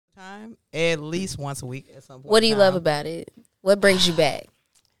time, at least once a week at some point. What do you love about it? What brings you back?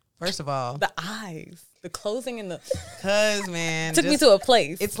 First of all, The eyes, the closing, and the cause man, took me to a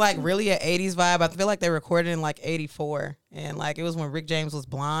place. It's like really an 80s vibe. I feel like they recorded in like 84. And like it was when Rick James was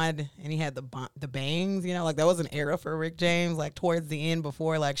blonde and he had the bangs, you know, like that was an era for Rick James, like towards the end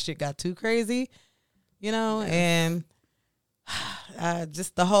before like shit got too crazy, you know, and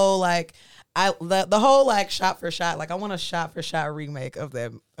just the whole like the whole like shot for shot, like I want a shot for shot remake of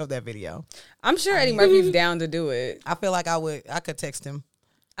that video. I'm sure Eddie Murphy's down to do it. I feel like I could text him.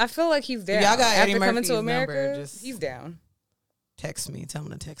 I feel like he's down. Y'all got Eddie After Coming Murphy's to America, number, just he's down. Text me, tell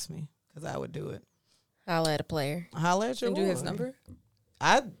him to text me because I would do it. I'll add a player. Holla at your And do his boy. number.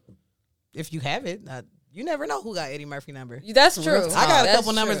 If you have it, you never know who got Eddie Murphy number. That's true. I got a That's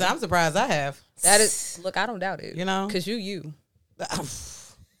couple numbers true. that I'm surprised I have. That is, look, I don't doubt it. You know? Because you.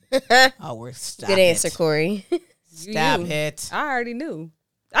 Oh, we're stop Good it. answer, Corey. Stop You. it. I already knew.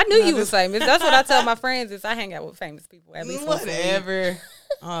 I knew you was famous. That's what I tell my friends is I hang out with famous people at least once a week. Whatever.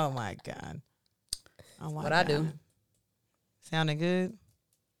 Oh my God. Oh my What God. I do. Sounding good?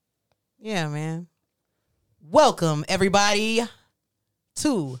 Yeah, man. Welcome, everybody,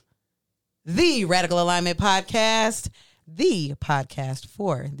 to the Radical Alignment Podcast, the podcast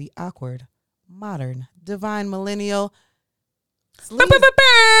for the awkward, modern, divine millennial.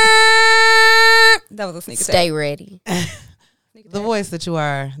 That was a sneak attack. Stay ready. The voice that you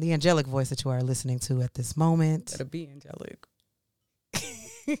are, the angelic voice that you are listening to at this moment Better be angelic.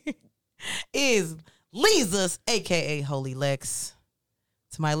 is Lisa's, a.k.a. Holy Lex.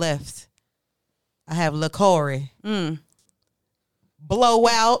 To my left, I have LaCorey.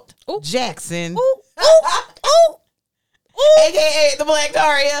 Blowout Jackson. A.k.a. the Black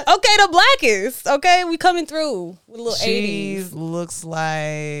Daria. Okay, the blackest. Okay, we coming through with a little She 80s. looks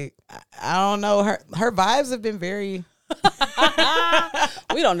like, I don't know, her vibes have been very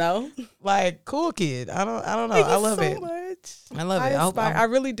We don't know. like cool kid. I don't know. I love it. Much. I love it. I hope I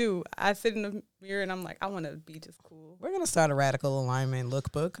really do. I sit in the mirror and I'm like, I want to be just cool. we're gonna start a Radical Alignment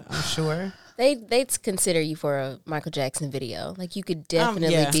lookbook, I'm sure. They'd consider you for a Michael Jackson video. Like you could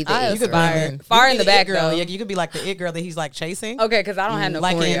definitely be the You it could girl. Far you in could the be back, girl. though. Yeah, you could be like the it girl that he's like chasing. Okay, because I don't have no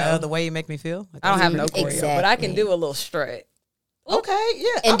like choreo. in The Way You Make Me Feel. Like, I don't have no that's choreo, Exactly. but I can do a little strut. Okay, yeah.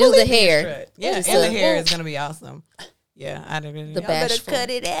 And I do the believe in hair. strut. Yeah, Just and the look. hair is gonna be awesome. Yeah, I didn't. The bashful.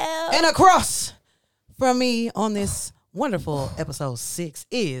 it out. And across from me on this wonderful episode 6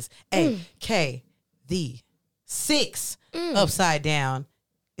 is A.K. the 6 upside down.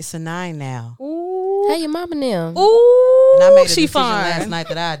 It's a 9 now. Ooh. Hey, your mama now. Ooh. And I made a she decision fine. last night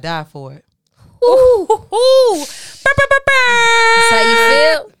that I'd die for it. Ooh. Ooh. Burr, burr, burr, burr. That's how you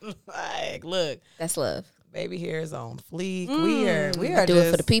feel? Like, look, That's love. baby hair is on fleek. We are Do just,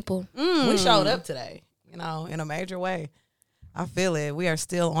 it for the people. we showed up today, you know, in a major way. I feel it. We are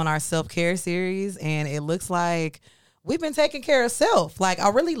still on our self-care series, and it looks like we've been taking care of self. Like, I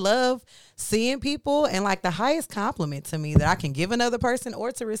really love seeing people, and like the highest compliment to me that I can give another person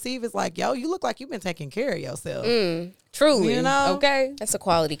or to receive is like, yo, you look like you've been taking care of yourself. Truly. You know? Okay. That's a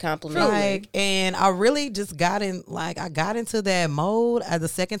quality compliment. Like, and I really just got I got into that mode the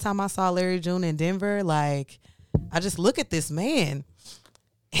second time I saw Larry June in Denver. Like, I just look at this man,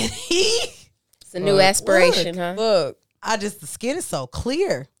 and It's a new aspiration, huh? Look. the skin is so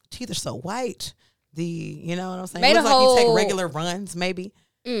clear, teeth are so white. You know what I'm saying? Made Looks a like you take whole- regular runs, maybe.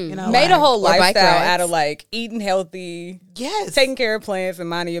 You know, Made a whole or bike lifestyle rides. out of like eating healthy, yes, taking care of plants, and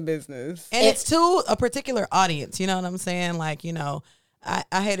minding your business. and it's to a particular audience. You know what I'm saying? Like, you know,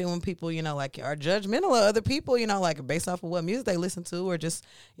 I hate it when people, you know, like are judgmental of other people, you know, like based off of what music they listen to or just,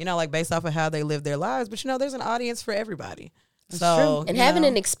 you know, like based off of how they live their lives. But, you know, there's an audience for everybody. So, And you having know.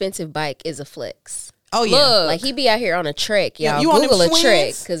 an expensive bike is a flex. Oh, yeah. Look. Like he be out here on a trek, Yeah, y'all. you on them Google a trek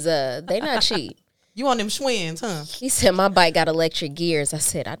Schwinn's? because they not cheap. You on them Schwinn's, huh? He said my bike got electric gears. I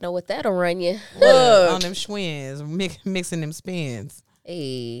said I know what that'll run you. On them Schwinn's, mixing them spins.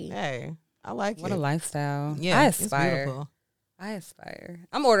 Hey, Hey, I like it. What a lifestyle. Yeah, I it's aspire. beautiful. I aspire.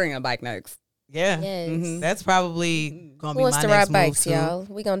 I'm ordering a bike next. Yeah. yes. That's probably going to Who be wants my to next ride move, bikes, too. y'all?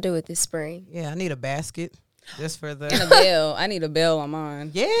 We gonna do it this spring. Yeah, I need a basket just for And a the... bell. I need a bell on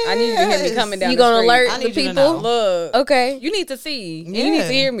mine. Yeah. I need you to hear me coming down You the gonna street. alert I the need you to people? know. Look. Okay. You need to see. And Yeah. You need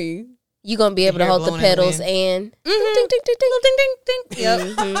to hear me. You gonna be able to Hair hold the blowing in the pedals wind. and Mm-hmm. ding, ding, ding, ding. Ding, ding, ding. Yep.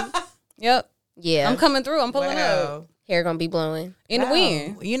 Mhm. Yep. Yeah, I'm coming through. I'm pulling up. Wow. hair gonna be blowing. In the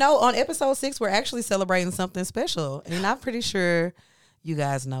wind. You know, on episode 6, we're actually celebrating something special. And I'm pretty sure you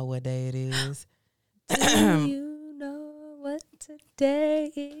guys know what day it is. You know what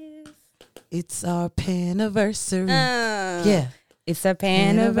today is? It's our paniversary. Uh, Yeah. It's a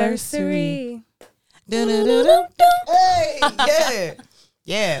Anniversary. paniversary. Dun-dun-dun-dun. Hey, yeah.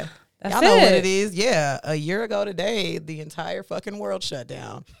 Yeah. That's Y'all know what it. it is. Yeah. A year ago today, the entire fucking world shut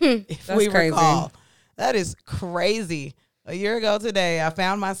down. If That's we crazy. recall. That is crazy. A year ago today, I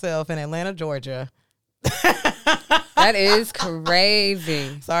found myself in Atlanta, Georgia. That is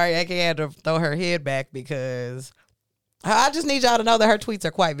crazy. Sorry, AK had to throw her head back because I just need y'all to know that her tweets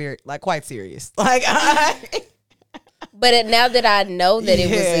are quite serious. Like, But now that I know that it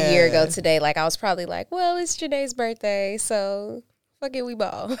was a year ago Yeah. today, like I was probably like, well, it's Janae's birthday, so fuck it, we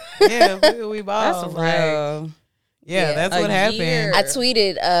ball. yeah, we ball. That's Like, real. yeah, Yeah. that's A what happened. year. I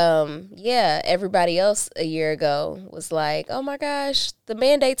tweeted, everybody else a year ago was like, oh my gosh, the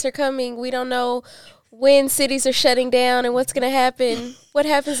mandates are coming. We don't know when cities are shutting down and what's going to happen. What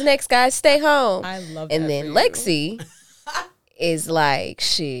happens next, guys? Stay home. I love that. And then for you. Lexi is like,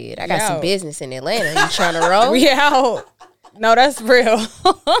 shit, I got Yo. some business in Atlanta. You trying to roll? We out. No, that's real.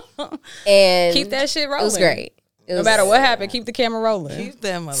 And Keep that shit rolling. it was great. It No was, matter what happened, keep the camera rolling. Keep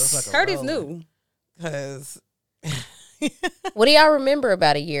that motherfucker. Curtis knew. Because What do y'all remember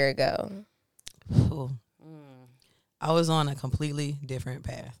about a year ago? I was on a completely different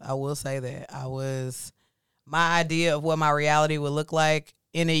path. I will say that. My idea of what my reality would look like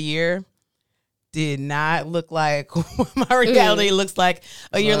in a year did not look like what my reality looks like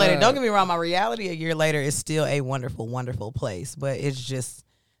a year later. Don't get me wrong, my reality a year later is still a wonderful, wonderful place, but it's just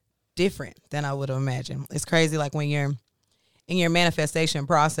different than I would have imagined. It's crazy, like when you're in your manifestation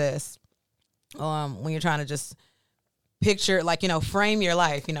process, when you're trying to just picture, like, frame your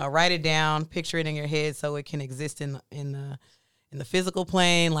life, write it down, picture it in your head so it can exist in the physical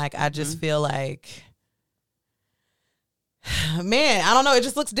plane. Like, I just feel like, man, I don't know. It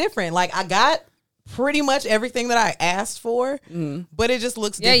just looks different. Like, I got pretty much everything that I asked for, but it just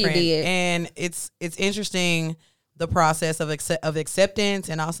looks Yeah, you different. did. And it's interesting, the process of acceptance,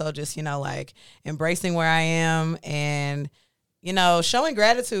 and also just, like, embracing where I am and, showing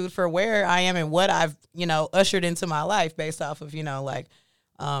gratitude for where I am and what I've, ushered into my life based off of,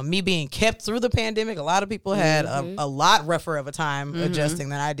 me being kept through the pandemic. A lot of people had a lot rougher of a time adjusting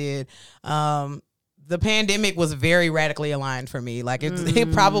than I did. The pandemic was very radically aligned for me. Like,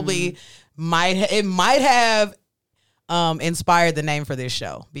 it probably might have inspired the name for this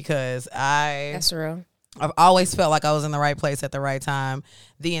show, because That's real. I've always felt like I was in the right place at the right time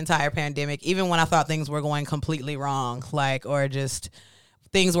the entire pandemic, even when I thought things were going completely wrong, like, or just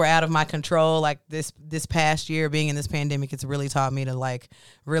things were out of my control. Like this past year being in this pandemic, it's really taught me to, like,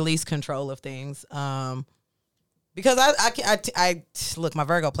 release control of things. Because I look, my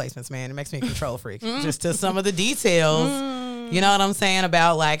Virgo placements, man, it makes me a control freak. Just to some of the details, you know what I'm saying,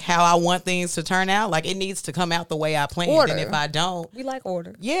 about, like, how I want things to turn out. Like, it needs to come out the way I planned. Order. And if I don't, We like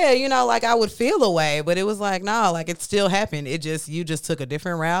order. yeah, like, I would feel a way, but it was like, no, like, it still happened. You just took a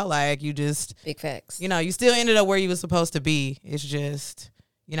different route. Like, you just, Big facts. you still ended up where you were supposed to be. It's just,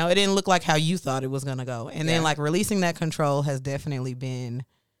 it didn't look like how you thought it was going to go. And then, like, releasing that control has definitely been,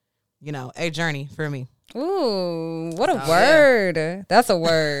 a journey for me. Ooh, what a So, word. That's a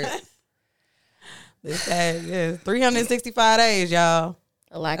word. This 365 days, y'all,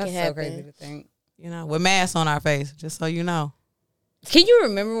 A lot That's can so happen. crazy to think. with masks on our face, just so you know. Can you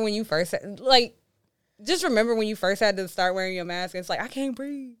remember when you first just remember when you first had to start wearing your mask? It's like, I can't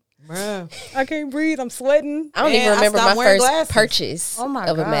breathe. Bruh. I can't breathe. I'm sweating. I don't Man, even I remember stopped my wearing first glasses. purchase Oh my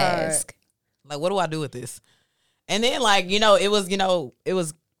of a God. mask. Like, what do I do with this? And then, like, it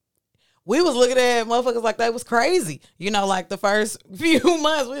was, we was looking at motherfuckers like that was crazy. Like, the first few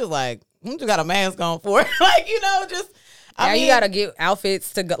months, we was like, what you got a mask on for? Like, just, Now you gotta get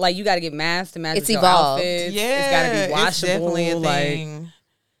outfits to go. Like, you gotta get masks to match It's with your evolved. outfits. yeah, It's gotta be washable. It's definitely a like, thing.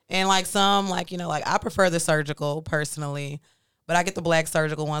 And, like, some, like, like, I prefer the surgical personally, but I get the black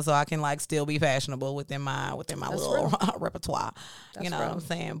surgical one so I can, like, still be fashionable within my little repertoire. You know what I'm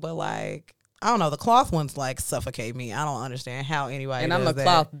saying? But, like, I don't know, the cloth ones, like, suffocate me. I don't understand how anybody and does I'm a that.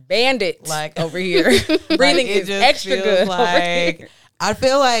 cloth bandit, Like, over here. Breathing like, is extra feels good. over Like, here. I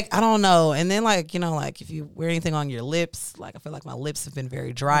feel like, I don't know. And then, like, like, if you wear anything on your lips, like, I feel like my lips have been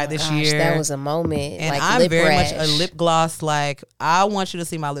very dry this Gosh, year. that was a moment. And like I'm lip very rash. much a lip gloss. Like, I want you to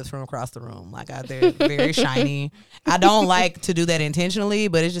see my lips from across the room. Like, they're very shiny. I don't like to do that intentionally,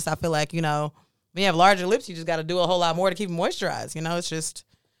 but it's just, I feel like, when you have larger lips, you just got to do a whole lot more to keep them moisturized. It's just,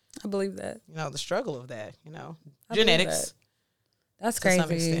 I believe that. the struggle of that, I believe genetics That's to crazy. some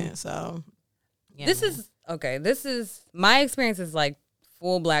extent. So, yeah. This is my experience is like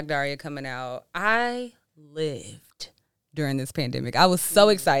full Black Daria coming out. I lived during this pandemic. I was so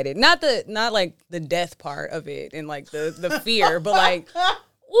excited. Not like the death part of it and like the fear, but like,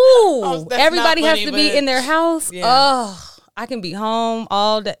 ooh, That's everybody not has funny, to be but- in their house. Yeah. Oh, I can be home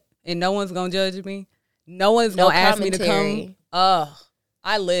all day and no one's gonna judge me. No one's No gonna ask me to come. commentary. Oh,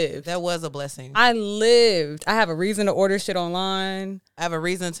 I lived. That was a blessing. I lived. I have a reason to order shit online. I have a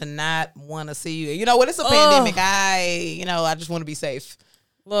reason to not want to see you. You know, when it's a pandemic, I just want to be safe.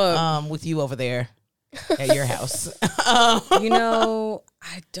 Look, With you over there at your house. I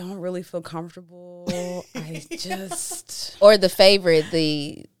don't really feel comfortable. I just Or the favorite,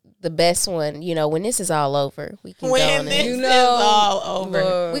 the best one, when this is all over, we can go When on this and is all over.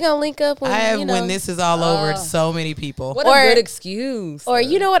 look, we gonna link up when, I have when this is all over. So many people. what Or- a good excuse. or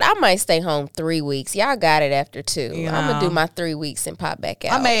you know what, I might stay home 3 weeks. Y'all got it after 2. Yeah. I'm gonna do my 3 weeks and pop back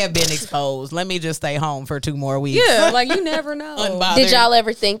out. I may have been exposed. Let me just stay home for 2 more weeks. Yeah, like you never know. Unbothered. Did y'all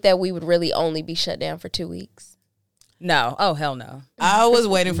ever think that we would really only be shut down for 2 weeks? No. Oh hell no. I was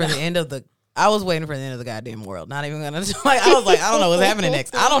waiting for the end of the. I was waiting for the end of the goddamn world. Not even gonna. I was like, I don't know what's happening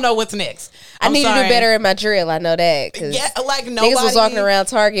next. I don't know what's next. I need sorry. to do better in my drill. I know that. Cause Yeah, like nobody niggas was walking around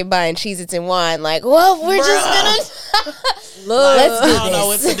Target buying Cheez-Its and wine. Like, well, we're just gonna Look, let's do I don't know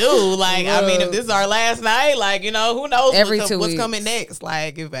what this. to do. Like, I mean, if this is our last night, like, who knows Every what's 2 what's weeks. coming next?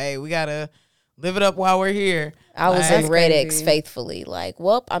 Like, we gotta live it up while we're here. I was Like, in Red X crazy. faithfully. Like,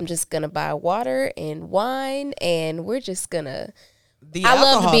 well, I'm just gonna buy water and wine, and we're just gonna. the I loved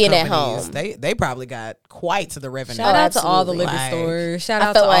alcohol being at companies, home. They probably got quite to the revenue. shout out to all the absolutely. liquor Like, stores. Shout I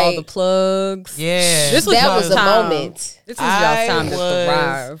out to felt all like- the plugs. Yeah, This was That y'all's was the time. moment. This was y'all's time to was-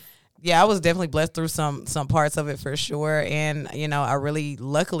 thrive. Yeah, I was definitely blessed through some parts of it for sure, and I really,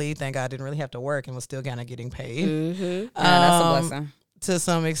 luckily, thank God, I didn't really have to work and was still kind of getting paid. Mm-hmm. Yeah, that's a Um, blessing. To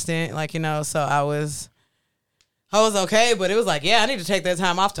some extent, so I was okay, but it was like, yeah, I need to take that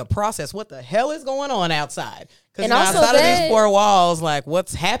time off to process what the hell is going on outside. Because And also outside of that- these 4 walls, like,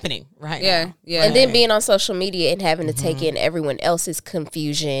 what's happening right Yeah, now? yeah. And then being on social media and having to Mm-hmm. take in everyone else's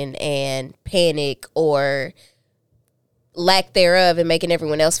confusion and panic or lack thereof, and making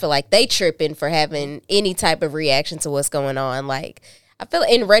everyone else feel like they tripping for having any type of reaction to what's going on. Like, I feel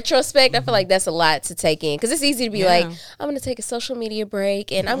in retrospect, I feel like that's a lot to take in, because it's easy to be like, I'm going to take a social media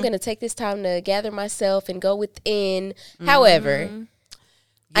break and I'm going to take this time to gather myself and go within. However,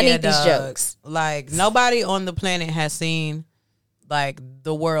 I Yeah, need these dog. jokes. Like, nobody on the planet has seen, like,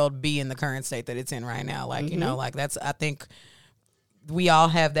 the world be in the current state that it's in right now. Like, like, that's, I think we all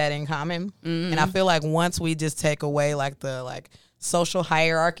have that in common. And I feel like once we just take away, like, the, like, social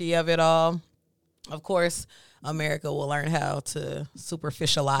hierarchy of it all, of course, America will learn how to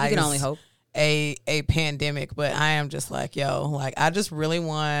superficialize. You can only hope. A pandemic. But I am just like, I just really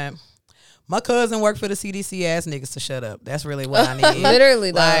want my cousin worked for the CDC ass niggas to shut up. That's really what I need.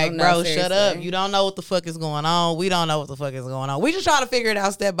 Literally, though. Like, No, bro, shut up. seriously. You don't know what the fuck is going on. We don't know what the fuck is going on. We just trying to figure it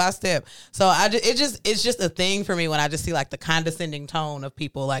out step by step. So it's just a thing for me when I just see like the condescending tone of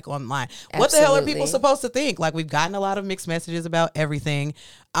people like online. What the hell are people Absolutely. supposed to think? Like, we've gotten a lot of mixed messages about everything.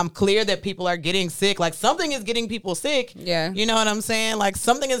 I'm clear that people are getting sick. Like, something is getting people sick. Yeah. You know what I'm saying? Like,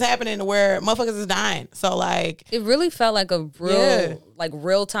 something is happening where motherfuckers is dying. So, like, It really felt like a real, Yeah. like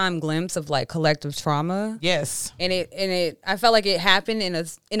real time glimpse of like collective trauma. yes. And I felt like it happened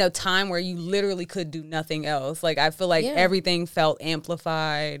in a time where you literally could do nothing else. Like, I feel like Yeah. everything felt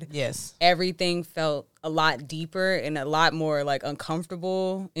amplified. Yes. Everything felt a lot deeper and a lot more like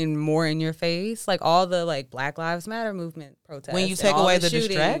uncomfortable and more in your face. Like all the like Black Lives Matter movement protests. When you and take all away the shootings,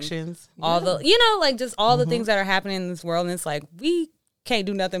 distractions. all the like just all the things that are happening in this world, and it's like we can't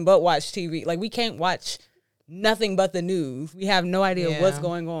do nothing but watch TV. Like we can't watch nothing but the news. We have no idea what's Yeah.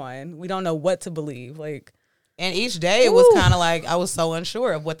 going on. We don't know what to believe. Like And each day it was kind of like I was so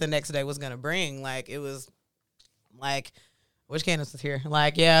unsure of what the next day was going to bring. Like, it was like, which Candace was here?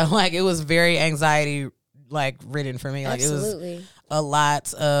 Like, yeah, like it was very anxiety like ridden for me. Like, it was Absolutely. a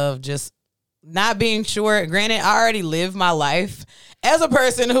lot of just not being sure. Granted, I already lived my life as a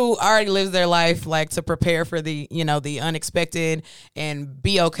person who already lives their life, like to prepare for the, the unexpected and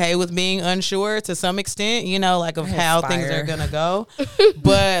be okay with being unsure to some extent, like of how things are aspire. going to go.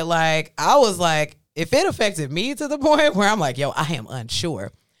 But like, I was like, if it affected me to the point where I'm like, yo, I am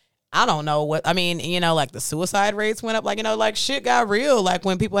unsure. I don't know what, I mean, like the suicide rates went up, like, like shit got real. Like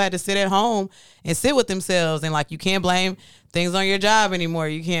when people had to sit at home and sit with themselves, and like, you can't blame things on your job anymore.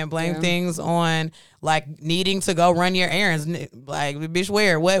 You can't blame things on like needing to go run your errands. Like, bitch,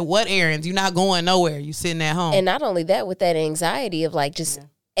 where, what errands? You're not going nowhere. You sitting at home. And not only that, with that anxiety of like just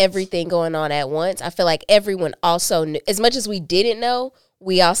everything going on at once, I feel like everyone also knew, as much as we didn't know,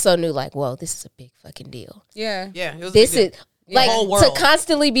 we also knew like, whoa, this is a big fucking deal. yeah. yeah, it was a This big is deal. like whole to world.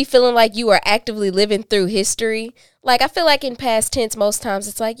 constantly be feeling like you are actively living through history. Like I feel like in past tense, most times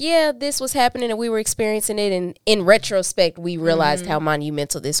it's like, yeah, this was happening and we were experiencing it, and in retrospect, we realized how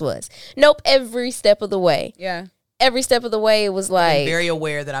monumental this was. Nope, every step of the way. Yeah. Every step of the way, it was I'm like, very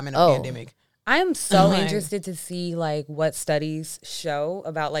aware that I'm in a Oh. pandemic. I am so Like- interested to see like what studies show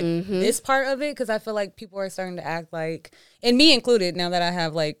about like this part of it, because I feel like people are starting to act like, and me included, now that I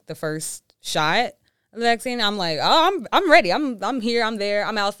have like the first shot of the vaccine, I'm like, oh, I'm ready. I'm here. I'm there.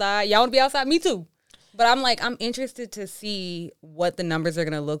 I'm outside. Y'all want to be outside? Me too. But I'm like, I'm interested to see what the numbers are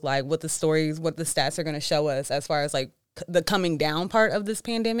going to look like, what the stories, what the stats are going to show us as far as like the coming down part of this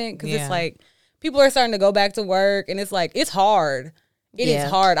pandemic. Because Yeah. it's like people are starting to go back to work, and it's like, it's hard. It is Yeah.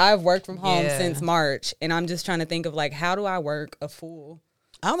 hard. I've worked from home Yeah. since March, and I'm just trying to think of like, how do I work a full?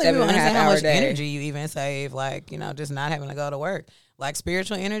 I don't think people 7.5 understand how hour much day. energy you even save, like, you know, just not having to go to work. Like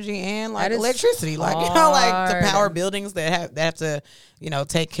spiritual energy and like That is electricity. Like, you know, like to hard. power buildings that have to, you know,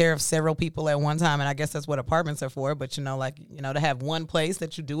 take care of several people at one time. And I guess that's what apartments are for. But, you know, like, you know, to have one place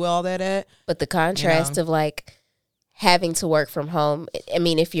that you do all that at. But the contrast of like having to work from home, I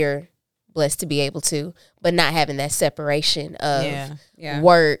mean, if you're blessed to be able to, but not having that separation of Yeah.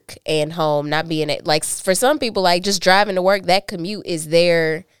 work and home, not being it. Like for some people, like just driving to work, that commute is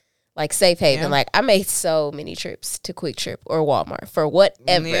their like safe haven. Yeah. Like I made so many trips to Quick Trip or Walmart for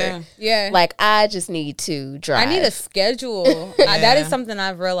whatever. Yeah. Yeah. Like I just need to drive. I need a schedule. That is Yeah. something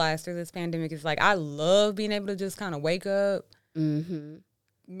I've realized through this pandemic. Is like, I love being able to just kind of wake up,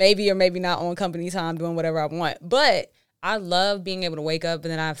 maybe or maybe not on company time, doing whatever I want. But I love being able to wake up,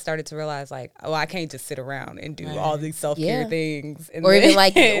 and then I've started to realize like, oh, I can't just sit around and do all these self-care Yeah. things. And or even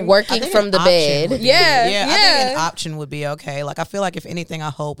like then- I working think from an the option bed. would be- Yeah, I think an yeah. option would be okay. Like I feel like if anything,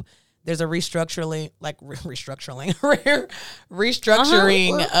 I hope there's a restructuring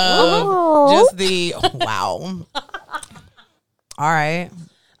of just the wow. All right,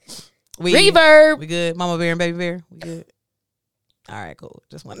 we Reverb. We good, Mama Bear and Baby Bear. We good. All right, cool.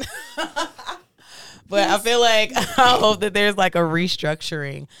 Just one. But I feel like I hope that there's like a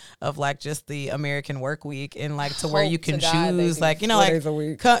restructuring of like just the American work week and like to where Hope you to can God they choose do like, you know, 4 like days a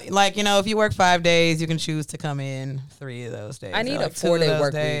week. like, you know, if you work 5 days, you can choose to come in 3 of those days. I need or, a like, 2 of 4-day those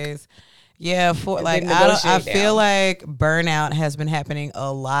work week. days. Yeah, for And like then I negotiate feel down. like burnout has been happening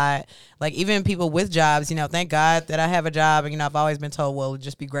a lot. Like even people with jobs, you know, thank God that I have a job, and you know, I've always been told, well,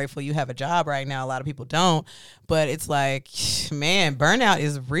 just be grateful you have a job right now. A lot of people don't, but it's like, man, burnout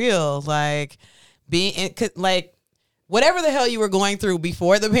is real. Like like whatever the hell you were going through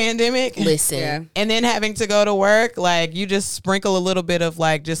before the pandemic, Listen. Yeah. and then having to go to work, like you just sprinkle a little bit of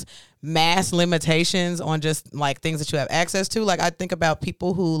like just mass limitations on just like things that you have access to. Like I think about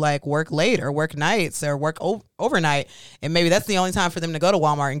people who like work late or work nights or work overnight, and maybe that's the only time for them to go to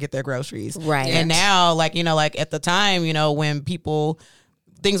Walmart and get their groceries. Right. And now, like, you know, like at the time, you know, when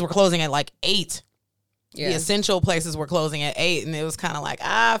things were closing at like 8, Yeah. the essential places were closing at 8, and it was kind of like,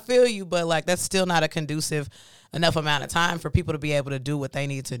 I feel you, but like that's still not a conducive enough amount of time for people to be able to do what they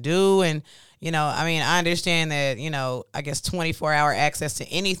need to do. And you know, I mean, I understand that, you know, I guess 24-hour access to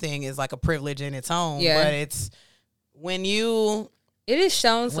anything is like a privilege in its own. Yeah. But it's when It is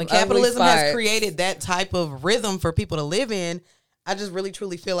shown some when ugly capitalism has spots. created that type of rhythm for people to live in, I just really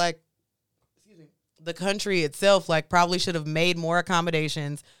truly feel like the country itself like probably should have made more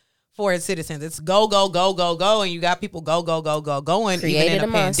accommodations for its citizens. It's go, go, go, go, go, and you got people go, go, go, go, going Created even in a a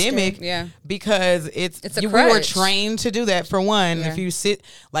monster. pandemic. Yeah. Because It's a we were crutch. trained to do that for one. Yeah. If you sit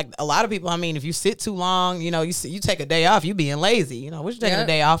like a lot of people, I mean, if you sit too long, you know, you take a day off, you being lazy. You know, what you taking Yeah. a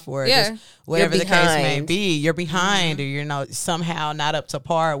day off for? Yeah. Just whatever You're the case may behind. be, you're behind, or you're, you know, somehow not up to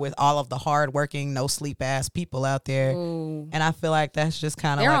par with all of the hardworking, no sleep ass people out there. Ooh. And I feel like that's just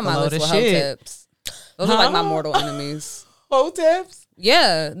kind of They're like on a my load list of with shit. hoteps. Those are like my Huh? mortal enemies. Hoteps?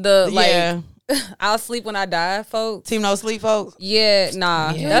 Yeah. The like Yeah. I'll sleep when I die, folks. Team No Sleep, folks. Yeah,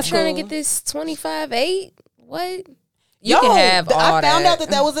 nah. Yeah. You're That's trying cool. to get this 25/8? What? You can have all I found that. out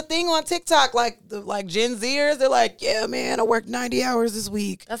that was a thing on TikTok. Like the Gen Zers, they're like, yeah, man, I worked 90 hours this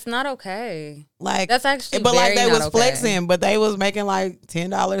week. That's not okay. Like That's actually but like very they not was okay. flexing, but they was making like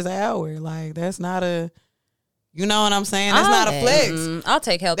 $10 an hour. Like that's not a, you know what I'm saying? That's not a flex. I'll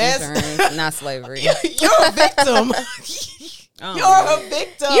take health That's- insurance, not slavery. You're a victim. Oh, You're a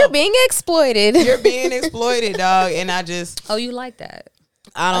victim. You're being exploited. You're being exploited, dog. And I just, Oh, you like that?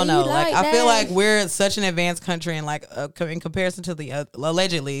 I don't Oh, you know. Like, like I feel that? like we're such an advanced country, and like in comparison to the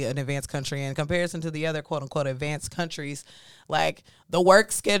allegedly an advanced country, in comparison to the other quote unquote advanced countries, like the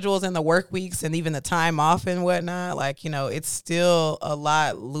work schedules and the work weeks and even the time off and whatnot, like, you know, it's still a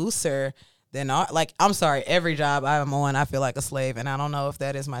lot looser than our, like, I'm sorry, every job I'm on, I feel like a slave, and I don't know if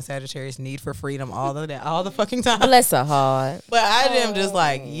that is my Sagittarius need for freedom all the fucking time. Bless her heart. But I am just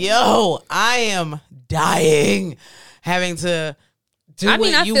like, yo, I am dying having to do I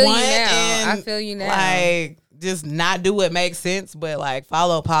mean, what I you feel you want now. and I feel you now. like just not do what makes sense, but like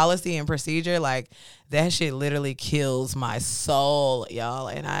follow policy and procedure. Like that shit literally kills my soul, y'all.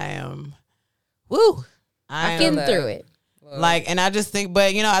 And I am woo, I'm am getting through it. like, and I just think,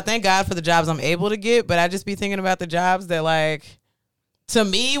 but you know, I thank God for the jobs I'm able to get, but I just be thinking about the jobs that like to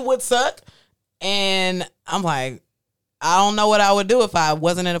me would suck, and I'm like, I don't know what I would do if I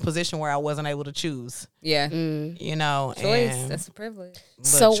wasn't in a position where I wasn't able to choose. Yeah. You know, Choice. and, That's a privilege. but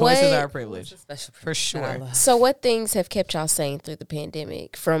So choices what- are a privilege Special for sure. So what things have kept y'all sane through the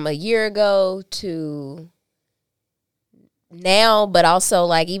pandemic from a year ago to now, but also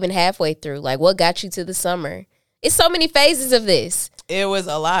like even halfway through? Like what got you to the summer? It's so many phases of this. It was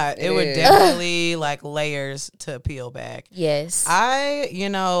a lot. It was Yeah. definitely like layers to peel back. Yes. You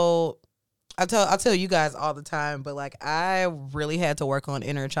know, I tell you guys all the time, but like I really had to work on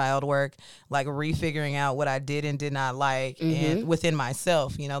inner child work, like refiguring out what I did and did not like and within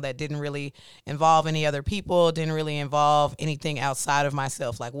myself, you know, that didn't really involve any other people, didn't really involve anything outside of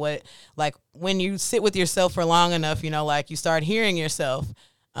myself. Like when you sit with yourself for long enough, you know, like you start hearing yourself,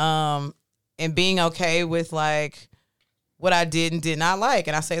 and being okay with like what I did and did not like.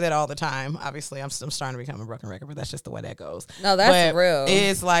 And I say that all the time. Obviously, I'm starting to become a broken record, but that's just the way that goes. No, that's But real.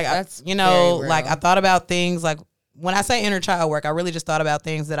 It's like, That's you know, very like real. I thought about things like when I say inner child work, I really just thought about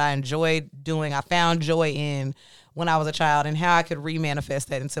things that I enjoyed doing. I found joy in when I was a child and how I could remanifest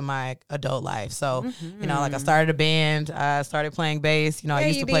that into my adult life. So, you know, like I started a band, I started playing bass, you know, I Yeah,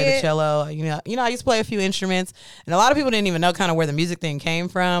 used you to play the did. cello, you know, I used to play a few instruments, and a lot of people didn't even know kind of where the music thing came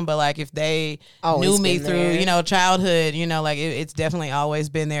from, but like if they Always knew me been through, there. you know, childhood, you know, like it's definitely always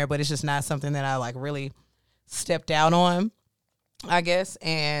been there, but it's just not something that I like really stepped out on, I guess.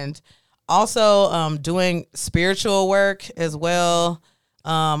 And also doing spiritual work as well.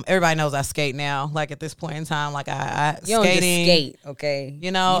 Everybody knows I skate now. Like at this point in time, like I you don't just skating, skate, okay?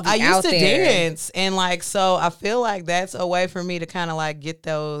 you know, be I used out to there. dance, and like so I feel like that's a way for me to kind of like get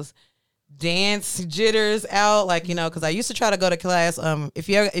those dance jitters out, like, you know, because I used to try to go to class. If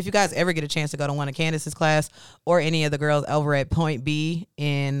you guys ever get a chance to go to one of Candace's class or any of the girls over at Point B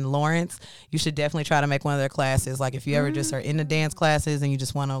in Lawrence, you should definitely try to make one of their classes. Like if you ever just are in the dance classes and you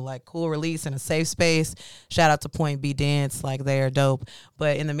just want to like cool release in a safe space, shout out to Point B Dance, like they are dope.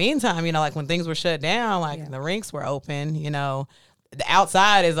 But in the meantime, you know, like when things were shut down, like the rinks were open, you know, the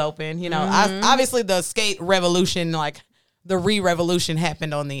outside is open, you know. Obviously the skate revolution, like the revolution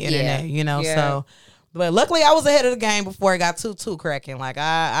happened on the internet, you know. Yeah. So, but luckily I was ahead of the game before it got too cracking. Like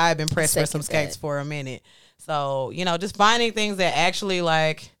I've been pressed for some Second skates for a minute. So, you know, just finding things that actually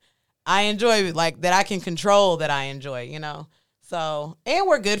like I enjoy, like that I can control, that I enjoy, you know. So, and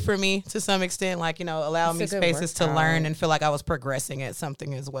were good for me to some extent, like, you know, allow me It's a good spaces to workout. learn and feel like I was progressing at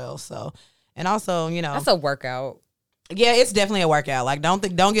something as well. So, and also, you know, That's a workout. yeah, it's definitely a workout. Like don't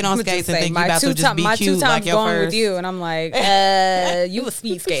get on I'ma skates just and say, think you about to just be my cute 2 like times your going first. with you, and I'm like, you a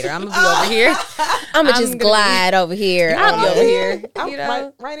speed skater. I'm gonna be over here. I'm gonna I'm just gonna glide over here. I'll be over here. I'm You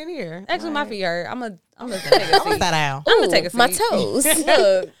know, right in here. actually, my feet hurt. I'm gonna take a I'm gonna seat. sit down. I'm gonna take a seat. My toes.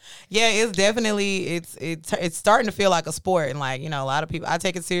 Look, Yeah, it's definitely it's starting to feel like a sport, and like, you know, a lot of people, I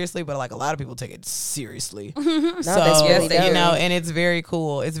take it seriously, but like a lot of people take it seriously. that's So really dope. you know, and it's very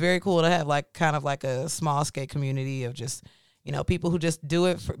cool. It's very cool to have like kind of like a small skate community of just, you know, people who just do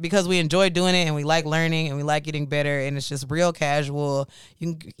it because we enjoy doing it and we like learning and we like getting better, and it's just real casual.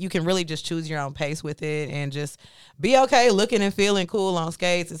 You can really just choose your own pace with it and just be okay looking and feeling cool on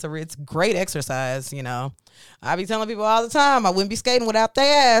skates. It's great exercise, you know. I be telling people all the time, I wouldn't be skating without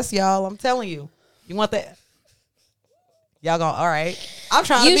their ass, y'all. I'm telling you. You want that? Y'all going, all right. I'm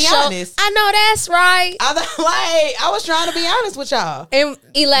trying to be honest. I know that's right. I was trying to be honest with y'all. and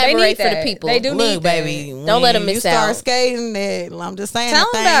Elaborate they need for the that. people. They do Look, need that. baby, Don't let when them miss you start out. skating, I'm just saying Tell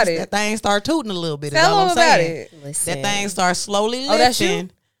that 'em about thing, it. that thing start tooting a little bit. Tell is all them I'm about saying. it. Listen. That thing starts slowly Oh, that's you?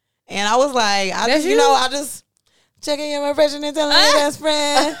 lifting. And I was like, That's you? I just checking your impression and telling your best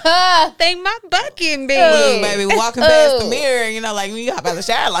friend. Think my bucking big. Look, baby, walking past the Oh. mirror, you know, like when you hop out the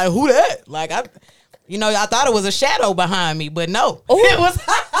shower, like, who that? Like, I thought it was a shadow behind me, but no. It was,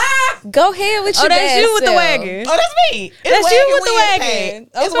 Go ahead with your Oh, that's bad you with the self. wagon. oh, that's me. It's That's you with the Wednesday. wagon.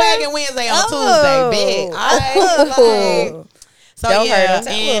 It's Okay. Wagon Wednesday on Oh. Tuesday, big. Oh. So Don't hurt yeah, 'em.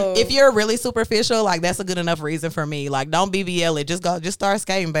 and if you're really superficial, like that's a good enough reason for me. Like, don't BBL it. Just start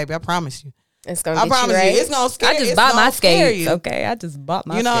skating, baby. I promise you. It's gonna I get promise you right. you, it's gonna scare. I just it's bought gonna my scare skates. you. Okay, I just bought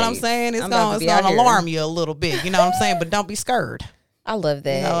my You know what I'm skates. saying? It's I'm about gonna to be out here. alarm you a little bit. You know what I'm saying? But don't be scared. I love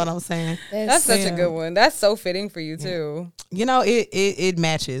that. You know what I'm saying? That's such a Yeah. good one. That's so fitting for you too. You know, it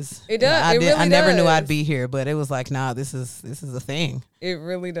matches. It does. I It really I never knew does. I'd be here, but it was like, nah, this is a thing. It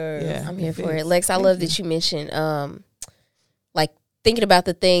really does. Yeah. I'm here It for fits. it. Lex, I love that you mentioned like thinking about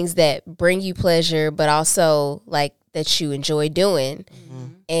the things that bring you pleasure, but also like that you enjoy doing.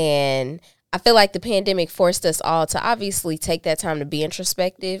 And I feel like the pandemic forced us all to obviously take that time to be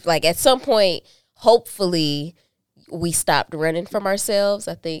introspective. Like at some point, hopefully we stopped running from ourselves.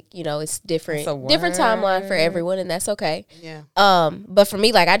 I think, it's different timeline for everyone, and that's okay. Yeah. But for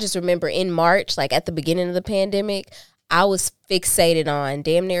me, like, I just remember in March, like at the beginning of the pandemic, I was fixated on,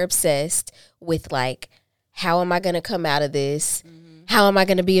 damn near obsessed with, like, how am I going to come out of this? How am I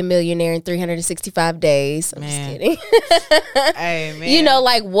going to be a millionaire in 365 days? I'm just kidding. Hey, man.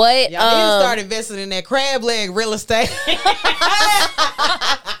 Like what? Y'all need to start investing in that crab leg real estate.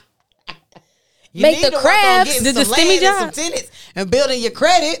 You Make need the to work on crabs. getting Did the some stimmy land and job? some tenants and building your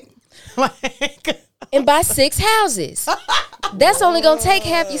credit. And buy 6 houses. That's only going to take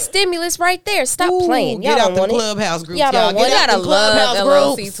half your stimulus right there. Stop playing. Y'all Get out don't the want it. clubhouse groups. Y'all don't want Get it. out gotta the clubhouse love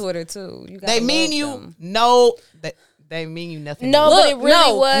LLC groups. Twitter too. You gotta They mean love you them. no. They mean you nothing. No, Look, but it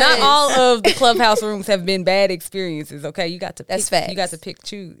really was. not all of the clubhouse rooms have been bad experiences. Okay, you got to. That's pick, facts. You got to pick,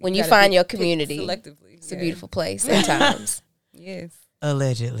 choose. When you gotta find pick- your pick community, selectively. it's a beautiful place at times. Yes,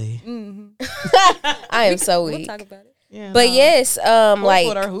 Allegedly. I am so we'll weak. talk about it. Yeah, But no. yes, We'll like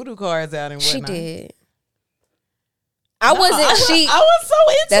put our hoodoo cards out and she whatnot. did. I wasn't. She. I was so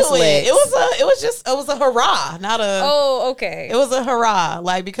into That's it. lit. It was a hurrah, not a. Oh, okay. It was a hurrah,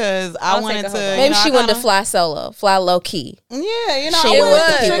 like because I I'll wanted take to. a hurrah. Maybe I she wanted to kinda- fly solo, fly low key. Yeah, She I was.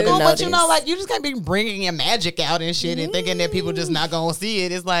 wanted to People trickle, but notice. like you just can't be bringing your magic out and shit and thinking that people just not gonna see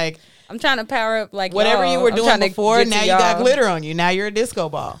it. It's like I'm trying to power up like whatever y'all. you were I'm doing trying to before, get to now you got y'all. glitter on you. Now you're a disco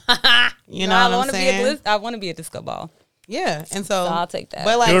ball. You know I what I'm wanna saying? I want to be a disco ball. Yeah, and So I'll take that.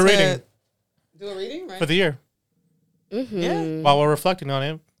 But like Do a to- reading. Do a reading, right? for the year Yeah. while we're reflecting on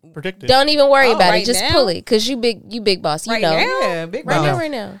it. Predict it. Don't even worry Oh, about right it. Just now? pull it, cause you big boss. You Right know, now? Yeah, big right ball. now,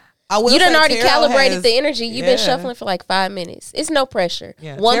 right now. I will You done say already tarot calibrated has- the energy. You've been yeah. shuffling for like 5 minutes. It's no pressure.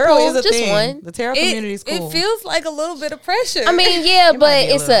 Yeah, One tarot pull, is a just thing. one. The tarot community is cool. It feels like a little bit of pressure. I mean, yeah, It might but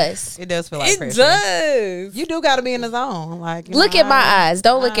be a it's little. us. It does feel like it pressure. does. You do got to be in the zone. Like you Look know, at my eyes.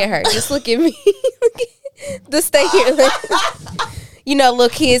 Don't look at her. Just look at me. Just stay here. Little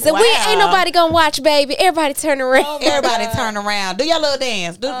kids. And we Wow. ain't nobody gonna watch, baby. Everybody turn around. Everybody turn around. Do your little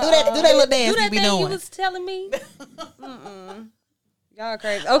dance. Do that little dance Do that you be thing doing. you was telling me. Y'all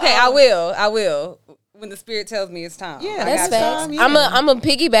crazy. Okay, I will. When the spirit tells me it's time. Yeah, I That's got facts. time. yeah. I'm a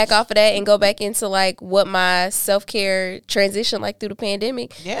piggyback off of that and go back into like what my self-care transition like through the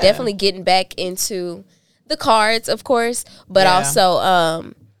pandemic. Yeah. Definitely getting back into the cards, of course, but Yeah.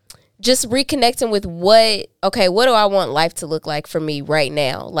 also just reconnecting with what do I want life to look like for me right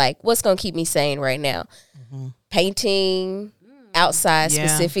now? Like what's going to keep me sane right now? Painting outside Yeah.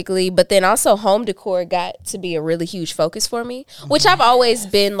 specifically, but then also home decor got to be a really huge focus for me, which I've always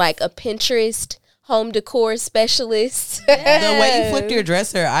been like a Pinterest home decor specialist. The way you flipped your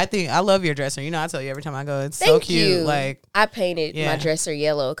dresser, I love your dresser. I tell you every time I go, it's so Thank cute. you. Like I painted Yeah. my dresser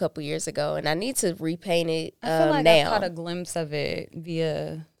yellow a couple years ago, and I need to repaint it I feel like I now caught a glimpse of it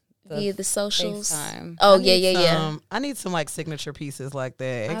via via the socials. FaceTime. Oh I need yeah. some- I need some like signature pieces like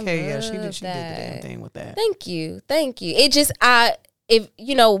that. I Okay, yeah, she did love the damn that. thing with that. Thank you. It just if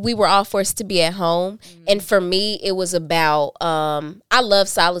we were all forced to be at home, and for me it was about I love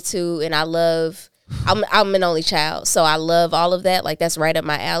solitude, and I'm an only child, so I love all of that. Like that's right up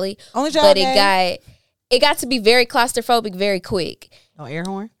my alley. Only child But gang? it got to be very claustrophobic very quick. No air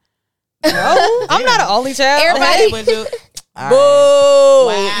horn. No, I'm not an only child. Everybody- Okay, but you, all right. Boo!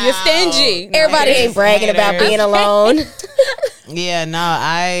 Wow. You're stingy. Everybody ain't bragging about haters. being alone. Yeah, no,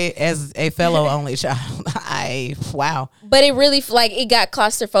 I as a fellow only child, wow. But it really it got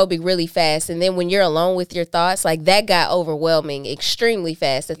claustrophobic really fast, and then when you're alone with your thoughts, like that got overwhelming extremely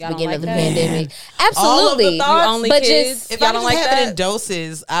fast at the Y'all don't beginning of the like that? pandemic. All of the Absolutely, thoughts? You only but kids? just If Y'all I don't could just like have it in that?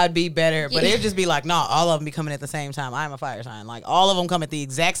 doses, I'd be better. But it'd just be like, no, all of them be coming at the same time. I'm a fire sign. Like all of them come at the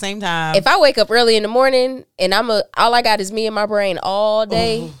exact same time. if I wake up early in the morning and all I got is me and my brain all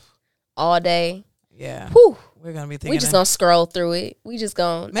day, yeah, whew, we're gonna be thinking. we just gonna scroll through it. We just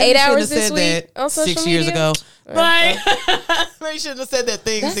gonna Maybe 8 you shouldn't hours have this said week that on social 6 media. years ago. Like, maybe you shouldn't have said that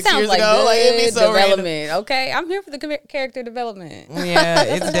thing That 6 sounds years like ago. good Like it'd be so random. development. Okay, I'm here for the character development. Yeah,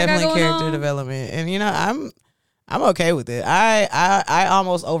 it's got definitely going character on? development, and I'm okay with it. I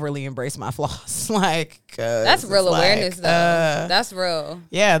almost overly embrace my flaws. Like 'cause That's real it's like, awareness, though. That's real.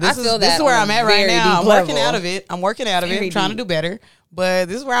 Yeah, I this feel is that where on I'm a at right very now. deep I'm working level. out of it. I'm working out of it. Very I'm trying to deep. do better. But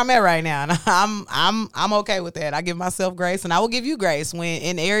this is where I'm at right now, and I'm okay with that. I give myself grace, and I will give you grace when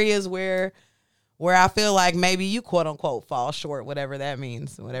in areas where I feel like maybe you quote unquote fall short, whatever that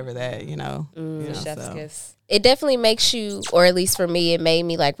means, whatever that you know. Chef's so. kiss. It definitely makes you, or at least for me, it made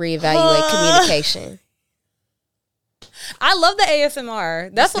me like reevaluate communication. I love the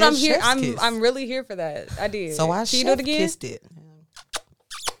ASMR. That's what said I'm here. chef's kiss. I'm really here for that. I did. So I Can you do it again? kissed it.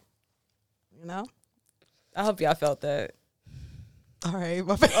 You know, I hope y'all felt that. All right,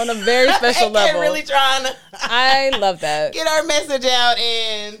 my on a very special level. Really trying to I love that. get our message out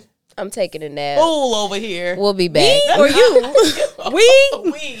and I'm taking a nap. fool over here. We'll be back. Or you?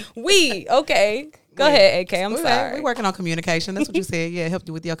 we We. Okay. Go ahead, AK. I'm sorry. We're working on communication. That's what you said. Yeah, help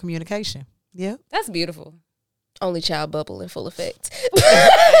you with your communication. Yeah. That's beautiful. Only child bubble in full effect.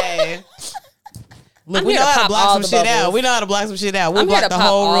 Hey. Look, I'm we here know to how to pop block all some the shit out. bubbles. We know how to block some shit out. We I'm here block to the pop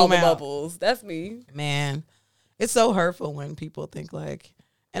whole all room the out. bubbles. That's me. Man, it's so hurtful when people think like,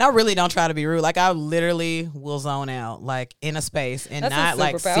 and I really don't try to be rude. Like I literally will zone out, like in a space and That's a not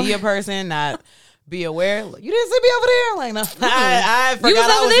like superpower. see a person, not be aware. You didn't see me over there. Like no, I forgot was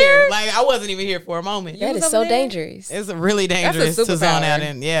I over was there? here. Like I wasn't even here for a moment. That was is over so there? dangerous. It's really dangerous to zone superpower. out,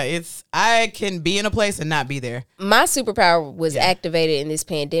 and yeah, it's I can be in a place and not be there. My superpower was Yeah. activated in this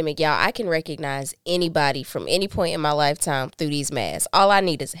pandemic, y'all. I can recognize anybody from any point in my lifetime through these masks. All I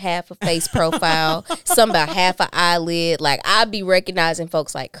need is half a face profile, some about half an eyelid. Like I be recognizing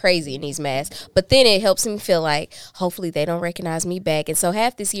folks like crazy in these masks, but then it helps me feel like hopefully they don't recognize me back. And so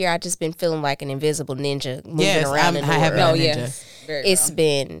half this year I just been feeling like an invisible ninja moving Yes, around in the I have world. been No, a ninja. yes. Very It's well.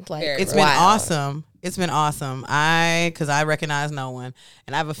 been like Very It's well. been wild. awesome. It's been awesome. Because I recognize no one,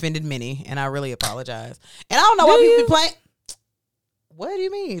 and I've offended many, and I really apologize. And I don't know why people be playing. What do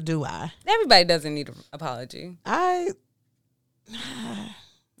you mean? Do I? Everybody doesn't need an apology. I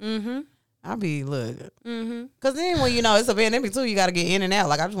Mm-hmm. be look. Mm-hmm. Because then when you know it's a pandemic too, you got to get in and out.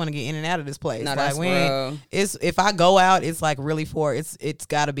 Like I just want to get in and out of this place. No, like that's real. it's if I go out, it's like really for it's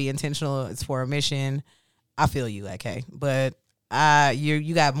got to be intentional. It's for a mission. I feel you, okay, but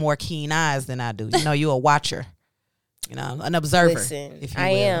you got more keen eyes than I do. You know, you a watcher. You know, an observer. Listen, if you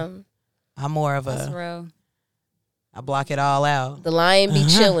I will. am. I'm more of That's a. real. I block it all out. The lion be Uh-huh.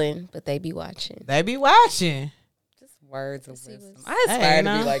 chilling, but they be watching. They be watching. Just words of See wisdom. what's- I aspire Hey, to you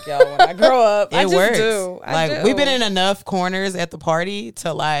know. be like y'all when I grow up. I It just works. do. I Like do. we've been in enough corners at the party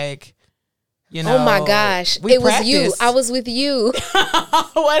to like, you know. Oh my gosh. we It was you. practiced. I was with you.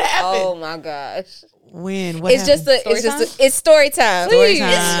 What happened? Oh my gosh. When? What It's just happened? it's story time. Story Please.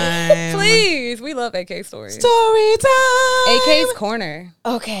 time. Please. We love AK stories. Story time. AK's corner.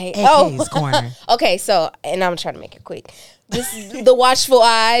 Okay. AK's corner. Okay, so and I'm trying to make it quick. Just the watchful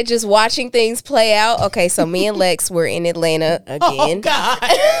eye, just watching things play out. Okay, so me and Lex were in Atlanta Oh again. God.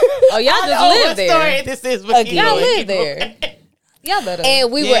 Oh, y'all I just know live what there. story this is. But keep Y'all going, live keep there. going. Y'all better.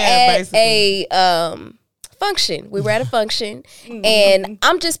 And we were Yeah, at a function. We were at a function and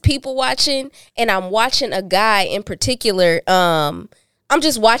I'm just people watching and I'm watching a guy in particular. I'm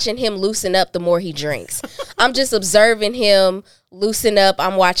just watching him loosen up the more he drinks. I'm just observing him loosen up.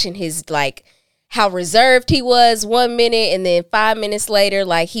 I'm watching his like how reserved he was 1 minute and then 5 minutes later,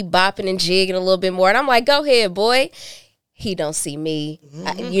 like he bopping and jigging a little bit more. And I'm like, go ahead, boy. He don't see me.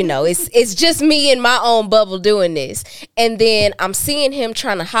 You know, it's just me in my own bubble doing this. And then I'm seeing him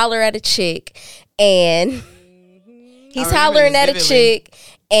trying to holler at a chick and he's remember hollering this at a vividly. chick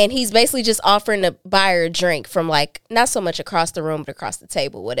and he's basically just offering to buy her a drink from like not so much across the room but across the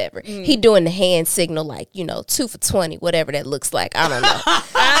table, whatever. He doing the hand signal like, you know, 2 for $20, whatever that looks like. I don't know.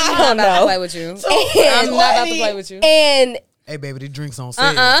 I'm not about to play with you. I'm not about to play with you. And Hey, baby, the drinks on sale.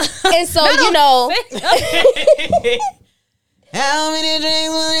 and so you know, How many drinks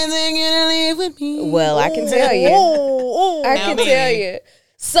will it take you to leave with me? well, I can tell you. I How can many? tell you.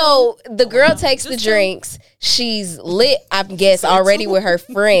 So the girl takes the drinks. She's lit, I guess, already with her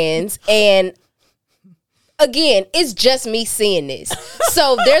friends. And again, it's just me seeing this.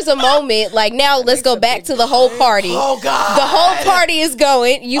 So there's a moment, like now let's go back to the whole party. Oh God. The whole party is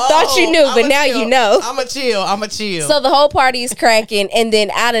going. You thought you knew, but now you know. I'm a chill. So the whole party is cracking. And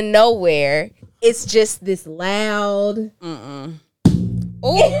then out of nowhere, it's just this loud. And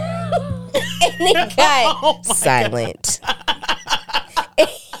it got silent.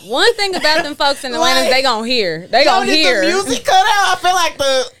 One thing about them folks in Atlanta, Like, they gonna hear. They gonna Don't hear. the music cut out. I feel like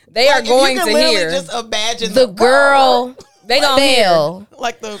They are like, if you going can to literally hear. Just imagine The girl They gonna hear. fell.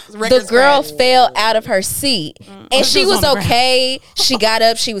 like the The record girl scratch. fell out of her seat and she She was was on the okay. She got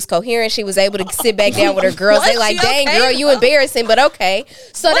up. She was coherent. She was able to sit back down with her girls. Was They like, she dang, okay, girl, you though? embarrassing, but okay.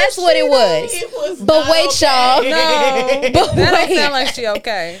 So that's what it was. It was But not wait, okay. y'all. No, But that don't wait. sound like she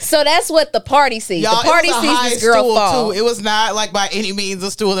okay. So that's what the party sees. Y'all, The party it was a high sees this girl stool, fall. Too. It was not like by any means a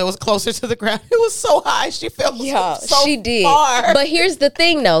stool that was closer to the ground. It was so high. She fell Yeah, so she did. far. But here's the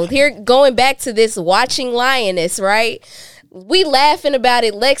thing, though. Here, going back to this watching lioness, right? We laughing about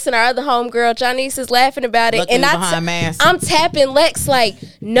it. Lex and our other homegirl, Janice, is laughing about it. Luckily And behind masks. I'm tapping Lex like,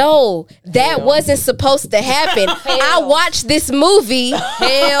 no, that wasn't supposed to happen. I watched this movie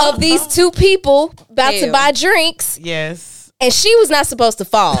of these two people about to Hell. buy drinks. Yes. And she was not supposed to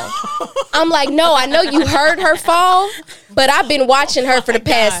fall. I'm like, no, I know you heard her fall, but I've been watching her for the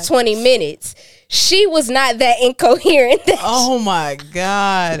past 20 minutes. She was not that incoherent. Oh my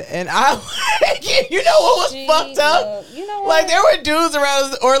God. And I, you know what was fucked up? You know what? Like there were dudes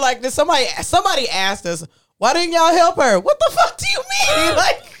around us, or like somebody asked us, why didn't y'all help her? What the fuck do you mean?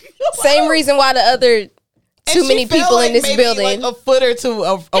 Like Same reason why the other too and many she fell, people like, in this maybe, building. like a foot or two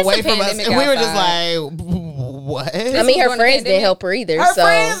away from us. pandemic And we were just outside. like, what? I mean, her during the friends didn't pandemic. help her either. Her so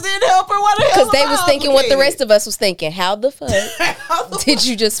friends didn't help her. Why the hell? because they was thinking what the rest of us was thinking. How the fuck did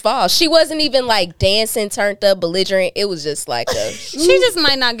you just fall? She wasn't even like dancing, turned up, belligerent. It was just like a She just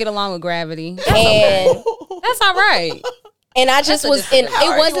might not get along with gravity. and That's all right. and I just was in. How are It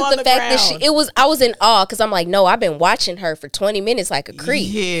you wasn't on the the fact that ground? she. It was. I was in awe because I'm like, no, I've been watching her for 20 minutes like a creep.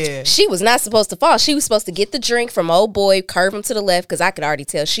 Yeah. She was not supposed to fall. She was supposed to get the drink from old boy, curve him to the left because I could already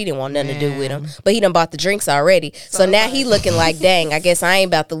tell she didn't want nothing to do with him. But he done bought the drinks already. So now he looking like, dang, I guess I ain't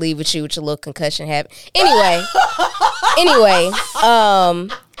about to leave with you with your little concussion habit. Anyway,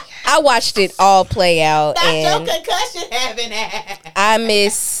 I watched it all play out and concussion having I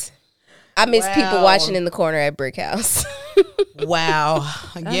miss people Wow. watching in the corner at Brick House. Wow.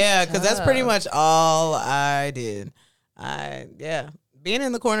 Yeah, because that's pretty much all I did. Being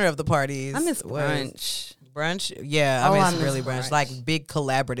in the corner of the parties. I miss was- brunch. Brunch, yeah, Oh, I I miss miss really brunch, brunch. like big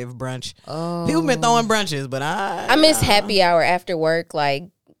collaborative brunch. Oh. People been throwing brunches, but I miss happy hour after work, like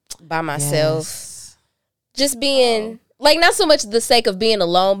by myself. Yes. Just being like not so much the sake of being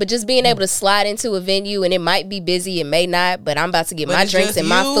alone, but just being able to slide into a venue and it might be busy, it may not, but I'm about to get But my it's drinks just and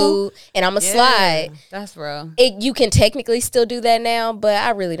my you. food and I'm gonna Yeah. slide. That's real. You can technically still do that now, but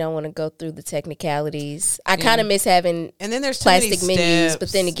I really don't want to go through the technicalities. I kind of miss having And then there's too plastic many menus, steps.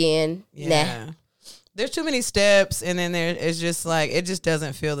 but then again, Yeah. nah. There's too many steps, and then it's just like it just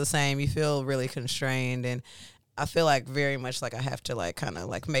doesn't feel the same. You feel really constrained, and I feel like very much like I have to like kind of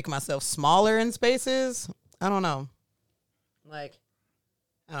like make myself smaller in spaces. I don't know. Like,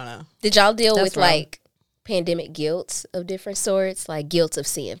 I don't know. Did y'all deal That's with wrong. like pandemic guilt of different sorts? Like guilt of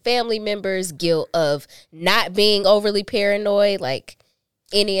seeing family members, guilt of not being overly paranoid, like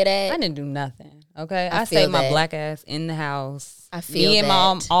any of I that? didn't do nothing. Okay, I I feel stayed my that. black ass in the house. I feel Me and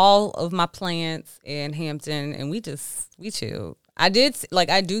mom, that. all of my plants in Hampton, and we chilled. I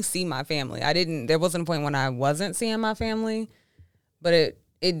do see my family. There wasn't a point when I wasn't seeing my family, but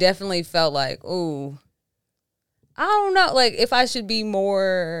it definitely felt like, ooh, I don't know, like if I should be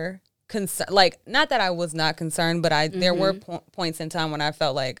more concerned. Like, not that I was not concerned, but there were points in time when I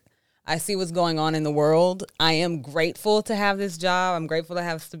felt like I see what's going on in the world. I am grateful to have this job. I'm grateful to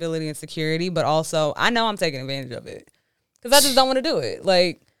have stability and security, but also I know I'm taking advantage of it because I just don't want to do it.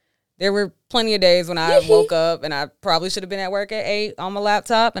 Like, there were plenty of days when I woke up and I probably should have been at work at 8 on my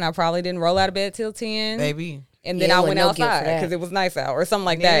laptop, and I probably didn't roll out of bed till 10. Baby. And then Yeah, I it went wasn't no guilt for outside that. because it was nice out or something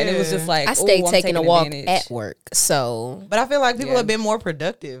like that. And it was just like, I stayed ooh, I'm taking a walk advantage. at work, so But I feel like people Yeah. have been more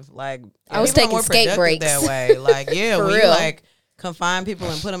productive. Like I was people are taking more skate productive breaks. that way. Like yeah, For when you real. like confine people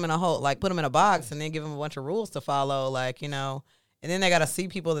and put them in a hole, like put them in a box, and then give them a bunch of rules to follow. Like and then they got to see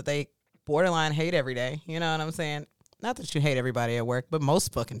people that they borderline hate every day. You know what I'm saying? Not that you hate everybody at work, but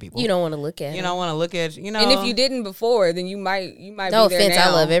most fucking people. you don't want to look at You it. don't want to look at And if you didn't before, then you might No be there offense, now.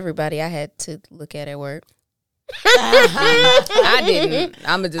 I love everybody I had to look at work. I didn't.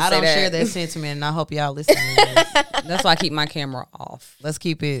 I'm gonna just I say don't that. share that sentiment, and I hope y'all listen to this. That's why I keep my camera off. Let's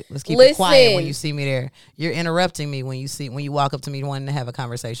keep it quiet Listen. when you see me there. You're interrupting me when you walk up to me wanting to have a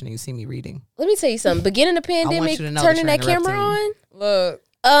conversation and you see me reading. Let me tell you something. Beginning of the pandemic, you to know turning that that you're camera on. interrupting Look,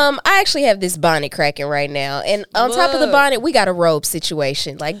 I actually have this bonnet cracking right now, and on top of the Look. bonnet, we got a robe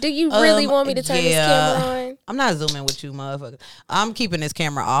situation. Like, do you really want me to turn this camera on? I'm not zooming with you, motherfucker. I'm keeping this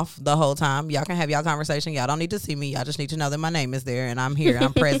camera off the whole time. Y'all can have y'all conversation. Y'all don't need to see me. Y'all just need to know that my name is there and I'm here.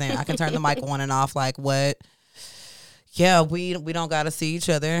 I'm present. I can turn the mic on and off. Like what? Yeah, we don't gotta see each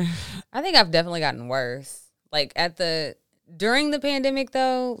other. I think I've definitely gotten worse. Like during the pandemic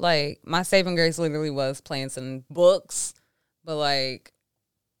though, like my saving grace literally was playing some books, but like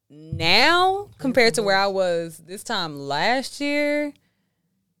now compared to where I was this time last year,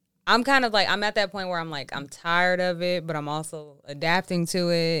 I'm kind of like, I'm at that point where I'm like, I'm tired of it, but I'm also adapting to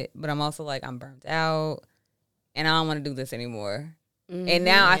it, but I'm also like, I'm burnt out and I don't want to do this anymore. And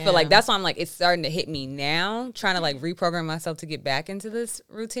now I feel like that's why I'm like, it's starting to hit me now, trying to like reprogram myself to get back into this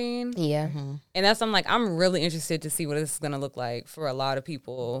routine. Yeah. And that's, I'm like, I'm really interested to see what this is going to look like for a lot of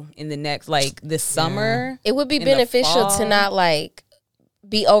people in the next, like this summer. It would be In the beneficial to fall. not like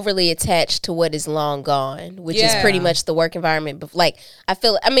be overly attached to what is long gone, which is Yeah. pretty much the work environment. But like, I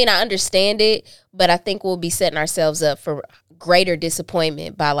understand it, but I think we'll be setting ourselves up for greater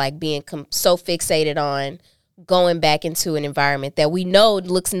disappointment by like being so fixated on going back into an environment that we know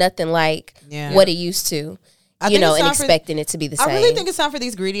looks nothing like what it used to. And expecting it to be the same. I really think it's time for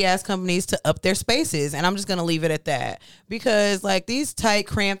these greedy ass companies to up their spaces, and I'm just gonna leave it at that, because like these tight,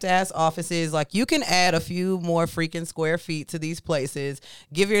 cramped ass offices, like you can add a few more freaking square feet to these places.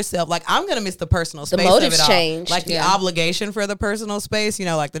 Give yourself, like, I'm gonna miss the personal space. The motives of it all. Change, like the obligation for the personal space. You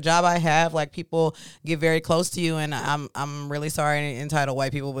know, like the job I have, like people get very close to you, and I'm really sorry, entitled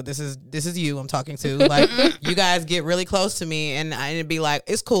white people, but this is you I'm talking to. Like you guys get really close to me, and it'd be like,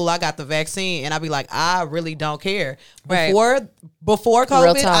 it's cool, I got the vaccine, and I'd be like, I really don't care. Before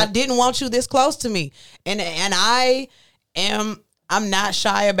COVID, I didn't want you this close to me, and I'm not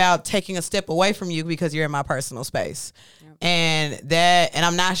shy about taking a step away from you because you're in my personal space. And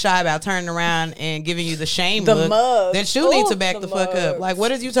I'm not shy about turning around and giving you the shame look that you need to back the fuck up. Like,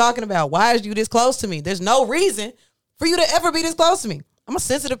 what is you talking about? Why is you this close to me? There's no reason for you to ever be this close to me. I'm a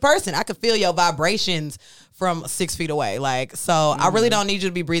sensitive person. I can feel your vibrations from 6 feet away. Like, so I really don't need you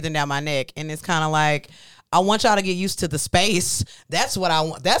to be breathing down my neck. And it's kind of like, I want y'all to get used to the space. That's what I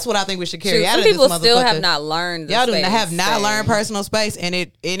want. That's what I think we should carry out of this motherfucker. Some people still have not learned the y'all space have not learned personal space, and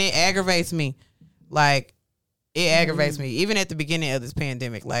it aggravates me. Like, it aggravates me. Even at the beginning of this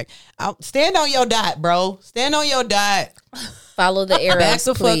pandemic. Like, stand on your dot, bro. Stand on your dot. Follow the arrows, back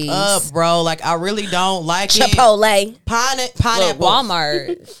the please. fuck up, bro. Like, I really don't like Chipotle. Pineapple.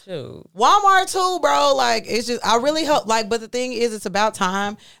 Walmart. Shoot. Walmart too, bro. Like, it's just, I really hope, like, but the thing is, it's about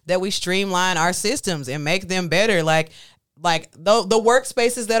time that we streamline our systems and make them better. Like the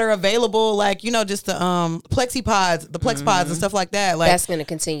workspaces that are available, like, you know, just the plexi pods, the plex pods and stuff like that. Like, that's going to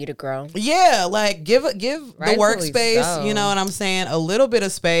continue to grow. Yeah, like give the workspace, so. You know what I'm saying, a little bit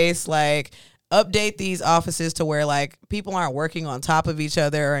of space. Like, update these offices to where like people aren't working on top of each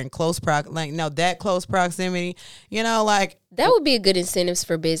other or in close that close proximity. You know, like, that would be a good incentives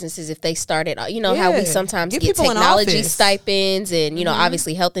for businesses if they started, you know, how we sometimes get people technology stipends and, you know,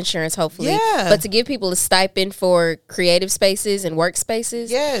 obviously health insurance, hopefully. Yeah. But to give people a stipend for creative spaces and workspaces,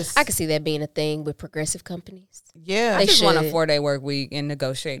 yes, I could see that being a thing with progressive companies. Yeah. I just want a 4-day work week and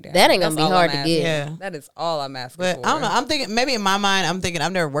negotiate that. That ain't going to be hard to get. Yeah. That is all I'm asking but for. I don't know. I'm thinking, maybe in my mind,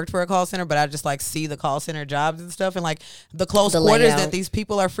 I've never worked for a call center, but I just like see the call center jobs and stuff and like the close quarters layout that these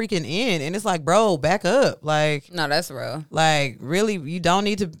people are freaking in. And it's like, bro, back up. Like, no, that's real. Like, really, you don't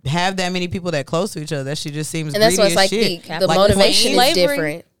need to have that many people that close to each other. That shit just seems and that's greedy what's as like shit. the like motivation is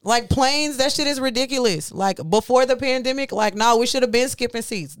different. Like planes, that shit is ridiculous. Like before the pandemic, like, no, we should have been skipping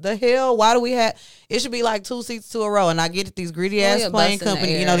seats. The hell, why do we have? It should be like 2 seats to a row. And I get it, these greedy ass plane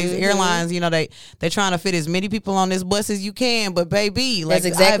companies, you know, these airlines, you know, they trying to fit as many people on this bus as you can. But baby, like, that's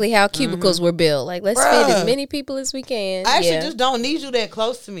exactly how cubicles were built. Like, let's fit as many people as we can. I actually just don't need you that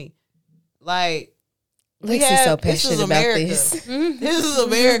close to me. Like, Lexi's so passionate about this. This is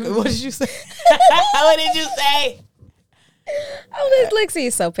America. What did you say? What did you say? Oh, Lexi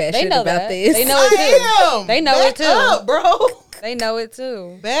is so passionate about this. They know it too. They know it too, up, bro. They know it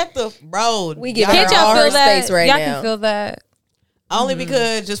too. Back the road. We get Can't y'all feel that? Space right y'all now. Can feel that. Only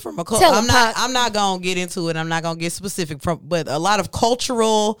because just from a I'm not gonna get into it. I'm not gonna get specific but a lot of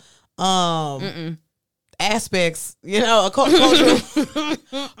cultural aspects, you know, cultural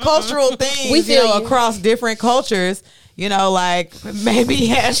things, you know, across different cultures, you know, like maybe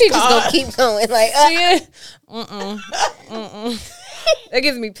she just gonna keep going, like, That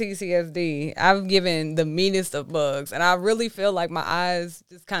gives me PTSD. I've given the meanest of bugs, and I really feel like my eyes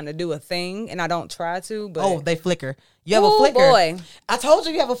just kind of do a thing, and I don't try to, but they flicker. You have a flicker. Boy. I told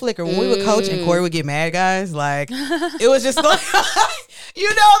you have a flicker. When we would coach and Corey would get mad, guys, like, it was just like, you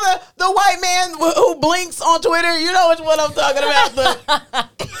know, the white man who blinks on Twitter, you know which one I'm talking about.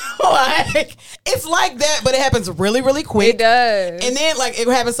 Like, it's like that, but it happens really, really quick. It does. And then, like, it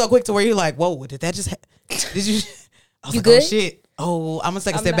happens so quick to where you're like, whoa, did that just did you? I was you like, good? oh, shit. Oh, I'm going to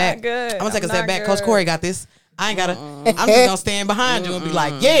take a step back. Good. I'm going to take a step back. Coach Corey got this. I ain't got to. I'm just going to stand behind you and be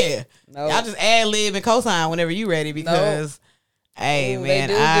like, yeah. Nope. Y'all just ad-lib and cosign whenever you ready because, hey, man,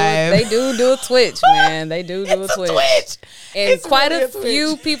 they do a twitch, man. They do a twitch. And it's quite really a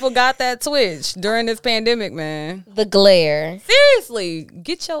few people got that twitch during this pandemic, man. The glare. Seriously,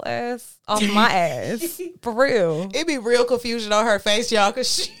 get your ass off my ass. For real. It be real confusion on her face, y'all,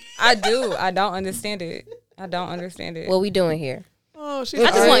 because I don't understand it. What we doing here? Oh, I just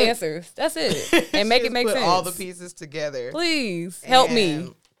want answers. That's it. And make it make sense. All the pieces together. Please help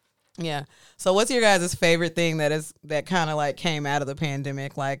me. Yeah. So what's your guys' favorite thing that kind of like came out of the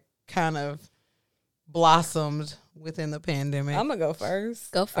pandemic, like kind of blossomed within the pandemic? I'm gonna go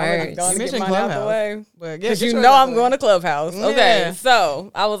first. Go first. You mentioned Clubhouse. Because you know I'm going to Clubhouse. Okay.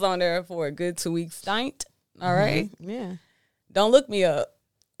 So I was on there for a good 2 week stint. All right. Yeah. Don't look me up.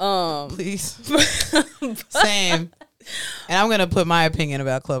 Please. Same. And I'm gonna put my opinion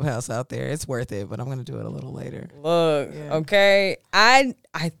about Clubhouse out there. It's worth it, but I'm gonna do it a little later. Look, okay. I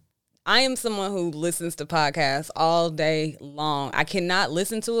am someone who listens to podcasts all day long. I cannot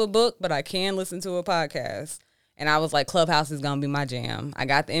listen to a book, but I can listen to a podcast. And I was like, Clubhouse is gonna be my jam. I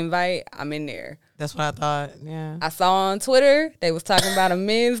got the invite. I'm in there. That's what I thought. Yeah. I saw on Twitter they was talking about a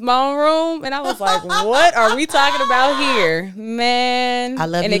men's moan room, and I was like, "What are we talking about here, man?" I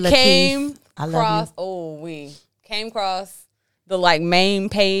love and you, it Lakeith. came I love across. you. Oh, we came across the like main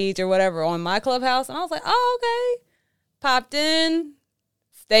page or whatever on my Clubhouse, and I was like, "Oh, okay." Popped in,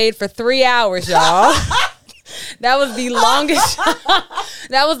 stayed for 3 hours, y'all. That was the longest.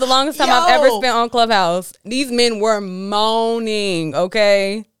 That was the longest time I've ever spent on Clubhouse. These men were moaning.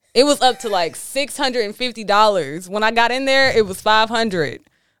 Okay. It was up to like $650. When I got in there, it was $500.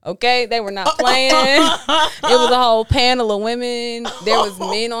 Okay, they were not playing. It was a whole panel of women. There was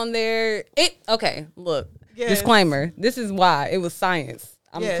men on there. Look. Yes. Disclaimer. This is why it was science.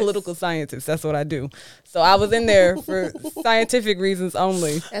 I'm Yes. a political scientist. That's what I do. So I was in there for scientific reasons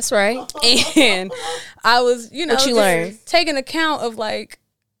only. That's right. And I was, What you just learn? taking account of like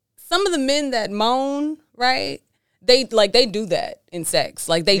some of the men that moan, right? They do that in sex.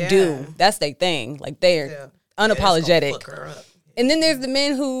 Like they do. That's their thing. Like they're unapologetic. And then there's the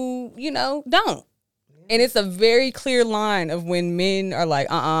men who, don't. And it's a very clear line of when men are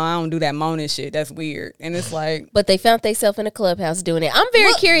like, I don't do that moaning shit. That's weird. And it's like, But they found themselves in a clubhouse doing it. I'm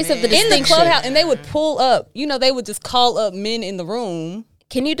very curious of the in the distinction. clubhouse, and they would pull up, they would just call up men in the room.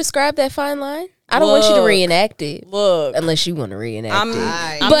 Can you describe that fine line? I don't want you to Look. reenact it. Look, Unless you want to reenact I'm it.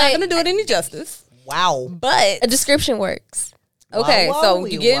 not But- going to do it any justice. Wow. But A description works. okay, Wow, so wow,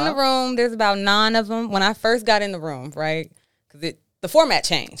 you get in the wow. room. There's about 9 of them. When I first got in the room, right? Because the format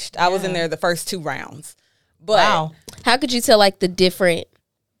changed. I was in there the first 2 rounds. But Wow. How could you tell like the different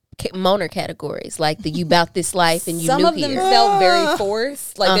moaner categories? Like the you bout this life and you some new of them here. felt very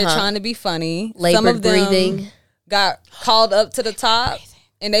forced. Like they're Uh-huh. trying to be funny. Some Labored of them breathing. got called up to the top.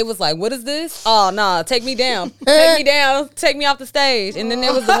 And they was like, what is this? Oh, nah, take me down. Take me down. Take me off the stage. And then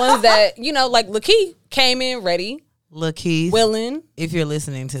there was the ones that, like Lakeith came in ready, Lakeith, willing, if you're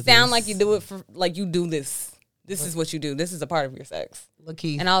listening to sound this, like you do it for, like you do this. This is what you do. This is a part of your sex.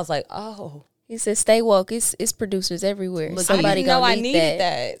 Lakeith. And I was like, oh. He said, "Stay woke. It's producers everywhere. Look, Somebody I didn't know gonna I need needed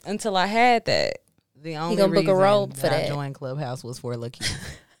that." that until I had that. The only gonna book a reason role for I that. joined Clubhouse was for Lakeith.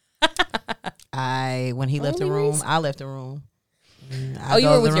 When he left the Only room, reason? I left the room. Oh, you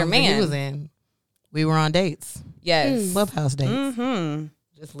were with your man. He was in. We were on dates, Yes. Clubhouse dates, Mm-hmm.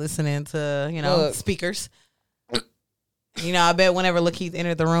 just listening to Look. speakers. I bet whenever Lakeith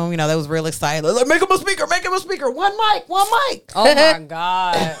entered the room, they was real excited. Like, make him a speaker, make him a speaker. One mic. Oh, my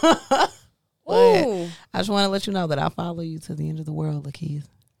God. But Ooh. I just want to let you know that I follow you to the end of the world, Lakeith.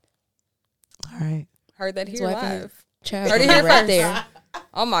 All right, Heard that here why I can- live. Child, Heard it right here first. there.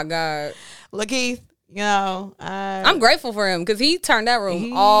 Oh, my God. Lakeith. I'm grateful for him because he turned that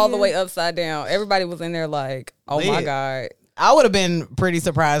room all the way upside down. Everybody was in there like, oh my Lit. God. I would have been pretty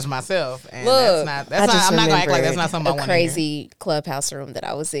surprised myself. And Look, that's not. I'm not gonna act like that's not something I a want crazy clubhouse room that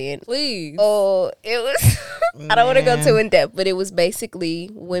I was in. Please. Oh, it was. I don't want to go Man. too in depth, but it was basically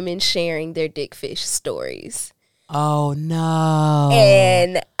women sharing their dick fish stories, Oh no!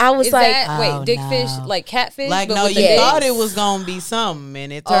 and I was Is like, that, wait, oh, dickfish, no. like catfish? Like but no, with you the dicks? thought it was gonna be something,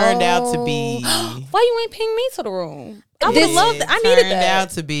 and it turned out to be. Why you ain't ping me to the room? I would This- have loved that. I It needed turned that. out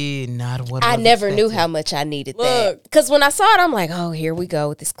to be not what I was never knew expected. how much I needed that. Look. Because when I saw it, I'm like, oh, here we go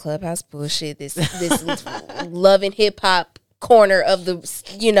with this clubhouse bullshit, this love and hip hop corner of the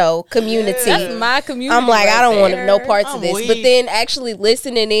community. That's my community. I'm like, right I don't want there. no parts of I'm this. weak. But then actually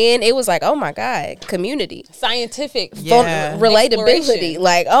listening in, it was like, oh my God, community. Scientific. Yeah. Relatability. Exploration.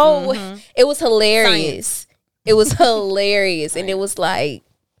 Like, oh, it was hilarious. It was hilarious. And it was like,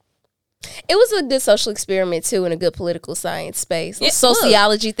 it was a good social experiment too, in a good political science space. Yeah,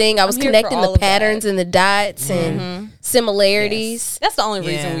 Sociology thing. I was I'm here connecting for the all of that. patterns and the dots and similarities. That's the only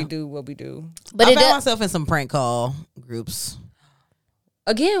reason Yeah. we do what we do. But I it found does. myself in some prank call groups.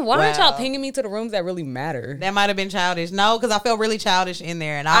 Again, why aren't Wow. y'all pinging me to the rooms that really matter? That might have been childish. No, because I felt really childish in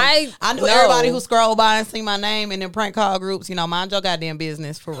there, and I knew know. everybody who scrolled by and see my name in them prank call groups. Mind your goddamn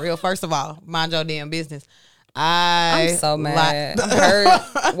business for real. First of all, mind your damn business. I'm so mad. I'm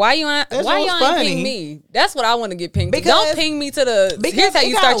hurt. Why you ain't That why shit you was ain't funny. ping me? That's what I want to get pinged. Because- Don't ping me to the. Here's how it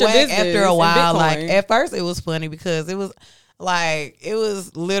you got start your whack business. after a in while. Like Bitcoin. at first, it was funny because it was like it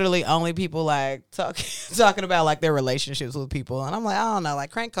was literally only people like talking about like their relationships with people, and I'm like, I don't know,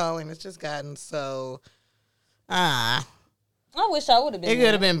 like crank calling. It's just gotten so. I wish I would have been. It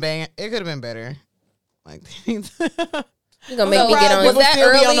could have been It could have been better. Like You gonna make me get on? Was People that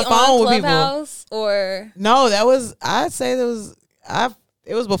still be early on the phone with people. Clubhouse or? No, that was. I'd say that was.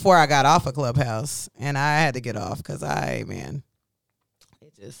 It was before I got off of Clubhouse, and I had to get off because it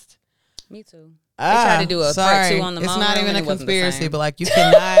just. Me too. They tried to do a part 2 on the It's Moan not Room, even and a it wasn't the conspiracy, same. but like you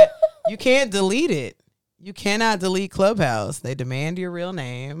cannot, you can't delete it. You cannot delete Clubhouse. They demand your real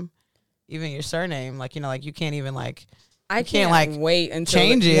name, even your surname. Like like you can't even like. I can't, can't like, wait until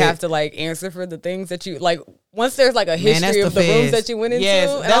change you it. have to like answer for the things that you like. Once there's like a Man, that's history of the rooms feds. that you went into, Yes,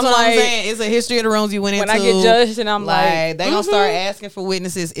 and that's I'm what like, I'm saying. It's a history of the rooms you went when into. I get judged, and I'm like, they gonna start asking for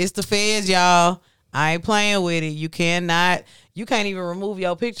witnesses. It's the feds, y'all. I ain't playing with it. You can't even remove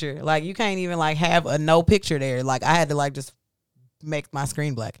your picture. Like you can't even like have a no picture there. Like I had to like just make my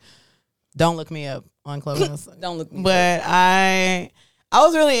screen black. Don't look me up on Clubhouse. Don't look me up. But I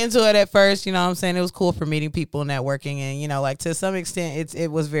was really into it at first, you know what I'm saying? It was cool for meeting people, networking, and, like, to some extent,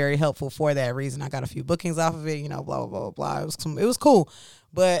 it was very helpful for that reason. I got a few bookings off of it, blah, blah, blah, blah. It was cool.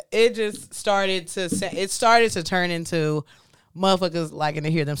 But it just started to turn into motherfuckers liking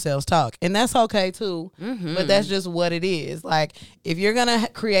to hear themselves talk. And that's okay, too. Mm-hmm. But that's just what it is. Like, if you're going to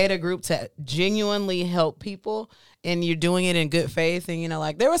create a group to genuinely help people, and you're doing it in good faith, and,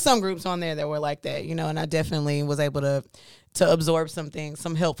 like, there were some groups on there that were like that, and I definitely was able to absorb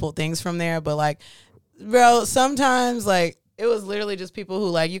some helpful things from there. But like, bro, sometimes like it was literally just people who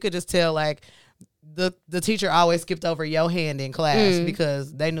like, you could just tell like the teacher always skipped over your hand in class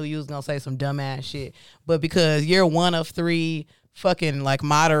because they knew you was gonna say some dumbass shit. But because you're one of 3 fucking like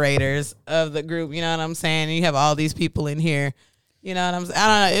moderators of the group, you know what I'm saying? And you have all these people in here, you know what I'm saying?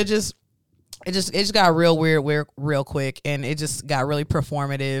 I don't know. It just got real weird real quick, and it just got really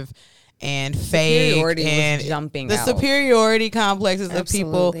performative and fake, superiority and was jumping the out. superiority complexes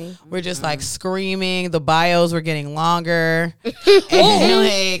Absolutely. of people were just like screaming. The bios were getting longer, and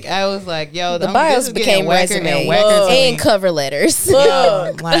like I was like, "Yo, The this bios is became getting whacker resumes and whacker to and me." cover letters.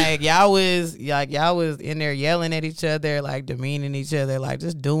 Yo, like y'all was in there yelling at each other, like demeaning each other, like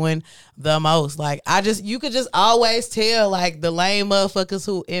just doing the most. Like you could just always tell like the lame motherfuckers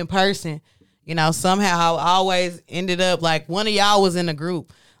who in person, somehow always ended up like one of y'all was in a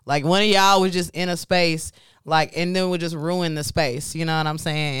group. Like one of y'all was just in a space, like, and then would just ruin the space. You know what I'm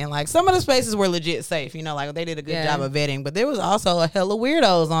saying? And like some of the spaces were legit safe. Like they did a good job of vetting, but there was also a hella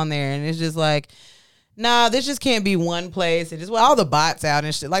weirdos on there, and it's just like, nah, this just can't be one place. And just with all the bots out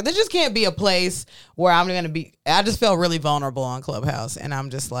and shit, like this just can't be a place where I'm gonna be. I just felt really vulnerable on Clubhouse, and I'm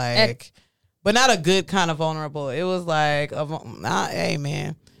just like, but not a good kind of vulnerable. It was like, hey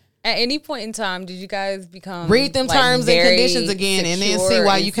man. At any point in time, did you guys become Read them like, terms and very conditions again, and then see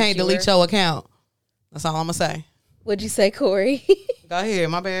why you can't delete your account. That's all I'm gonna say. What'd you say, Corey? Go ahead,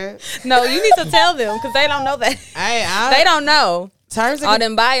 my bad. No, you need to tell them because they don't know that. They don't know Terms all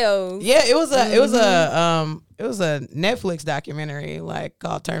them bios. Yeah, it was a Netflix documentary like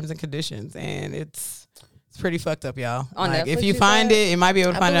called Terms and Conditions, and it's pretty fucked up, y'all. On like Netflix, if you find it, you might be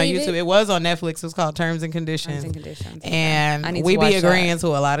able to find it on believe YouTube. it. It was on Netflix. It was called Terms and Conditions. Terms and Conditions. And I need to we be watch agreeing to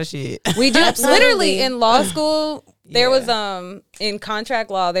a lot of shit. We do. Absolutely. Literally in law school, there Yeah. was in contract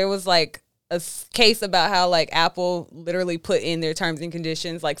law, there was like a case about how like Apple literally put in their terms and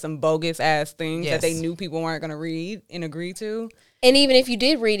conditions like some bogus ass things that they Yes. knew people weren't going to read and agree to. And even if you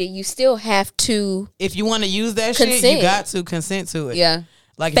did read it, you still have to If you want to use that shit, Consent. you got to consent to it. Yeah.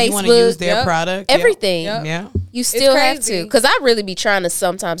 Like if you want to Facebook, use their yep. product, everything. Yep. Yeah. You still have crazy. to, because I really be trying to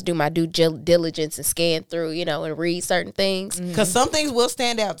sometimes do my due diligence and scan through, and read certain things. Because some things will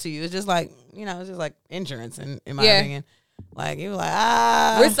stand out to you. It's just like, it's just like insurance in my Yeah. opinion. Like, you were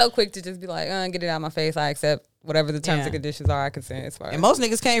like, We're so quick to just be like, get it out of my face. I accept whatever the terms Yeah. and conditions are. I consent as far as. And most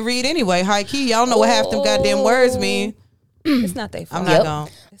niggas can't read anyway. High key, y'all know what half them goddamn words mean. It's not their fault. I'm not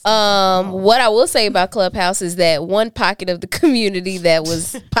gonna. What I will say about Clubhouse is that one pocket of the community that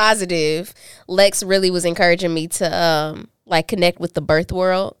was positive, Lex really was encouraging me to connect with the birth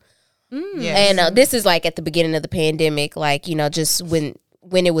world. Yes. And this is like at the beginning of the pandemic, like, just when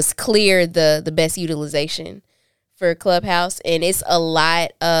it was clear the best utilization for Clubhouse. And it's a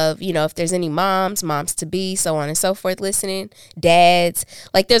lot of, if there's any moms to be, so on and so forth, listening, dads,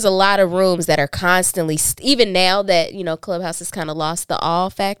 like there's a lot of rooms that are constantly, even now that, Clubhouse has kind of lost the awe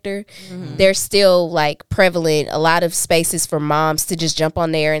factor, there's still like prevalent, a lot of spaces for moms to just jump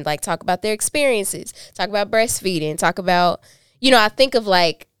on there and like talk about their experiences, talk about breastfeeding, talk about, I think of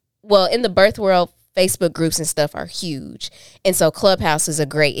like, well, in the birth world, Facebook groups and stuff are huge. And so Clubhouse is a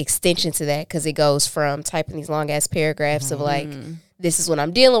great extension to that because it goes from typing these long ass paragraphs of like, this is what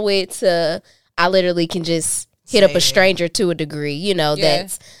I'm dealing with to I literally can just hit up Say a it. stranger to a degree,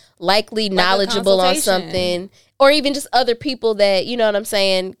 that's likely knowledgeable on consultation. something or even just other people that, you know what I'm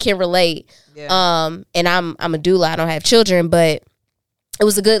saying, can relate. Yeah. And I'm a doula. I don't have children, but it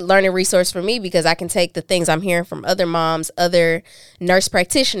was a good learning resource for me because I can take the things I'm hearing from other moms, other nurse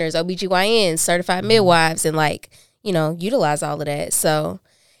practitioners, OBGYNs, certified midwives, and like, you know, utilize all of that. So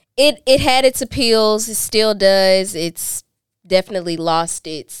it had its appeals. It still does. It's definitely lost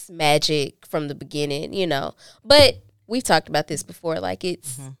its magic from the beginning, you know. But we've talked about this before. Like,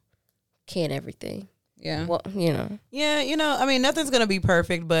 it's can't everything. Yeah. Well, you know. Yeah, you know, I mean, nothing's going to be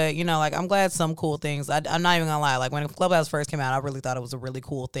perfect, but, you know, like, I'm glad some cool things. I'm not even going to lie. Like, when Clubhouse first came out, I really thought it was a really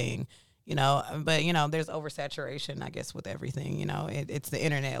cool thing, you know. But, you know, there's oversaturation, I guess, with everything, you know. It's the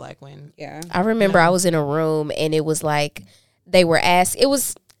internet, like, when. Yeah. I remember I was in a room and it was like they were asked, it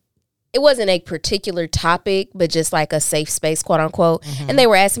wasn't a particular topic, but just like a safe space, quote unquote. And they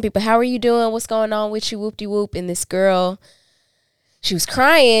were asking people, how are you doing? What's going on with you? Whoop-de-whoop. And this girl, she was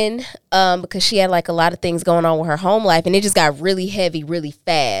crying because she had like a lot of things going on with her home life. And it just got really heavy, really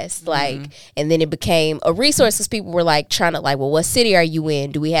fast. Like, and then it became a resource because people were like trying to like, well, what city are you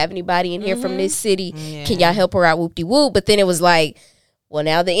in? Do we have anybody in here from this city? Yeah. Can y'all help her out? Whoop-de-whoop. But then it was like, well,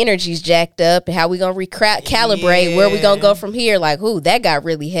 now the energy's jacked up, and how we gonna recalibrate? Where we gonna go from here? Like, that got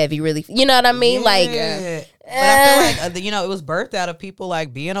really heavy, really. You know what I mean? Like, But I feel like, you know, it was birthed out of people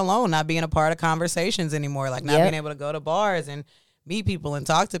like being alone, not being a part of conversations anymore, like not being able to go to bars and meet people and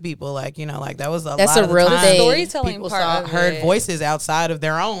talk to people. Like, you know, like that was That's lot a of the real time thing. Storytelling people part of heard it. voices outside of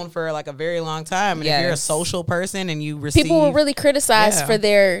their own for like a very long time. And if you're a Yes. social person and you receive people were really criticized Yeah. for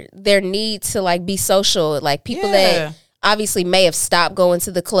their need to like be social. Like people that obviously may have stopped going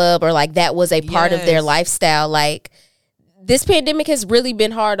to the club or like that was a part of their Yes. lifestyle. Like, this pandemic has really been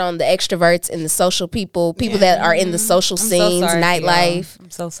hard on the extroverts and the social people that are in the social scenes, nightlife.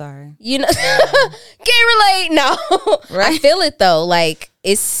 I'm so sorry. You know, can't relate. No, I feel it though. Like,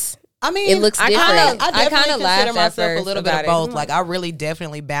 I mean, it looks I different. kinda I kinda consider laughed at myself a first little bit of about it. both. Like, I really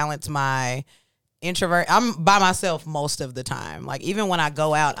definitely balance my introvert. I'm by myself most of the time. Like, even when I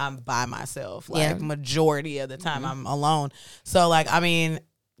go out, I'm by myself. Like, majority of the time, I'm alone. So, like, I mean,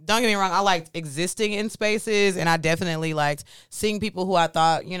 don't get me wrong, I liked existing in spaces, and I definitely liked seeing people who I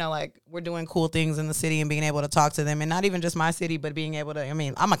thought, you know, like, were doing cool things in the city and being able to talk to them. And not even just my city, but being able to, I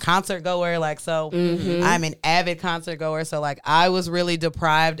mean, I'm a concert goer, like, so I'm an avid concert goer. So, like, I was really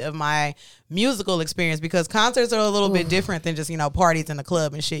deprived of my musical experience because concerts are a little bit different than just, you know, parties in the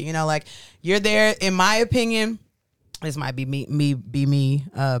club and shit. You know, like, you're there, in my opinion. This might be me being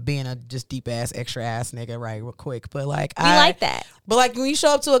a just deep ass extra ass nigga, right? Real quick, but like we like that. But like when you show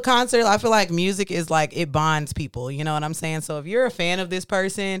up to a concert, I feel like music is like it bonds people. You know what I'm saying? So if you're a fan of this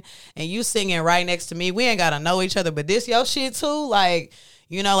person and you singing right next to me, we ain't gotta know each other, but this your shit too, like.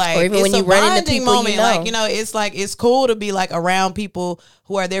 You know, like, Or even it's when you a run into bonding people you moment. know. Like, you know, it's like, it's cool to be like around people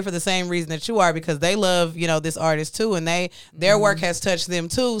who are there for the same reason that you are because they love, you know, this artist too. And their work has touched them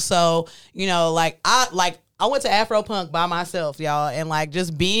too. So, you know, I went to Afropunk by myself, y'all. And like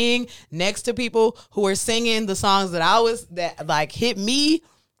just being next to people who are singing the songs that like hit me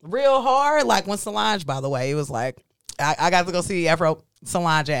real hard. Like when Solange, by the way, it was like, I got to go see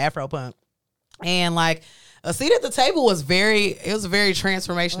Solange at Afropunk. And like, A Seat at the Table was a very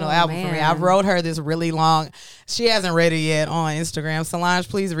transformational album for me. I wrote her this really long, she hasn't read it yet on Instagram. Solange,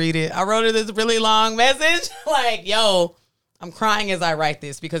 please read it. I wrote her this really long message. Like, yo, I'm crying as I write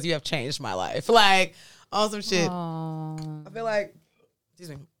this because you have changed my life. Like, awesome shit. Aww. I feel like, excuse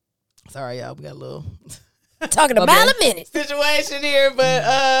me. Sorry, y'all. We got a little Talking about a minute. situation here,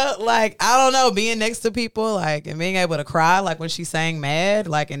 but like I don't know, being next to people like and being able to cry like when she sang Mad,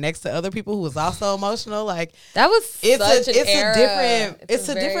 like and next to other people who was also emotional, like That was it's such a an era. different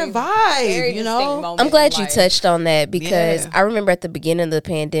very vibe, you know. distinct moment I'm glad in you life. touched on that because Yeah. I remember at the beginning of the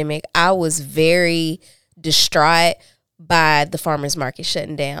pandemic, I was very distraught by the farmers market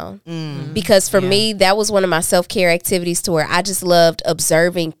shutting down. Because for me, that was one of my self-care activities to where I just loved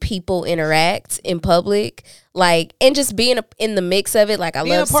observing people interact in public, like, and just being in the mix of it. Like, I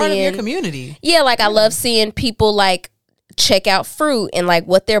Being love a part seeing of your community. Yeah, like I love seeing people like check out fruit and like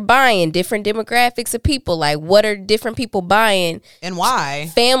what they're buying, different demographics of people, like what are different people buying, And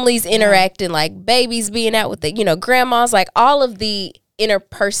why? families interacting, like babies being out with the, you know, grandmas, like all of the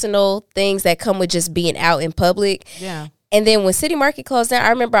interpersonal things that come with just being out in public. Yeah. And then when City Market closed down, I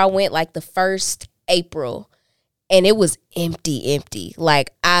remember I went like the first April and it was empty.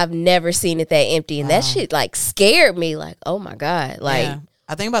 Like I've never seen it that empty. And that shit like scared me. Like, oh my God. Like, Yeah.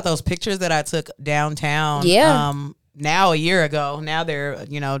 I think about those pictures that I took downtown. Yeah. Now a year ago. Now they're,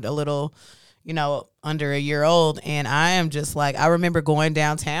 you know, a little, you know, under a year old. And I am just like, I remember going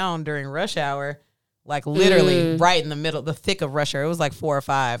downtown during rush hour, like literally right in the middle, the thick of rush hour. It was like 4 or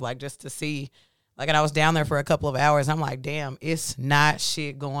 5, like just to see Like, and I was down there for a couple of hours. I'm like, damn, it's not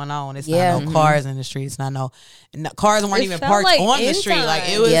shit going on. It's Yeah. not no cars in the streets. Not no cars weren't It even felt parked like on the end street. Like,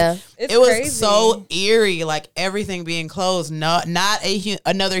 it time. was, Yeah. It's it was crazy. so eerie. Like, everything being closed. Not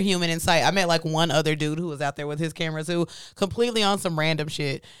another human in sight. I met like one other dude who was out there with his camera too, completely on some random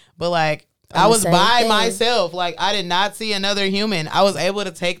shit. But like, I the was same by thing. myself. Like, I did not see another human. I was able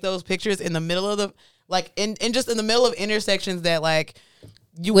to take those pictures in the middle of the, like, in just in the middle of intersections that like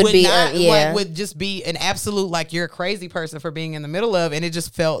you would be, not yeah. like would just be an absolute like you're a crazy person for being in the middle of, and it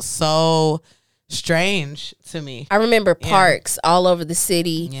just felt so strange to me. I remember parks all over the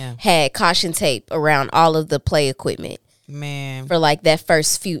city Yeah. had caution tape around all of the play equipment Man, for like that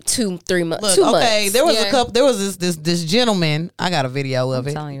first few 2-3 months. look, 2 okay, months. there was a Yeah. couple. There was this gentleman. I got a video of I'm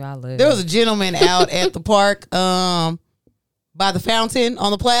it. telling you, I live. There was a gentleman out at the park, by the fountain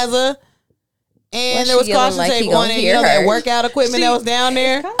on the plaza. Why And she there was yelling caution like he tape gonna on it. You hear know that her? workout equipment that was down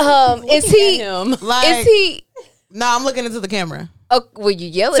there. Is he? him. Like, Is he? No, I'm looking into the camera. Oh, were you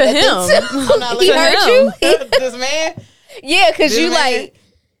yelling To at him. them too? I'm not He looking heard at you. This man. Yeah, because This you man- like.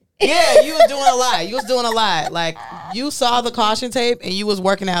 Yeah, you was doing a lot. You was doing a lot. Like, you saw the caution tape and you was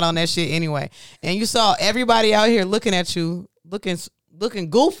working out on that shit anyway. And you saw everybody out here looking at you, looking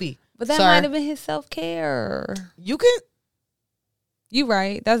goofy. But that sir. might have been his self care. You can. You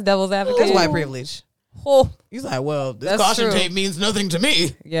right. That's devil's advocate. That's white privilege. Oh, He's like, well, this That's caution true. tape means nothing to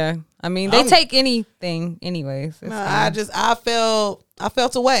me. yeah. I mean, they I'm- take anything, anyways. It's No, fine. I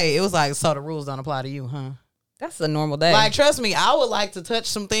felt away. It was like, so the rules don't apply to you, huh? That's a normal day. Like, trust me, I would like to touch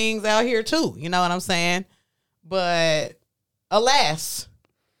some things out here too. You know what I'm saying? But alas,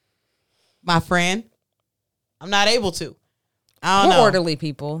 my friend, I'm not able to. I don't we're know. orderly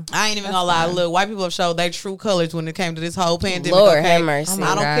people. I ain't even That's gonna lie. fine. Look, white people have showed their true colors when it came to this whole pandemic. Lord okay? have mercy. Oh my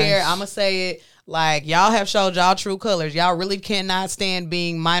I don't gosh. care. I'm gonna say it. Like, y'all have showed y'all true colors. Y'all really cannot stand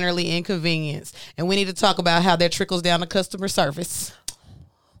being minorly inconvenienced. And we need to talk about how that trickles down to customer service.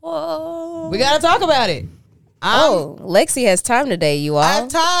 Whoa. We gotta talk about it. Oh, Lexi has time today, you I all. have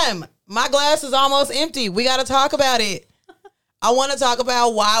time. My glass is almost empty. We got to talk about it. I want to talk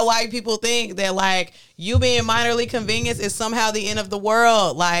about why white people think that, like, you being minorly convenienced is somehow the end of the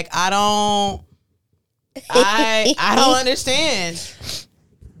world. Like, I don't understand.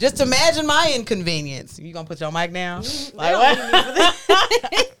 Just imagine my inconvenience. You gonna put your mic down? Like, what?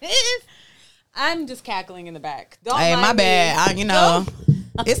 I'm just cackling in the back. Don't Hey, mind my me. bad.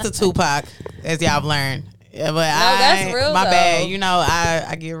 It's the Tupac, as y'all have learned. Yeah, but that's real, my though. bad.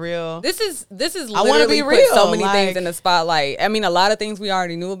 I get real. This is I wanna literally be put real, so many like- things in the spotlight. I mean, a lot of things we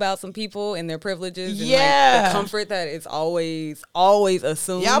already knew about some people and their privileges. And like Yeah. the comfort that is always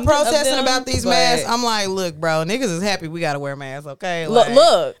assumed. Y'all of protesting them, about these but masks. I'm like, look, bro, niggas is happy we gotta wear masks, okay? Look, Like,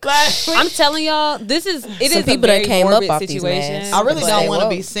 look. like, I'm telling y'all, it is Some a people very that came up morbid off these situation. masks. I really But don't they want to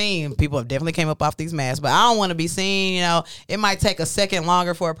woke. be seen. People have definitely came up off these masks, but I don't want to be seen. You know, it might take a second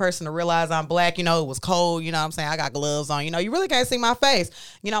longer for a person to realize I'm black. You know, it was cold. You know what I'm saying? I got gloves on. You know, you really can't see my face.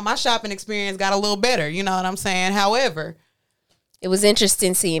 You know, my shopping experience got a little better. You know what I'm saying? However, It was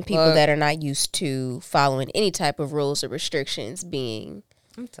interesting seeing people Look. that are not used to following any type of rules or restrictions being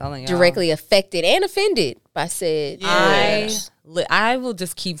I'm telling y'all. directly affected and offended by said Yeah. rules. I will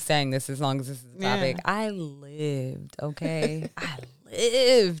just keep saying this as long as this is the Yeah. topic. I lived, okay? I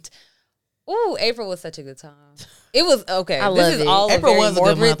lived. Ooh, April was such a good time. It was okay. I this love is it. all April a very was a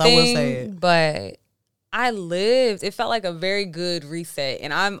good morbid month, I will thing, say it. but I lived. It felt like a very good reset,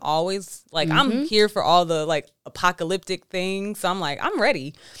 and I'm always like I'm here for all the like apocalyptic things. So I'm like I'm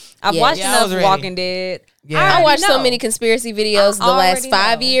ready. I've Yeah. watched Yeah, I enough was ready. Walking Dead. Yeah. I already watched so know. many conspiracy videos the I last already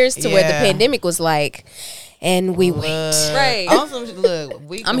 5 know. years to where the Yeah. pandemic was like, and we wait. Right. Look,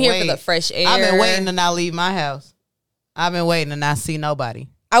 we I'm can here wait. for the fresh air. I've been waiting to not leave my house. I've been waiting to not see nobody.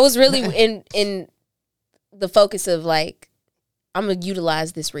 I was really in the focus of like, I'm gonna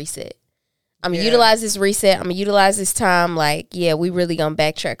utilize this reset. I'm gonna Yeah. utilize this reset. I'm gonna utilize this time. Like, yeah, we really gonna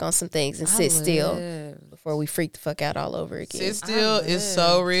backtrack on some things and sit still before we freak the fuck out all over again. Sit still is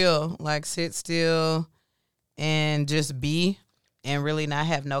so real. Like, sit still and just be and really not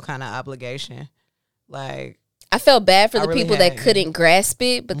have no kind of obligation. Like, I felt bad for I the really people had, that yeah. couldn't grasp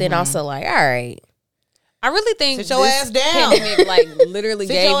it, but then also like, all right, I really think Sit your this ass down. pandemic like literally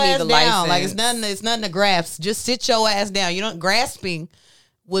sit gave your me ass the down. license. Like, it's nothing to grasp. Just sit your ass down. You know, grasping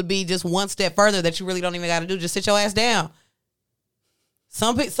would be just one step further that you really don't even got to do. Just sit your ass down.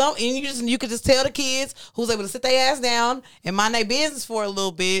 And you could just tell the kids who's able to sit their ass down and mind their business for a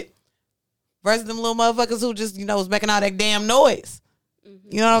little bit, versus them little motherfuckers who just was making all that damn noise.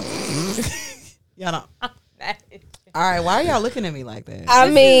 You know, y'all know. All right, why are y'all looking at me like that? I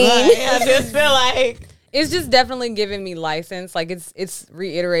mean, Like, I just feel like It's just definitely giving me license. Like it's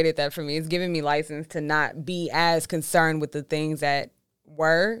reiterated that for me. It's giving me license to not be as concerned with the things that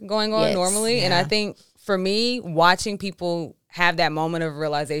were going on normally. And I think for me, watching people have that moment of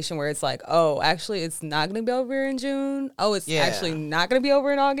realization where it's like, oh, actually it's not going to be over in June. Oh, it's actually not going to be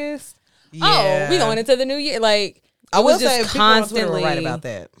over in August. Yeah. Oh, we going into the new year. Like, I will was just say people on Twitter constantly were right about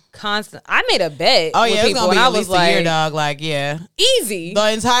that. I made a bet. Oh with yeah, it's people, gonna be and I at was least like, a year, dog. Like, yeah, easy.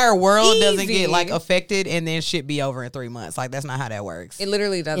 the entire world doesn't Easy. get like affected, and then shit be over in 3 months. Like, that's not how that works. It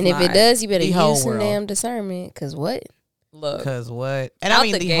literally does. And if it does, you better The whole use some world. damn discernment. Cause what? look, Because what? And Out I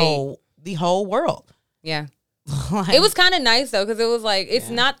mean the the gate. whole world. yeah. Like, It was kind of nice though, because it was like it's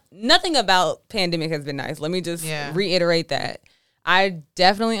not nothing about pandemic has been nice. Let me just reiterate that. I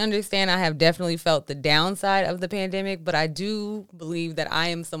definitely understand. I have definitely felt the downside of the pandemic, but I do believe that I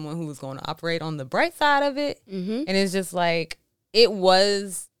am someone who is going to operate on the bright side of it. Mm-hmm. And it's just like it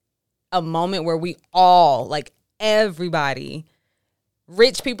was a moment where we all, like everybody,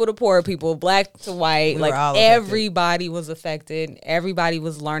 rich people to poor people, black to white, We were like all affected. everybody was affected. Everybody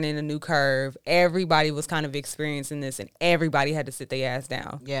was learning a new curve. Everybody was kind of experiencing this, and everybody had to sit their ass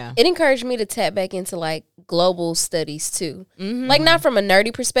down. yeah. It encouraged me to tap back into like global studies too. Mm-hmm. Like not from a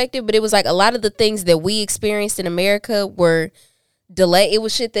nerdy perspective, but it was like a lot of the things that we experienced in America were delayed. It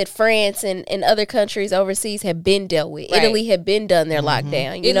was shit that France and other countries overseas had been dealt with. Right. Italy had been done their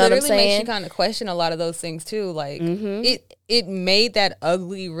lockdown. You It know what I'm literally makes saying? you kind of question a lot of those things too. Like Mm-hmm. it made that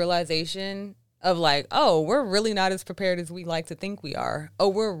ugly realization of like, oh, we're really not as prepared as we like to think we are. Oh,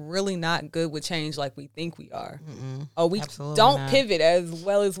 we're really not good with change like we think we are. Oh, we Absolutely don't not. pivot as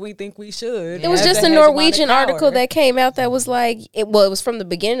well as we think we should. It was as just the a hegemonic Norwegian article power. that came out that was like, it was from the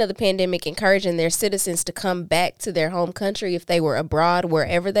beginning of the pandemic, encouraging their citizens to come back to their home country if they were abroad,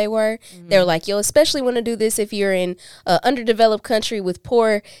 wherever they were. They were like, you'll especially want to do this if you're in an underdeveloped country with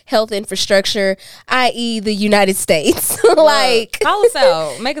poor health infrastructure, i.e. the United States. Like, call us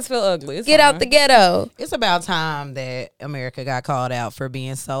out, make us feel ugly. It's get out fine. the ghetto. It's about time that America got called out for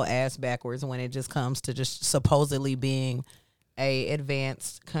being so ass backwards when it just comes to just supposedly being a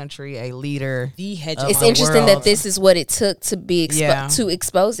advanced country, a leader. The hedge. Of It's the interesting world. that this is what it took to be to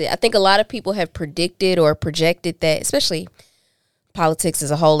expose it. I think a lot of people have predicted or projected that, especially politics is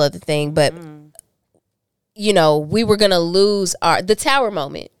a whole other thing, but you know, we were gonna lose the tower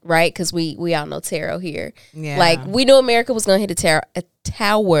moment, right? Because we all know tarot here. Yeah. Like we knew America was gonna hit a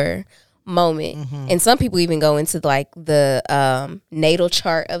tower moment, Mm-hmm. and some people even go into like the natal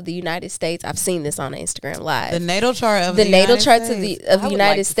chart of the United States. I've seen this on Instagram Live. The natal chart of the natal United charts States. of the would United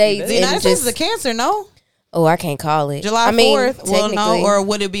like to see States. this. The and United States just- is a Cancer, no? Oh, I can't call it. July 4th. I mean, Well, no, technically, or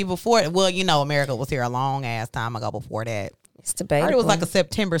would it be before? Well, you know, America was here a long ass time ago before that. it's I debatable. heard it was like a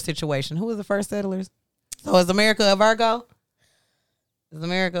September situation. Who was the first settlers? So is America a Virgo? Is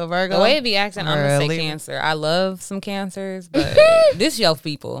America a Virgo? The way it be acting, I'm gonna say Really? Cancer. I love some Cancers, but this your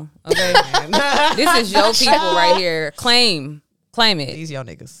people, okay? This is your people right here. Claim it These y'all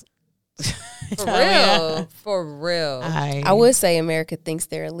niggas. for real, for real. I would say America thinks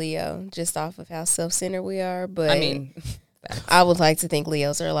they're a Leo just off of how self-centered we are, but I mean, I would like to think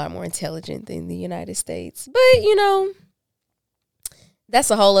Leos are a lot more intelligent than the United States. But, you know, that's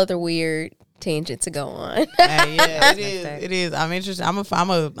a whole other weird tangent to go on. Hey, yeah, it is. It is. I'm interested. I don't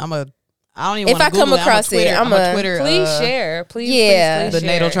even If wanna I come Google across it, I'm a Twitter. please share, please. yeah. please The share.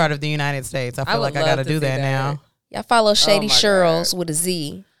 natal chart of the United States. I feel would like I love got to to do see that that. now. Y'all follow Shady my Shirls with a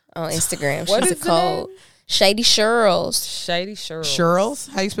Z on Instagram. What She's is a the code. Shady Shirls. Shady Shirl. Shirls?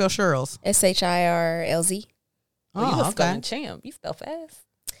 How you spell Shirls? SHIRLZ. Oh, you a okay. spelling champ. You spell fast.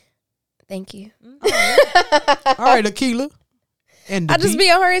 Thank you. All right, Akila. And the I just D. be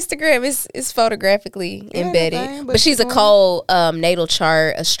on her Instagram. It's photographically embedded. thing, but but she's a cool. cold natal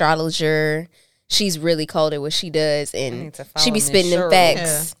chart astrologer. She's really cold at what she does, I and need to follow she be Miss spitting them Cheryl.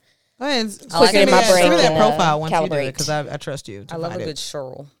 facts. Go ahead and Quicker send than my me that- brain Send me that can, profile once you do calibrate. it because I trust you. to I love a find good it.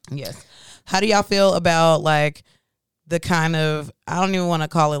 Cheryl. Yes. How do y'all feel about like the kind of, I don't even want to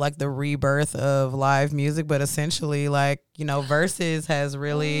call it like the rebirth of live music, but essentially like, you know, Versus has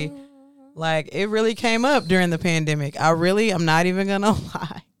really like, it really came up during the pandemic. I'm not even gonna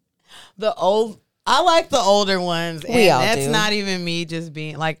lie. I like the older ones. And We all that's do. not even me just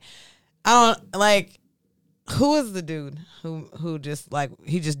being like, I don't like, who is the dude who just like,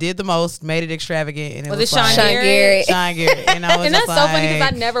 he just did the most, made it extravagant, and it Was was it Sean like, Sean Garrett. Sean Garrett. And I was And that's just so funny because I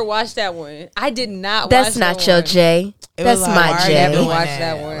like- never watched that one. I did not That's watch not that your one. Jay. It That's was like, my why are you Jay. doing Watch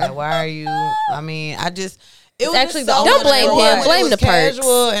that one. Like, why are you? I mean, It was actually just the so only Don't blame much him. fun when Blame it was the perks.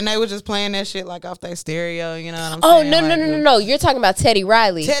 casual, and they were just playing that shit like off their stereo. You know what I'm Oh saying? no, Like, no! You're talking about Teddy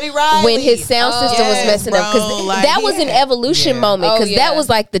Riley. Teddy Riley. When his sound system was yes, messing up, because bro. Like, that he was an had- evolution yeah. moment. Oh, Because yeah. that was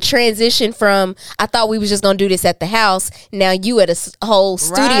like the transition from I thought we was just gonna do this at the house. Now you at a whole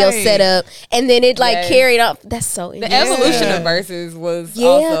studio Right. setup, and then it like Yes. carried on. That's so The interesting. evolution of verses was Yeah,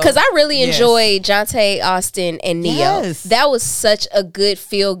 also, because I really Yes. enjoyed Jonte Austin and Neo. Yes. That was such a good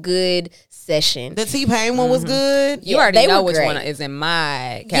feel good session. The T-Pain one was good. you Yeah, already they know were which great. one is in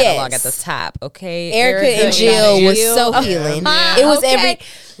my catalog Yes. at the top. Okay, Erica and Jill was so healing. It was every.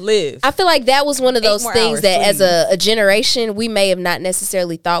 live. I feel like that was one of 8 those more things hours, that, as please. a generation, we may have not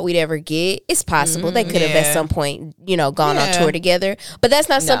necessarily thought we'd ever get. It's possible they could have at Yeah. some point, gone on Yeah. tour together, but that's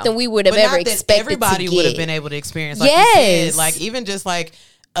not No. something we would have But ever not that expected everybody to get. would have been able to experience. Like you Yes. said, like even just like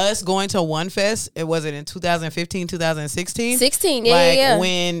us going to One Fest. It was it in 2015, 2016. 16, yeah, like yeah.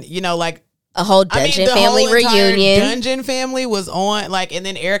 when like. A whole I mean, Dungeon the family whole entire reunion. Dungeon family was on, like, and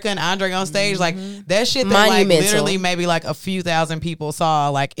then Erica and Andre on stage, like that shit that like Monumental. literally maybe like a few thousand people saw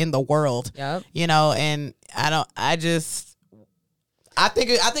like in the world. Yep. And I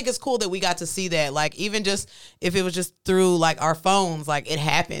think it's cool that we got to see that, like even just if it was just through like our phones, like it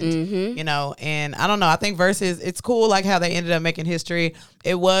happened, and I don't know. I think Versus, it's cool like how they ended up making history.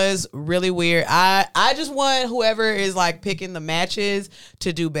 It was really weird. I just want whoever is like picking the matches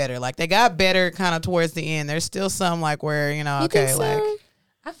to do better. Like they got better kind of towards the end. There's still some like where You okay, think so? like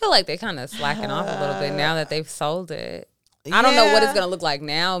I feel like they're kind of slacking off a little bit now that they've sold it. I don't know what it's gonna look like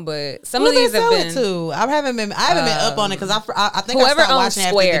now, but some Who of these they have sell been it to? I haven't been up on it because I think whoever I stopped owns watching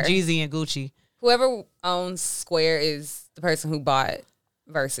Square. after the Jeezy and Gucci. whoever owns Square is the person who bought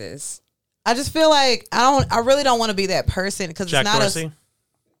Versus. I just feel like I really don't want to be that person because it's Jack not Dorsey.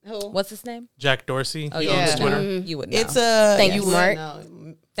 What's his name? Jack Dorsey. Oh He yeah, owns Twitter. You would know. It's a Thank you you, would Mark.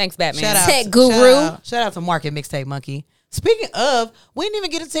 know. Thanks, Batman. Shout out, Tech guru. Shout out to Market Mixtape Monkey. Speaking of, we didn't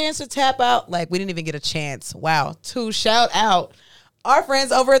even get a chance to tap out. Like we didn't even get a chance. Wow, to shout out our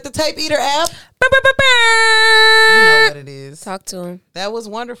friends over at the Tape Eater app. You know what it is. Talk to him. That was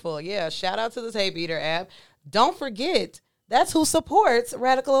wonderful. Yeah, shout out to the Tape Eater app. Don't forget, that's who supports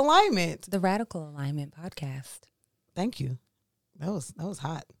Radical Alignment. The Radical Alignment Podcast. Thank you. That was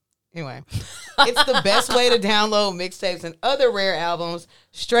hot. Anyway, it's the best way to download mixtapes and other rare albums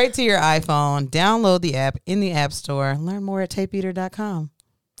straight to your iPhone. Download the app in the App Store. Learn more at tapeeater.com.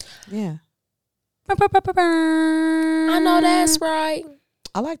 Yeah. I know that's right.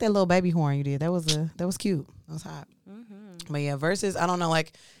 I like that little baby horn you did. That was cute. That was hot. But yeah, Versus, I don't know,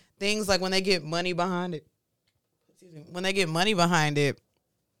 like things like when they get money behind it.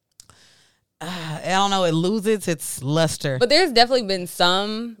 I don't know, it loses its luster. But there's definitely been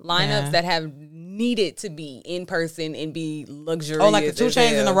some lineups Yeah. that have needed to be in person and be luxurious. oh, like the 2 as Chainz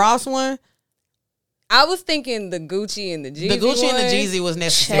and the hell. Ross one? I was thinking the Gucci and the Jeezy. The Gucci and the one, Jeezy was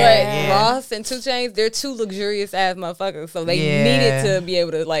necessary. But Yeah. Ross and 2 Chainz, they're two luxurious ass motherfuckers. So they Yeah. needed to be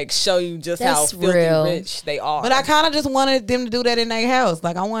able to like show you just how That's filthy real. rich they are. But I kind of just wanted them to do that in their house.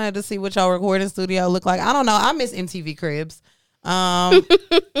 Like I wanted to see what y'all recording studio looked like. I don't know. I miss MTV Cribs. I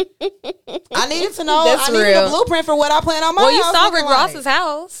needed to know. That's I needed real. a blueprint for what I plan on my well, you house saw looking Rick like. Ross's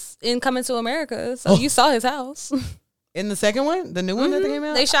house in Coming to America, so you saw his house. In the second one, the new one that came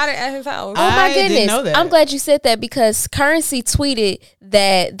out. They shot it at his house. Oh my I didn't goodness. know that. I'm glad you said that because Currency tweeted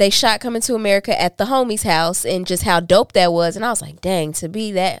that they shot Coming to America at the homie's house and just how dope that was. And I was like, dang, to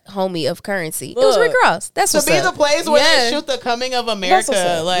be that homie of Currency. It was Look, Rick Ross. That's to what's be the up. place where Yes. they shoot the Coming of That's America. what's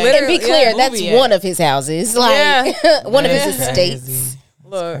up. Like, Literally. And be clear, Yeah, that's movie one at. of his houses. Like Yeah. one of his That's estates. crazy.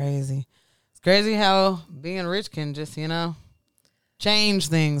 Look, Crazy. It's crazy how being rich can just, change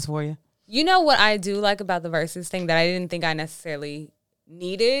things for you. you know what I do like about the Versus thing that I didn't think I necessarily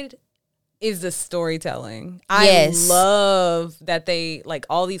needed is the storytelling. Yes. I love that they like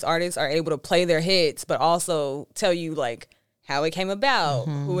all these artists are able to play their hits, but also tell you like how it came about,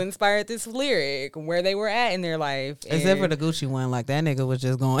 who inspired this lyric, where they were at in their life. Except for the Gucci one, like that nigga was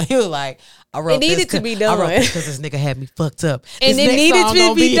just going. He was like, "I wrote It needed this to be I wrote done. this because this nigga had me fucked up, and This it next needed song to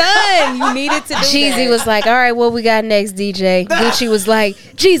gonna be done. You needed to do Jeezy that. was like, all right, what we got next, DJ? Gucci was like,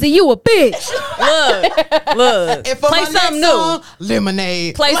 Jeezy, you a bitch. look, And for play my something next new. song,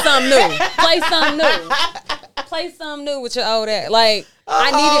 Lemonade. Play something new. Play something new. Play something new with your old ass. Like,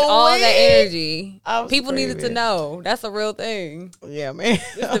 I needed all that energy. I was People needed to screaming. know. That's a real thing. Yeah, man.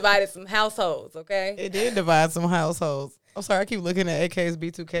 This divided some households, okay? It did divide some households. I'm sorry, I keep looking at AK's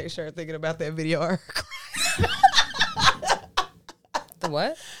B2K shirt, thinking about that video arc. The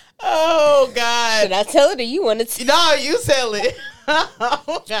what? Oh God! Did I tell her that you wanted to? No, you sell it.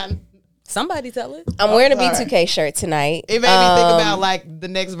 Oh, God. Somebody tell it. I'm wearing a sorry. B2K shirt tonight. It made me think about like the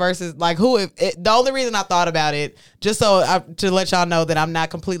next verses, like the only reason I thought about it, just to let y'all know that I'm not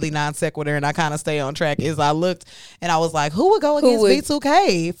completely non sequitur and I kind of stay on track, is I looked and I was like, who would go against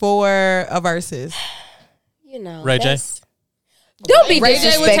B2K for a versus? You know, Ray J? that's- Don't be Ray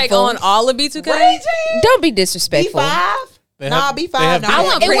J would take disrespectful. on all of B2K. Ray J? Don't be disrespectful. B5? They Nah, have- B5. they have- Nah, I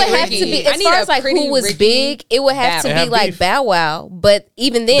want It would Pretty have to Ricky. be I as need far a as like Pretty who was Ricky big. It would have to They be have like beef. Bow Wow, but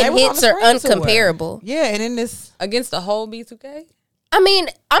even They then, was on hits the are Spring Tour. uncomparable. Yeah, and in this, Against the whole B2K. I mean,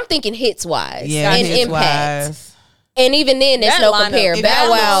 I'm thinking hits wise and impact, hits-wise. and even then, there's That no lineup- compare. if Bow y'all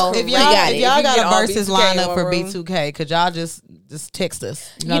Wow, know- If we y'all, got if it. y'all You got get a all versus B2K in lineup one for room. B2K, could y'all just text us?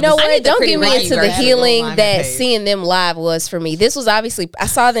 You know I what? need the Don't Pretty get me Ricky into the version. healing Alignment that page. seeing them live was for me. This was obviously, I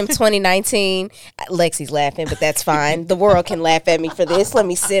saw them 2019. Lexi's laughing, but that's fine. The world can laugh at me for this. Let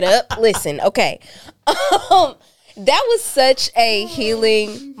me sit up. Listen, okay. That was such a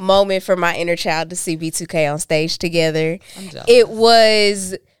healing moment for my inner child to see B2K on stage together. jealous. It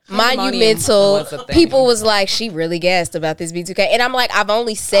was monumental. was a thing. People was like, she really gassed about this B2K. And I'm like, I've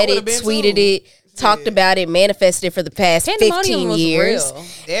only said I it, would've been tweeted too. it, talked about it, manifested it for the past Pandemonium 15 was years. real.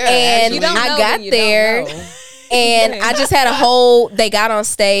 Yeah, And actually. You don't I know got when you there. don't know. And I just had a whole, they got on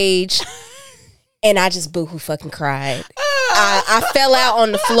stage and I just boohoo fucking cried. I fell out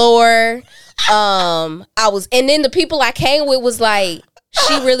on the floor. And then the people I came with was like,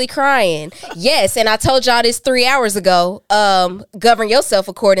 she really crying. Yes, and I told y'all this 3 hours ago. Govern yourself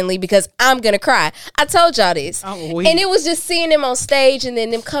accordingly because I'm gonna cry. I told y'all this. I'm weak. And it was just seeing them on stage and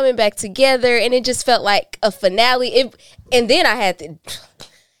then them coming back together and it just felt like a finale. And then I had to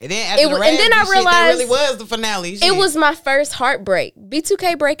And then after It the was- and then I Raspy shit, that realized really was the finale. it was my first heartbreak.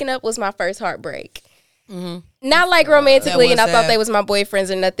 B2K breaking up was my first heartbreak. Not like romantically, That and I was thought sad. they was my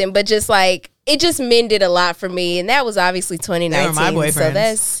boyfriends or nothing, but just like it just mended a lot for me, and that was obviously 2019. my So boyfriends.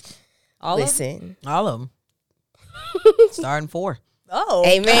 that's All of them? listen, all of them. Starting 4. Oh.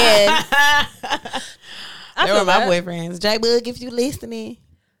 amen. I They feel were my that. boyfriends. J Bug, if you listening.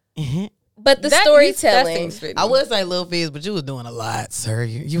 But the That- storytelling, that seems I would say Lil Fizz, but you was doing a lot, sir.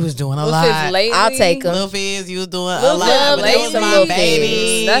 You was doing a Lil lot. Fizz lately. I'll take 'em. Lil Fizz, you was doing a Lil lot. Fizz But that was lately. my Lil baby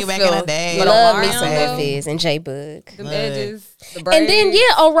Fizz. That's back in the Phil. day. But love me Orion, some though? Lil Fizz and J Bug. Them But- edges. The And then braids.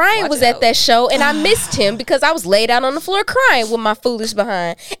 Orion Watch was out. at that show, and I missed him because I was laid out on the floor crying with my foolish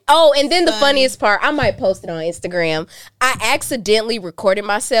behind. Oh, and then the funniest part, I might post it on Instagram. I accidentally recorded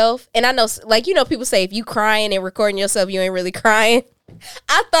myself, and I know, like people say, if you crying and recording yourself, you ain't really crying.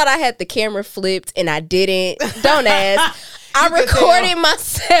 I thought I had the camera flipped, and I didn't. Don't ask. I could recorded tell.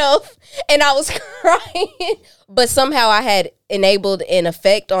 myself, and I was crying, but somehow I had enabled an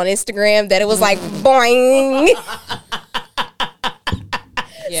effect on Instagram that it was like boing.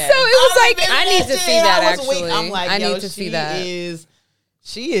 Yeah. So it was like I need to see that, actually. I'm like, I yo, need to see she that.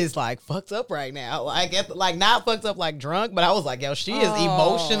 She is like fucked up right now. Like not fucked up like drunk, but I was like, yo, she is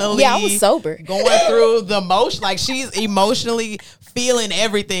emotionally. Yeah, I was sober. going through the motion. Like she's emotionally feeling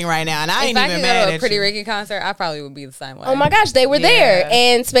everything right now, and I If ain't I even could mad go to at a Pretty you. Ricky concert, I probably would be the same way. Oh my gosh, they were there,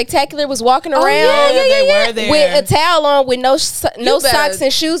 and Spectacular was walking around they were there. with a towel on, with no better- socks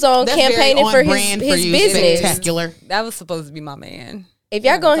and shoes on, That's very campaigning on for his brand for you, business. Spectacular. That was supposed to be my man. If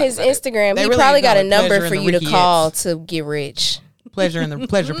y'all go on his Instagram, They he really probably got call a it number Pleasure for in the you to Rickeyettes. call to get rich. Pleasure and the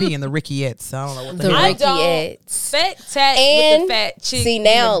Pleasure P and the Rickiettes. I don't know what The the hell. Rickeyettes. Fat tat And with the fat chick. see in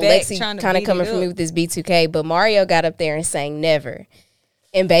now, the back Lexi trying to kind of beat coming it for me up. with this B2K, but Mario got up there and sang "Never,"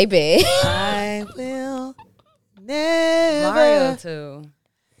 and baby, I will never Mario too.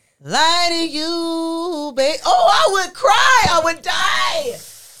 lie to you, babe. Oh, I would cry. I would die.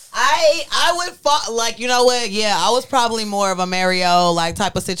 I would fall. Like, you know what? Yeah, I was probably more of a Mario like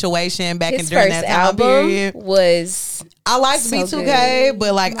type of situation back in his during first that time album period. was I liked so B2K,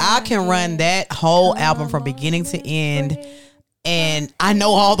 but like I can run that whole album from beginning to end, and I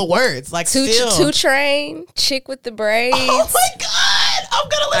know all the words. Like still. Two Train, chick with the braids. Oh my god! I'm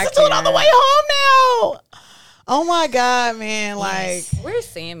gonna listen to it on the can't. way home now. Oh my god, man! Like Where's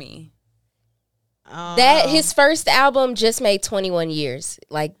Sammy? That his first album just made 21 years,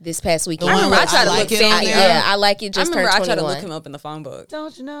 like this past weekend. The one remember I tried to like look it on Sammy there. Yeah, I like it. I Just remember turned I tried to 21. look him up in the phone book.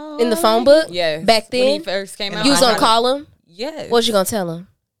 Don't you know? In the phone book? Yeah, Back when he then? first came out. You was I gonna tried call him? to- Yes. What you gonna tell him?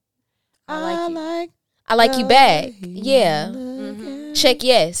 I like. I like you back. Yeah. Mm-hmm. Check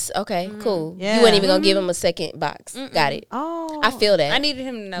yes. Okay, cool. Yeah. You weren't even gonna give him a second box. Got it. Oh, I feel that. I needed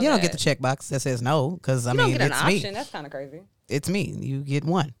him to know. you don't that. get the checkbox that says no, because I You mean don't get an it's option. me. That's kind of crazy. It's me. You get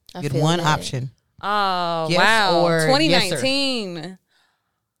one. I Get feel one that. option. Oh Yes wow! or yes, sir? 2019.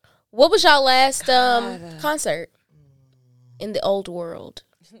 What was y'all last concert in the old world?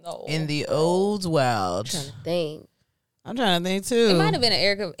 No. In the old world, Trying to think. I'm trying to think too. It might have been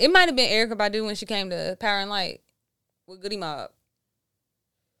Erica. It might have been Erica Badu when she came to Power and Light with Goody Mob.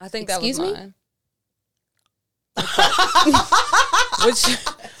 I think Excuse that was me? mine.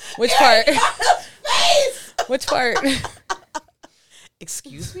 Which part? Which part?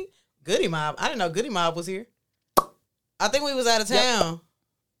 Excuse me? Goody Mob. I didn't know Goody Mob was here. I think we was out of town.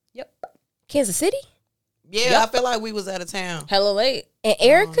 Yep. Kansas City? Yeah, Yep. I feel like we was out of town. Hella late. And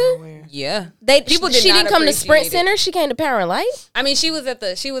Erica? I don't know where. Yeah. People did she not didn't come to Sprint appreciate it. Center. She came to Power and Light. I mean, she was at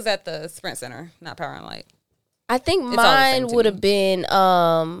the Sprint Center, not Power and Light. I think It's all the same mine to would me. have been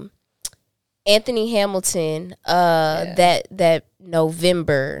Anthony Hamilton. That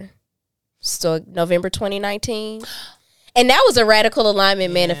November, so November 2019. And that was a radical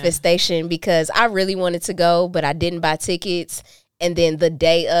alignment manifestation because I really wanted to go, but I didn't buy tickets. And then the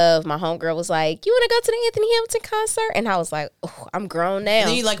day of, my homegirl was like, "You want to go to the Anthony Hamilton concert?" And I was like, "Oh, I'm grown now." And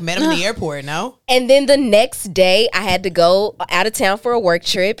then you like met him in the airport, no? And then the next day, I had to go out of town for a work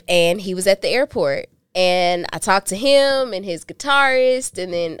trip, and he was at the airport. And I talked to him and his guitarist,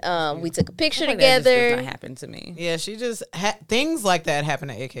 and then we took a picture That just together. does not happen to me. Yeah, she just things like that happen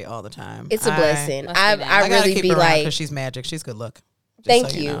to AK all the time. It's a blessing. Must be I nice. I gotta really keep be her around like, because she's magic. She's good look. Just thank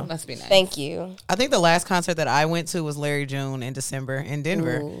so you. know. Must be nice. Thank you. I think the last concert that I went to was Larry June in December in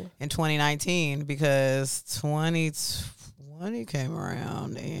Denver Ooh. in 2019 because 2020 came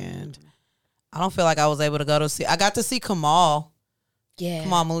around and I don't feel like I was able to go to see. I got to see Kamal Yeah.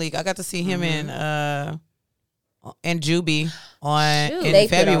 Malik. I got to see him in Juby on Shoot, in they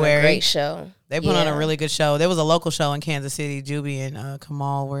put on a February. great show. They put on a Yeah. really good show. There was a local show in Kansas City. Juby and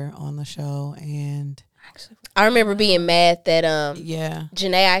Kamal were on the show, and I remember being mad that yeah,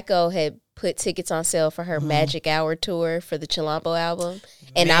 Janae Aiko had put tickets on sale for her Magic Hour tour for the Chilampo album,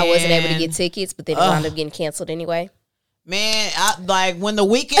 and I wasn't able to get Man. tickets, but then it wound up getting canceled anyway. man, I like when the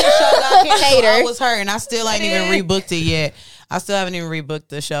weekend show got canceled, I Hater. was hurt, and I still ain't even rebooked it yet. I still haven't even rebooked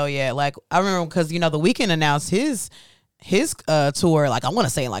the show yet. Like I remember because the weekend announced his tour, like I want to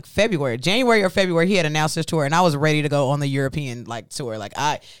say in like January or February, he had announced his tour, and I was ready to go on the European like tour. Like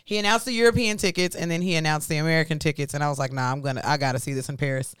he announced the European tickets, and then he announced the American tickets, and I was like, nah, I gotta see this in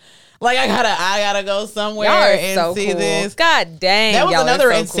Paris. Like I gotta go somewhere Y'all are and so see cool. this. God dang. That was y'all are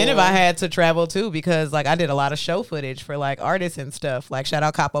another so incentive cool. I had to travel too, because like I did a lot of show footage for like artists and stuff. Like shout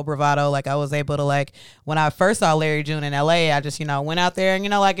out Capo Bravado. Like I was able to like when I first saw Larry June in LA, I just went out there and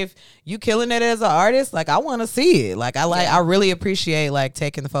like if you killing it as an artist, like I want to see it. Like I really appreciate like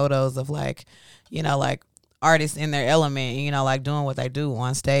taking the photos of like like artists in their element. Like doing what they do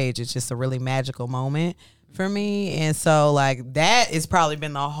on stage. It's just a really magical moment for me. And so like that has probably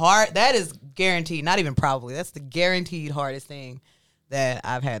been that is guaranteed, not even probably, that's the guaranteed hardest thing that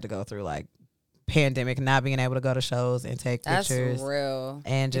I've had to go through, like pandemic, not being able to go to shows and take That's pictures. real.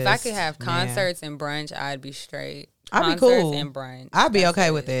 And if I just, could have man. concerts and brunch, I'd be straight. I'd be Concerts cool. and brunch. I'd be That's okay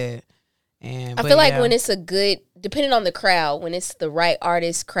it. with that. And I but feel like yeah. when it's a good, depending on the crowd, when it's the right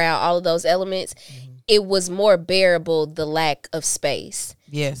artist, crowd, all of those elements, it was more bearable, the lack of space.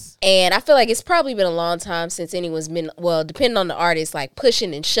 Yes. And I feel like it's probably been a long time since anyone's been, well, depending on the artist, like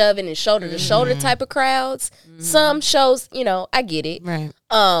pushing and shoving and shoulder to shoulder type of crowds. Some shows, I get it. Right.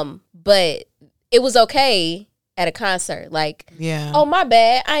 But it was okay at a concert. Like, Yeah. oh, my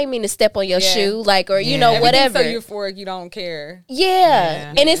bad, I didn't mean to step on your Yeah. shoe, like, or Yeah. Everything's whatever. so euphoric, you don't care.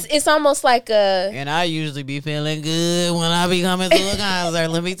 Yeah. And it's almost like a, And I usually be feeling good when I be coming to a concert.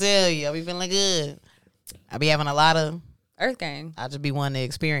 Let me tell you, I be feeling good. I be having a lot of, Earth Gang. I just be wanting to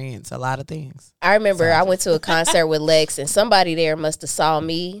experience a lot of things. I remember I went to a concert with Lex, and somebody there must have saw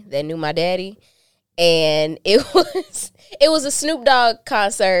me that knew my daddy, and it was a Snoop Dogg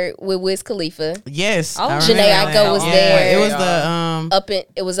concert with Wiz Khalifa. Yes. Oh, I Jhené remember Aiko that. was Yeah, there. It was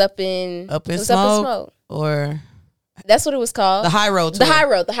the It was up in Up in it was Smoke or That's what it was called. the High Road tour. The High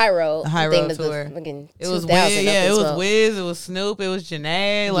Road. The High Road. The High I think Road the tour. fucking It was 2000 Wiz. Up Yeah, in it was Smoke. Wiz. It was Snoop. It was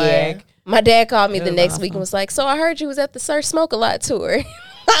Janae. Yeah. Like My dad called me It the was next awesome. week and was like, "So I heard you was at the Sir Smoke a Lot tour."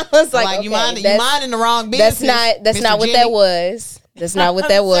 I was like, okay, you minding the wrong business. that's Mr. not what Jimmy. that was. That's not what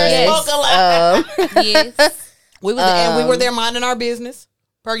that was. Smoke a Lot. Yes. We was and we were there minding our business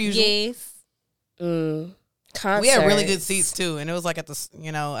per usual. Yes. Concerts. We had really good seats too, and it was like at the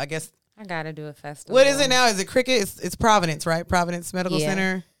I guess I gotta do a festival. what is it now? Is it Cricket? It's Providence, right? Providence Medical Yeah.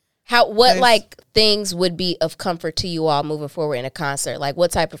 Center. What Yes. like things would be of comfort to you all moving forward in a concert? Like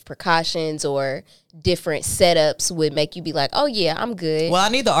what type of precautions or different setups would make you be like, "Oh yeah, I'm good." Well, I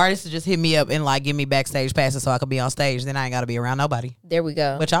need the artist to just hit me up and like give me backstage passes so I could be on stage. Then I ain't got to be around nobody There we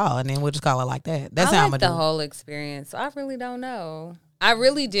go. but y'all, and then we'll just call it like that. That's I how like I'm the gonna do. whole experience. So I really don't know. I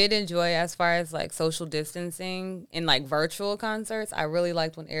really did enjoy as far as like social distancing and like virtual concerts. I really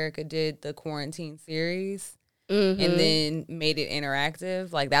liked when Erica did the quarantine series. and then made it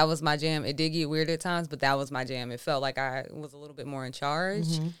interactive. Like that was my jam. It did get weird at times, but that was my jam. It felt like I was a little bit more in charge.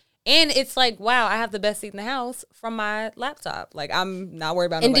 And it's like, wow, I have the best seat in the house from my laptop. Like I'm not worried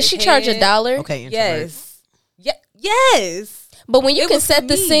about. And did she charge $1? $1? Okay, introvert. Yes. Yes. But when you It can was set for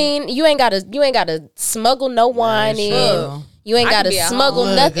the me. scene, you ain't gotta smuggle no wine in. true. You ain't I can gotta be at smuggle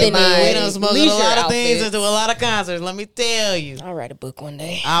home. nothing in my- We in. done smuggled a leisure lot of things outfits. into a lot of concerts. Let me tell you. I'll write a book one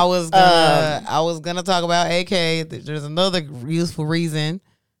day. I was gonna talk about AK. There's another useful reason.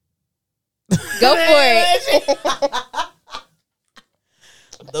 Go for it.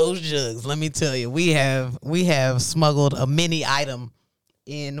 Those jugs, let me tell you, we have smuggled a mini item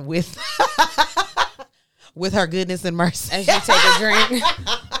in with with her goodness and mercy. As you take a drink.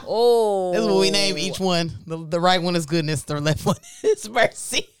 Oh. That's what we name each one. The right one is goodness, the left one is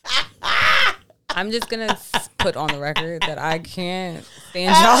mercy. I'm just gonna put on the record that I can't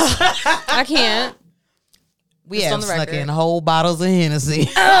stand y'all. I can't. We Just on have the snuck record. in whole bottles of Hennessy.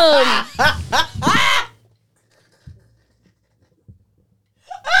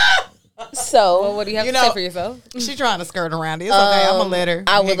 So Well, what do you have You to know- say for yourself? She trying to skirt around it. It's okay. I'm gonna let her.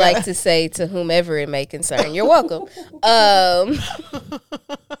 I would like to say to whomever it may concern, you're welcome.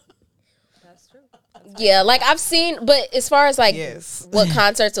 Yeah, like I've seen, but as far as like Yes. what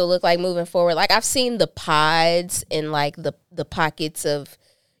concerts will look like moving forward, like I've seen the pods and like the pockets of,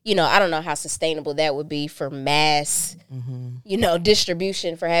 you know, I don't know how sustainable that would be for mass, you know,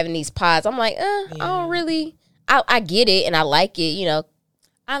 distribution for having these pods. I'm like, I don't really, I get it and I like it, you know.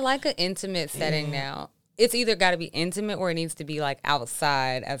 I like an intimate setting now. It's either got to be intimate or it needs to be like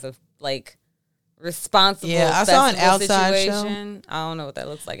outside as a like responsible. Yeah, I saw an festival outside situation. I don't know what that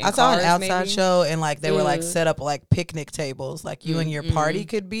looks like. In I saw an cars, outside maybe. show and like they were like set up like picnic tables, like you and your party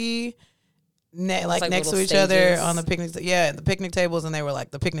could be like like next to little each other stages. on the picnic. Yeah, the picnic tables, and they were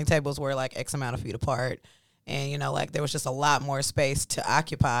like the picnic tables were like X amount of feet apart, and you know like there was just a lot more space to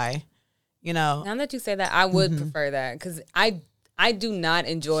occupy. You know, Now that you say that, I would prefer that because I do not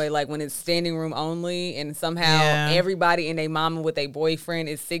enjoy like when it's standing room only and somehow Yeah. everybody and their mama with their boyfriend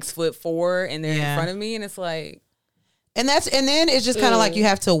is 6'4" and they're Yeah. in front of me and it's like and then it's just kind of like you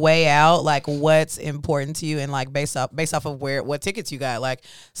have to weigh out like what's important to you and like based off of what tickets you got. Like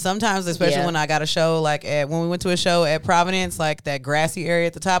sometimes, especially Yeah. when I got a show like when we went to a show at Providence, like that grassy area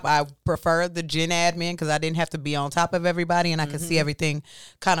at the top, I preferred the gin admin because I didn't have to be on top of everybody and I could see everything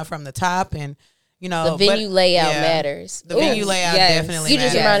kind of from the top and you know The venue layout yeah, matters. The venue Ooh. layout yes. definitely You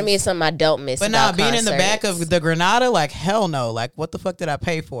just matters. reminded me of something I don't miss. But now about being in the back concerts. of the Granada, like hell no, like what the fuck did I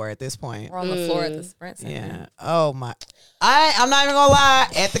pay for at this point? we're on the floor at the Sprint Center. Yeah. Oh my. I'm not even gonna lie.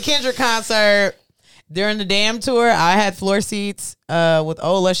 At the Kendrick concert during the damn tour, I had floor seats with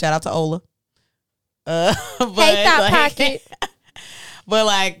Ola. Shout out to Ola. But Hey, Thought Pocket. but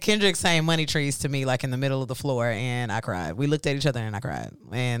like Kendrick saying money trees to me like in the middle of the floor and I cried. We looked at each other and I cried.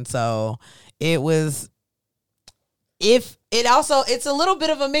 And so it was it's a little bit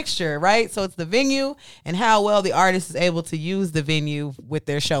of a mixture, right? So it's the venue and how well the artist is able to use the venue with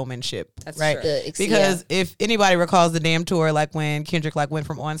their showmanship. That's right. true. Because if anybody recalls the damn tour, like when Kendrick like went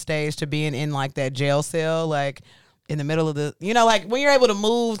from on stage to being in like that jail cell, like in the middle of the, you know, like when you're able to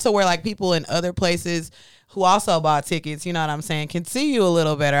move to where like people in other places who also bought tickets, you know what I'm saying, can see you a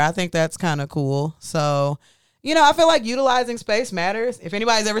little better. I think that's kind of cool. So, you know, I feel like utilizing space matters. If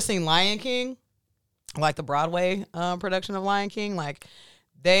anybody's ever seen Lion King, like the Broadway production of Lion King, like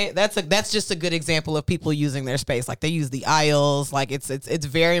that's just a good example of people using their space. Like they use the aisles, like it's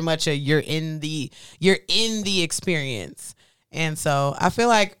very much a you're in the experience. And so I feel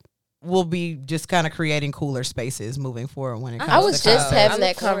like we'll be just kind of creating cooler spaces moving forward when it comes I was to just concerts. I having look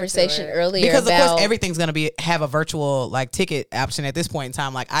that forward to conversation it. earlier Because of about course everything's gonna have a virtual like ticket option at this point in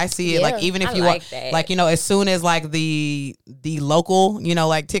time. Like I see it, Yeah, like even if I you like want, that. like you know, as soon as like the local, you know,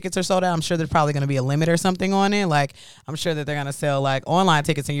 like tickets are sold out, I'm sure there's probably gonna be a limit or something on it. Like I'm sure that they're gonna sell like online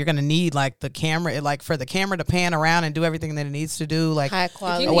tickets, and you're gonna need like the camera, like for the camera to pan around and do everything that it needs to do, like high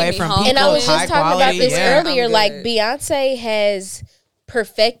quality. away me from home people. And I was high just talking about quality, this yeah. earlier. I'm Like good. Beyonce has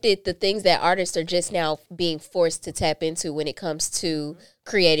perfected the things that artists are just now being forced to tap into when it comes to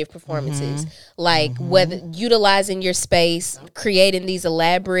creative performances. Like whether utilizing your space, creating these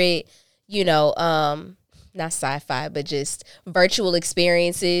elaborate, you know, not sci-fi, but just virtual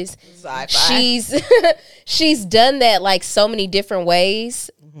experiences. She's done that like so many different ways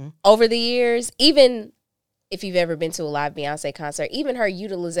over the years. Even if you've ever been to a live Beyonce concert, even her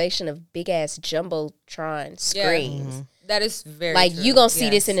utilization of big ass jumbotron screens. That is very Like true. you gonna see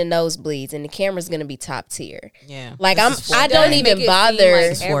Yes. this in the nosebleeds, and the camera's gonna be top tier. Yeah. Like This is I 4K. don't Make even it seem bother.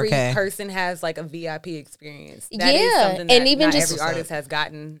 like every 4K. person has like a VIP experience. That is Yeah, something and that even not just- every artist has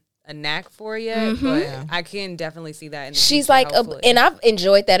gotten a knack for yet, but I can definitely see that. In the She's future, like, hopefully. and I've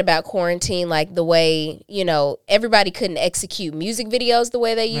enjoyed that about quarantine, like the way, you know, everybody couldn't execute music videos the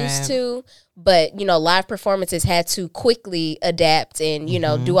way they used to, but, you know, live performances had to quickly adapt and, you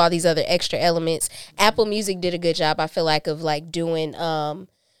know, do all these other extra elements. Apple Music did a good job, I feel like, of like doing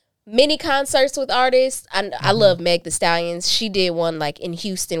mini concerts with artists. I love Meg Thee Stallion. She did one like in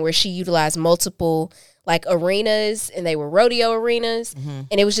Houston where she utilized multiple like arenas, and they were rodeo arenas, and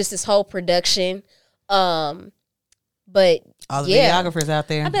it was just this whole production. But All the videographers out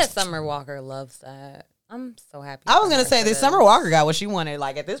there. I bet Summer Walker loves that. I'm so happy. I was for gonna her say for this. Summer Walker got what she wanted.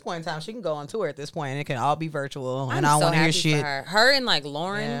 Like at this point in time, she can go on tour at this point, and it can all be virtual. And I don't want to hear shit. Her and like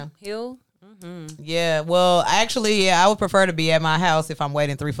Lauryn Hill. Yeah, well, actually, I would prefer to be at my house if I'm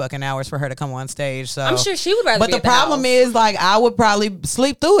waiting 3 fucking hours for her to come on stage. So I'm sure she would rather. But be the at the problem house. is, like, I would probably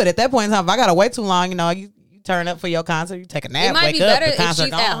sleep through it at that point in time. If I gotta wait too long, you know, you turn up for your concert, you take a nap, It might wake be up, better the if concert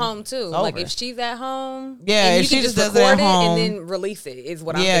she's gone. at home too. It's Like over. if she's at home, Yeah, and if you she can just just does it at record it home. and then release it. Is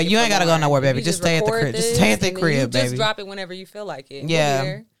what I'm Yeah, thinking you for ain't gotta go Lauren. nowhere, baby. You Just stay at the record crib. Just this, stay at the and then crib, you baby. Just drop it whenever you feel like it. Yeah. We'll be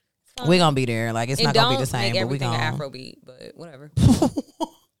there. It's fine. We gonna be there. Like, it's And not gonna be don't the same, make but we everything gonna. Afrobeat, but whatever.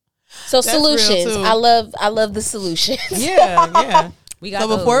 so That's real, solutions, too. I love the solutions. Yeah. We got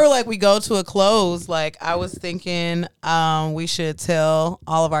So before those. we go to a close, like I was thinking, we should tell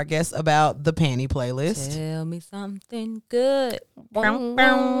all of our guests about the panty playlist. Tell me something good. Down me,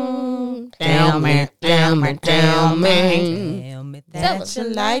 down me. Tell me Tell that us. you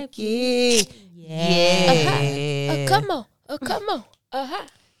like it. Yeah. Come on.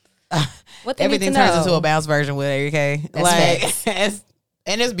 What they Everything need to turns know. into a bounce version with AK. That's Like,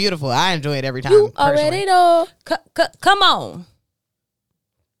 and it's beautiful. I enjoy it every time. You personally. already know. Come on.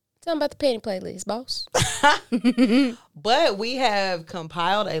 Tell them about the penny playlist, boss. But we have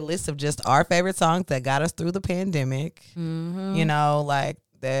compiled a list of just our favorite songs that got us through the pandemic. You know, like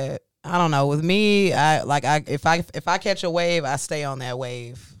that. I don't know. With me, if I catch a wave, I stay on that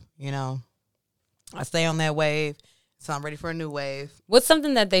wave. You know, I stay on that wave. So I'm ready for a new wave. What's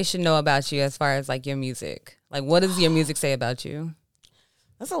something that they should know about you as far as like your music? Like, what does your music say about you?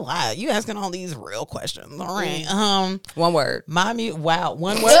 That's a lot. You asking all these real questions. All right. One word. Wow.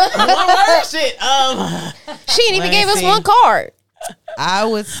 One word. One word. Shit. She ain't even Let gave me us see. one card. I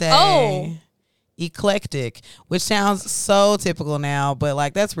would say Oh. eclectic, which sounds so typical now, but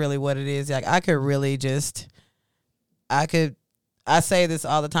like that's really what it is. Like I say this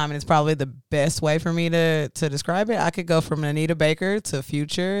all the time, and it's probably the best way for me to describe it. I could go from Anita Baker to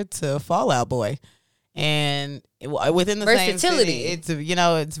Future to Fall Out Boy, and within the same Versatility. city,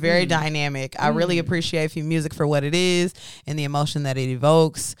 it's very dynamic. I really appreciate music for what it is and the emotion that it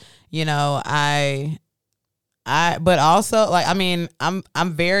evokes. You know, but also like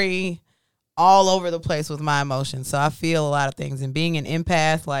I'm very all over the place with my emotions. So I feel a lot of things, and being an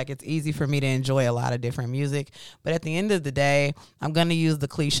empath, like it's easy for me to enjoy a lot of different music. But at the end of the day, I'm going to use the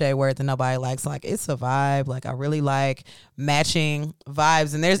cliche word that nobody likes. Like it's a vibe. Like I really like matching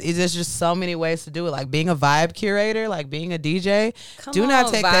vibes, and there's just so many ways to do it. Like being a vibe curator, like being a DJ. Do not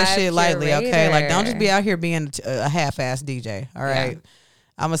on, take that vibe shit lightly. Okay. Like don't just curator. be out here being a half-ass DJ. All right.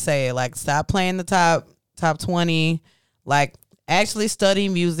 I'm going to say it. Like stop playing the top 20. Like actually study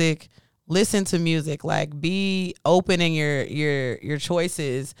music. Listen to music, like be open in your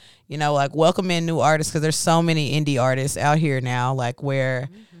choices, you know, like welcome in new artists, because there's so many indie artists out here now, like where,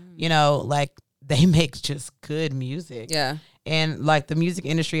 you know, like they make just good music. Yeah. And like the music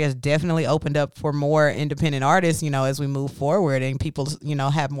industry has definitely opened up for more independent artists, you know, as we move forward and people, you know,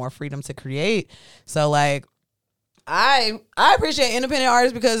 have more freedom to create. So like, I appreciate independent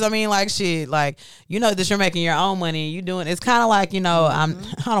artists because I mean like shit, like you know that you're making your own money, you doing it's kind of like, you know, I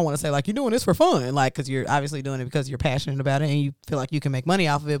don't want to say like you're doing this for fun, like because you're obviously doing it because you're passionate about it and you feel like you can make money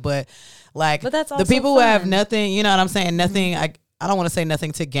off of it, but like But that's the also people who have fun. nothing, you know what I'm saying, nothing, I don't want to say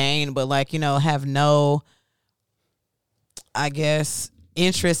nothing to gain, but like, you know, have no, I guess,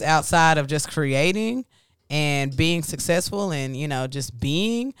 interest outside of just creating and being successful and, you know, just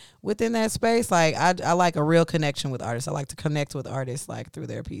being within that space. Like I like a real connection with artists. I like to connect with artists like through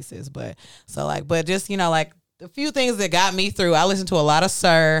their pieces. But just, you know, like the few things that got me through, I listened to a lot of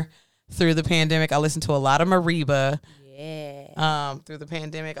Sir through the pandemic. I listened to a lot of Mariba. Yeah. Through the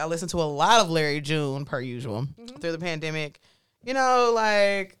pandemic. I listened to a lot of Larry June per usual through the pandemic. You know,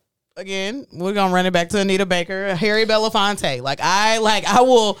 like again, we're gonna run it back to Anita Baker, Harry Belafonte.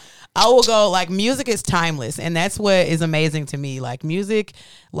 I will go, like music is timeless, and that's what is amazing to me. Like music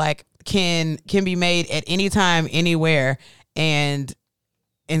like can be made at any time, anywhere, and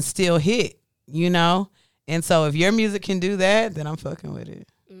still hit, you know? And so if your music can do that, then I'm fucking with it.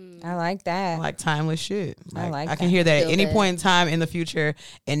 I like that. Like timeless shit. I like I can that. hear that at Feel any that. point in time in the future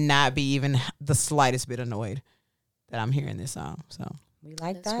and not be even the slightest bit annoyed that I'm hearing this song. So We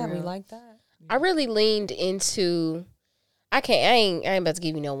like That's that. We real. like that. I really leaned into. I ain't about to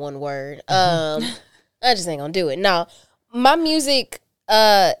give you no one word. I just ain't gonna do it. No, my music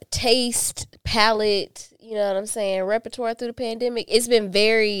taste, palette, you know what I'm saying, repertoire through the pandemic, it's been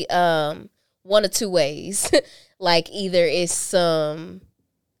very one of two ways. Like either it's some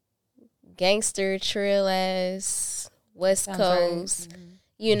gangster trill ass West Sounds Coast,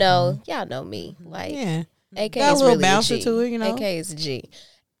 you know, y'all know me. Like yeah. AK Got a is little really a bouncer G. to it, you know. AK is a G.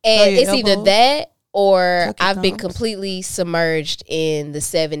 And your it's either elbows. that or Tuck your I've been thumbs. completely submerged in the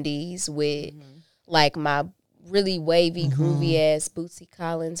 70s with like my really wavy, Mm-hmm. groovy ass Bootsy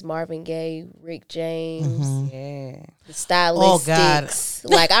Collins, Marvin Gaye, Rick James, Mm-hmm. Yeah. the stylistics.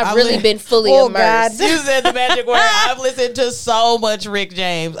 Like I've really li- been fully Oh God, immersed. you said the magic word. I've listened to so much Rick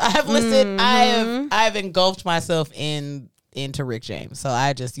James. I have listened. I have engulfed myself into Rick James. So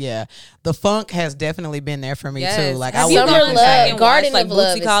I just the funk has definitely been there for me too. Like have I you would Summer gone listen Love, back to and Garden watched, of like Love Bootsy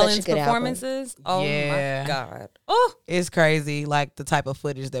is such a Collins good album. performances? Oh Yeah. my god! Oh, It's crazy, like the type of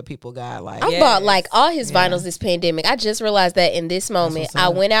footage that people got. Like I Yes. bought like all his vinyls this pandemic. I just realized that in this moment. what's I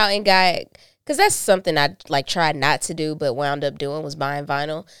up. went out and got, because that's something I like tried not to do, but wound up doing was buying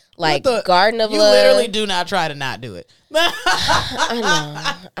vinyl. Like What the- Garden of you Love. literally do not try to not do it.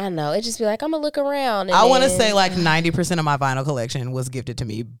 I know. It just be like, I'm gonna look around. And I want to then- say like 90% of my vinyl collection was gifted to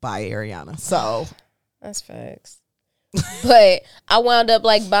me by Ariana. So That's facts. But I wound up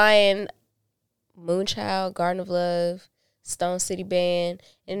like buying Moonchild, Garden of Love, Stone City Band,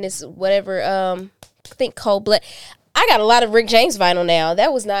 and this whatever. I think Cold Blood. I got a lot of Rick James vinyl now.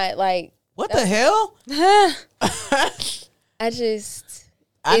 That was not like what the hell? I just.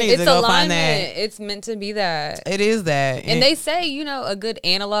 I need it's to go alignment. find that. It's meant to be that. It is that. And they say, you know, a good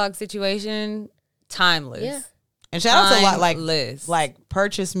analog situation, timeless. Yeah. And shout out to a lot Timeless. like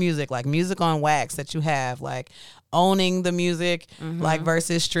purchase music, like music on wax that you have, like owning the music, like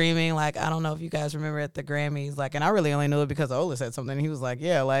versus streaming. Like I don't know if you guys remember at the Grammys, like, and I really only knew it because Ola said something. He was like,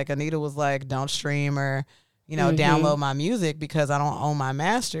 yeah, like Anita was like, don't stream or, you know, download my music because I don't own my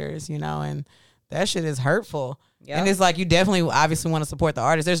masters, you know, and that shit is hurtful. Yep. And it's like you definitely obviously want to support the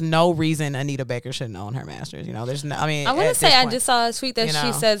artist. There's no reason Anita Baker shouldn't own her masters. You know, there's no. I mean, I want to at say this I point. just saw a tweet that you she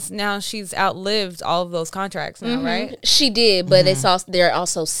know. says now she's outlived all of those contracts now, right? She did, but it's also they're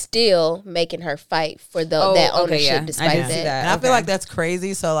also still making her fight for that okay, ownership yeah. I despite did see that. that. And I Okay. feel like that's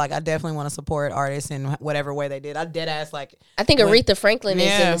crazy. So like, I definitely want to support artists in whatever way they did. I dead ass like. I think Aretha Franklin is in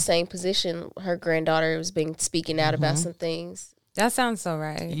Yeah. the same position. Her granddaughter was being speaking out about some things. That sounds so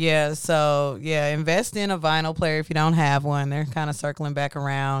right. Yeah. So yeah, invest in a vinyl player if you don't have one. They're kind of circling back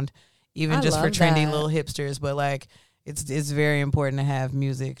around, even I just for love trendy that. little hipsters. But like, it's very important to have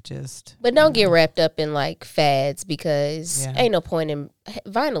music. Just But don't get wrapped up in like fads because Yeah. ain't no point in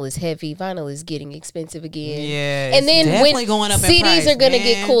vinyl is heavy. Vinyl is getting expensive again. yeah. And then definitely when going up in CDs price, are gonna man.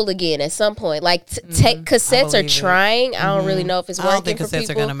 get cool again at some point. Like cassettes are believe it. trying. I don't really know if it's I working don't think for cassettes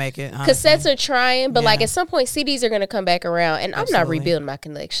people. are gonna make it. honestly. Cassettes are trying, but like Yeah. at some point CDs are gonna come back around, and I'm not Absolutely. rebuilding my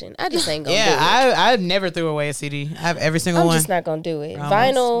collection. I just ain't gonna do Yeah, it. I never threw away a CD. I have every single I'm one. just not gonna do it. Promise.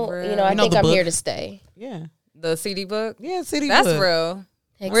 Vinyl, you know, I You know think the I'm here book? to stay. Yeah, The CD book. yeah, CD. That's book. real.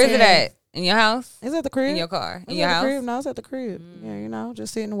 Heck Where is it yeah. at? In your house? It's at the crib. In your car? In It's your at house? the crib. No, it's at the crib. Yeah, you know,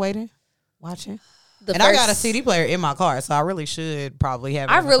 just sitting, waiting, watching. The And I got a first- CD player in my car, so I really should probably have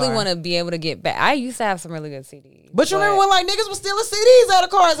it. I in the really car. want to be able to get back. I used to have some really good CDs. But you remember when like niggas was stealing CDs out of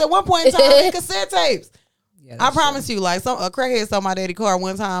cars at one point in time and cassette tapes? Yeah, I promise you, like a crackhead stole my daddy car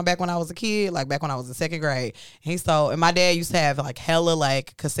one time back when I was a kid, like back when I was in second grade. He stole, and my dad used to have like hella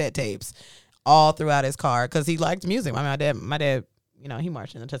like cassette tapes all throughout his car because he liked music. My dad, you know, he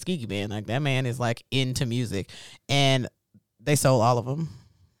marched in the Tuskegee band. Like that man is like into music, and they sold all of them.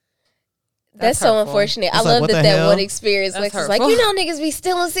 That's so hurtful. unfortunate. I It's like, love what that the that hell? one experience. That's Lex was like, hurtful. you know, niggas be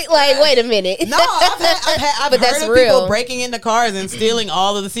stealing. Like, wait a minute. No, I've But heard that's of real. people breaking into cars and stealing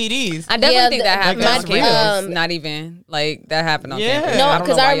all of the CDs. I definitely Yeah, think that happened that's on real. campus. Not even like that happened on Yeah. campus. No, don't know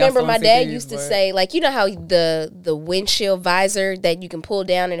because why I y'all remember my stealing dad CDs, used to but- say, like, you know how the windshield visor that you can pull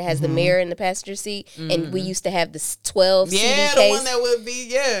down and it has Mm-hmm. the mirror in the passenger seat, and we used to have this 12 Yeah, CD the case. one that would be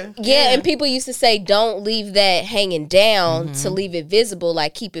Yeah, and people used to say, don't leave that hanging down Mm-hmm. to leave it visible,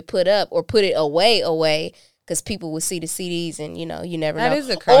 like keep it put up or put it away, because people would see the CDs and, you know, you never That know. is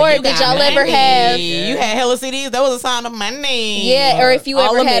a crazy- Or You did got y'all ever money. have... You had hella CDs. That was a sign of money. Yeah, or if you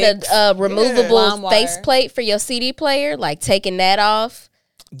All ever the had mix. a removable LimeWire. faceplate for your CD player, like taking that off.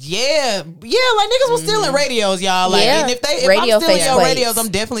 Yeah, like niggas was stealing radios, y'all. Like, Yeah. and if Radio I'm stealing your faceplates. radios, I'm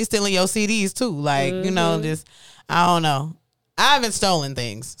definitely stealing your CDs too. Like, you know, just I don't know. I haven't stolen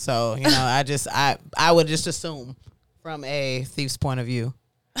things, so you know, I would just assume from a thief's point of view.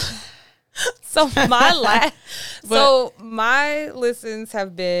 So my listens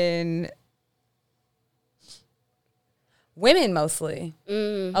have been women mostly.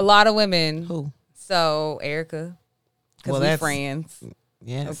 A lot of women. Who? So Erica, because Well, we're that's- friends.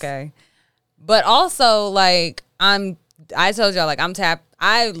 Yes. Okay. But also, like, I told y'all, like, I'm tapped.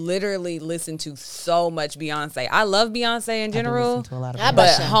 I literally listen to so much Beyonce. I love Beyonce in I do general. listen to a lot of How Beyonce. But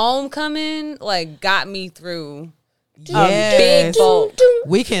Basha. Homecoming, like, got me through Yes. a big bolt.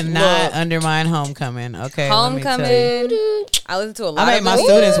 We cannot Look. undermine Homecoming. Okay, let me tell you. Homecoming. I listen to a lot I made of my it.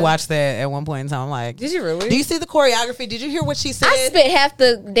 students watch that at one point in time. I'm like, Did you really? do you see the choreography? Did you hear what she said? I spent half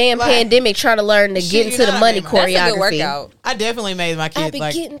the damn Like, pandemic trying to learn to shit, get you into know the I money made my- That's a choreography. good workout. I definitely made my I kids be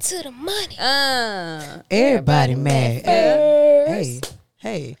like getting to the money. everybody mad. Hey,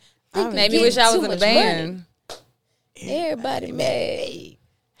 hey. I was- Made me Getting wish I was too in a much band. Everybody mad.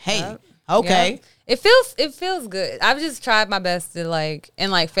 Hey, okay. Yeah. It feels good. I've just tried my best to like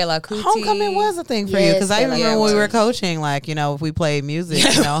Fela Kuti. Homecoming was a thing for you Yes, because I Fela remember Kuti. when we were coaching, like, you know, if we played music,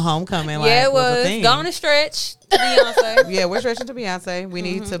 you know, Homecoming, like, Yeah, it was a was. thing. Going to stretch to Beyonce. Yeah, we're stretching to Beyonce. We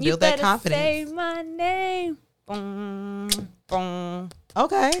need to You build that better confidence. say my name. Boom, boom.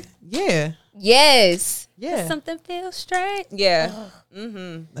 Okay. Yeah. Yes. Yeah. Something feels strange. Yeah.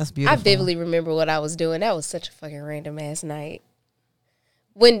 That's beautiful. I vividly remember what I was doing. That was such a fucking random ass night.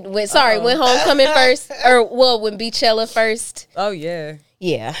 When Homecoming first, or well, when Beachella first. Oh yeah.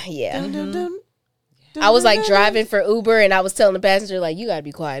 Yeah. Dun, dun, dun. I was like driving for Uber, and I was telling the passenger like, "You gotta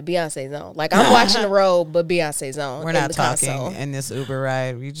be quiet, Beyonce's on." Like I'm watching the road, but Beyonce's on. We're in not the talking console. in this Uber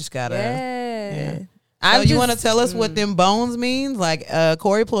ride. We just gotta. Yeah. So you want to tell us what them bones means? Like,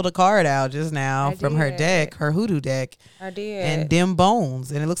 Corey pulled a card out just now I from her did. deck, her hoodoo deck, I did. and them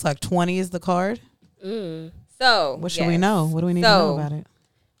bones, and it looks like 20 is the card. So What should we know? What do we need to know about it?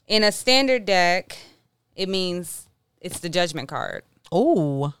 In a standard deck, it means it's the judgment card.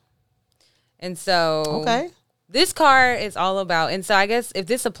 Oh, And so okay. this card is all about, and so I guess if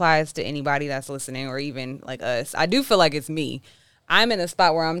this applies to anybody that's listening or even like us, I do feel like it's me. I'm in a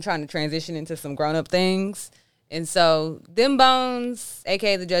spot where I'm trying to transition into some grown up things. And so them bones,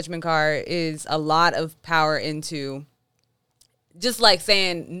 aka the judgment card, is a lot of power into just like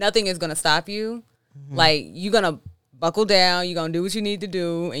saying nothing is gonna stop you. Like you're gonna buckle down, you're gonna do what you need to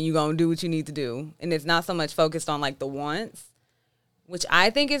do, and you're gonna do what you need to do. And it's not so much focused on like the wants, which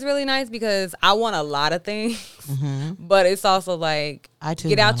I think is really nice because I want a lot of things, but it's also like I too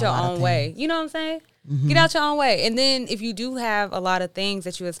get out want a your lot of own way. You know what I'm saying? Get out your own way. And then if you do have a lot of things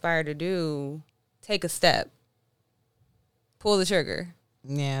that you aspire to do, take a step. Pull the trigger.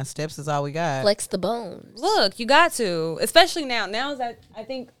 Yeah, steps is all we got. Flex the bones. Look, you got to, especially now. Now is that I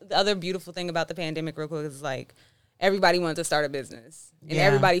think the other beautiful thing about the pandemic, real quick, is like everybody wanted to start a business, and Yeah.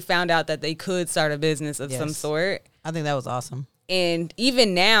 everybody found out that they could start a business of some Yes. sort. I think that was awesome. And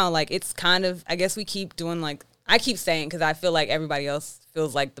even now, like it's kind of, I guess we keep doing like, I keep saying, because I feel like everybody else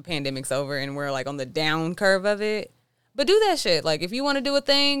feels like the pandemic's over and we're like on the down curve of it. But do that shit. Like if you want to do a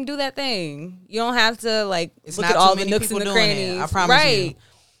thing, do that thing. You don't have to like It's look not at all too the many nooks and people the doing it, crannies. I promise right. you.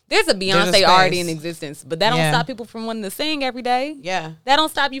 There's a There's a Beyonce already space. in existence, but that don't Yeah. stop people from wanting to sing every day. Yeah. That don't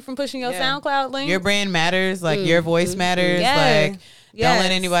stop you from pushing your Yeah. SoundCloud link. Your brand matters. Like, your voice matters. Yeah. Like, don't Yes.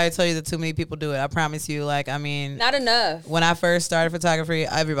 let anybody tell you that too many people do it. I promise you. Like, I mean, Not enough. when I first started photography,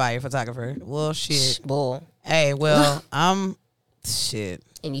 everybody a photographer. Well, shit. Bull. Hey, well, I'm shit.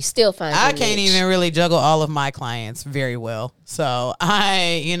 And you still find I your can't niche. even really juggle all of my clients very well. So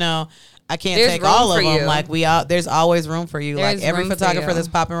I can't There's take room all of for them. you. Like there's always room for you. There's Like every room for photographer you. that's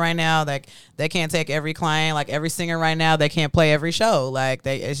popping right now, like they can't take every client. Like every singer right now, they can't play every show. Like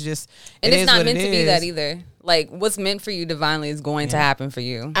it's just And it it's is not what meant it to be that is. either. Like what's meant for you divinely is going to happen for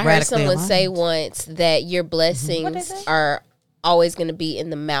you. I heard Radically someone say aligned. once that your What'd they blessings say? are always going to be in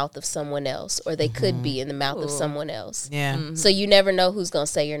the mouth of someone else, or they could be in the mouth of someone else. Yeah. So you never know who's going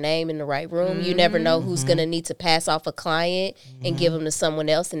to say your name in the right room. You never know who's going to need to pass off a client and give them to someone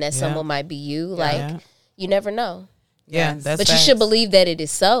else, and that someone might be you. Like, Yeah. you never know. Yeah. Yes. That's But you facts. should believe that it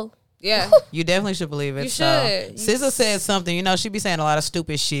is so. Yeah. You definitely should believe it. You So, should. SZA said something. You know, she be saying a lot of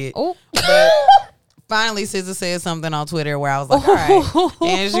stupid shit. Oh. Finally, SZA said something on Twitter where I was like, all right.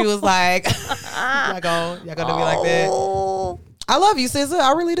 And she was like, y'all gonna be like that? I love you, SZA.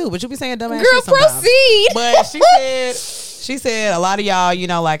 I really do. But you be saying dumbass Girl, shit sometimes. proceed. But she said a lot of y'all, you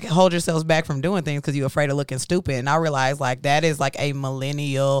know, like hold yourselves back from doing things because you're afraid of looking stupid. And I realized like that is like a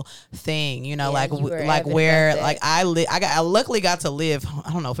millennial thing, you know, Yeah, like you were like adamant where about that. like I luckily got to live.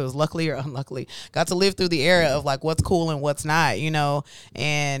 I don't know if it was luckily or unluckily, got to live through the era of like what's cool and what's not, you know.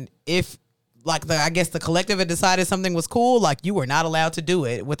 And if like I guess the collective had decided something was cool, like you were not allowed to do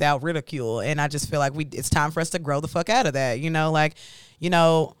it without ridicule. And I just feel like it's time for us to grow the fuck out of that. Like,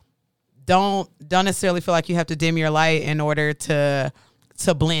 don't necessarily feel like you have to dim your light in order to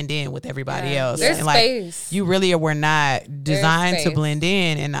blend in with everybody else. There's and like space. you really were not designed to space. blend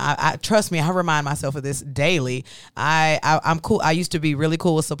in. And I trust me, I remind myself of this daily. I'm cool. I used to be really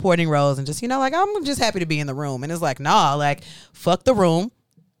cool with supporting roles and just, like, I'm just happy to be in the room. And it's like, nah, like fuck the room.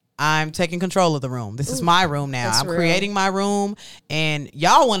 I'm taking control of the room. This is my room now. I'm creating my room, and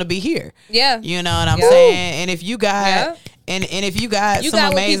y'all want to be here. Yeah. You know what I'm saying? And if you got and if you got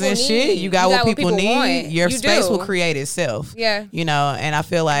some amazing shit, you got what people need, your space will create itself. Yeah. And I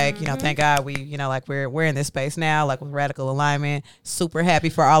feel like, thank God we, like we're in this space now, like with Radical Alignment. Super happy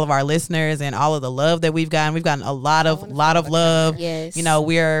for all of our listeners and all of the love that we've gotten. We've gotten a lot of love. Yes.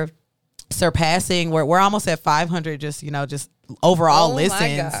 We're surpassing, we're almost at 500 just overall listens.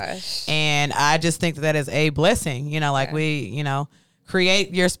 My gosh. And I just think that is a blessing, we,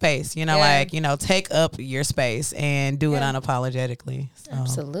 create your space, take up your space and do it unapologetically. So.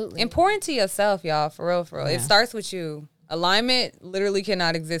 Absolutely. Important to yourself, y'all, for real. Yeah. It starts with you. Alignment literally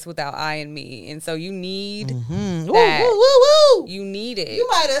cannot exist without I and me. And so you need that. Woo, woo, woo. You need it. You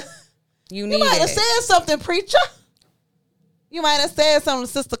might have said something, preacher. You might have said something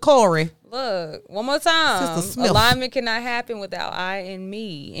to Sister Corey. Look, one more time. Sister Smith. Alignment cannot happen without I and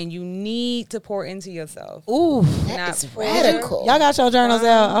me. And you need to pour into yourself. Ooh, That is radical. y'all got your journals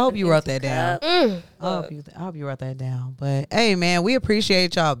out. I hope you wrote that down. Mm. I hope you wrote that down. But hey, man, we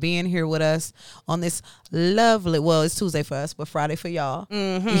appreciate y'all being here with us on this lovely. Well, it's Tuesday for us, but Friday for y'all.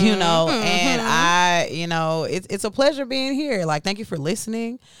 And it's a pleasure being here. Like, thank you for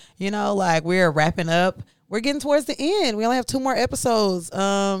listening. Like we're wrapping up. We're getting towards the end. We only have 2 more episodes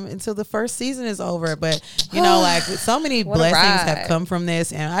until the first season is over. But, like so many blessings have come from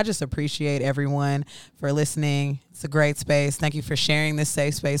this. And I just appreciate everyone for listening. It's a great space. Thank you for sharing this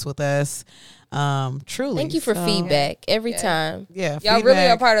safe space with us. Truly. Thank you for feedback every time. Yeah. Y'all feedback. really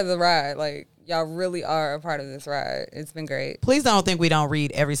are part of the ride. Like, y'all really are a part of this ride. It's been great. Please don't think we don't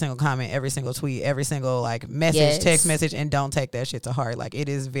read every single comment, every single tweet, every single like message, text message, and don't take that shit to heart. Like, it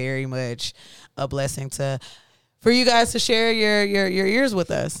is very much a blessing for you guys to share your ears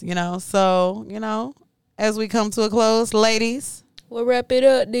with us, So, as we come to a close, ladies. We'll wrap it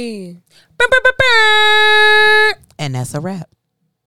up then. And that's a wrap.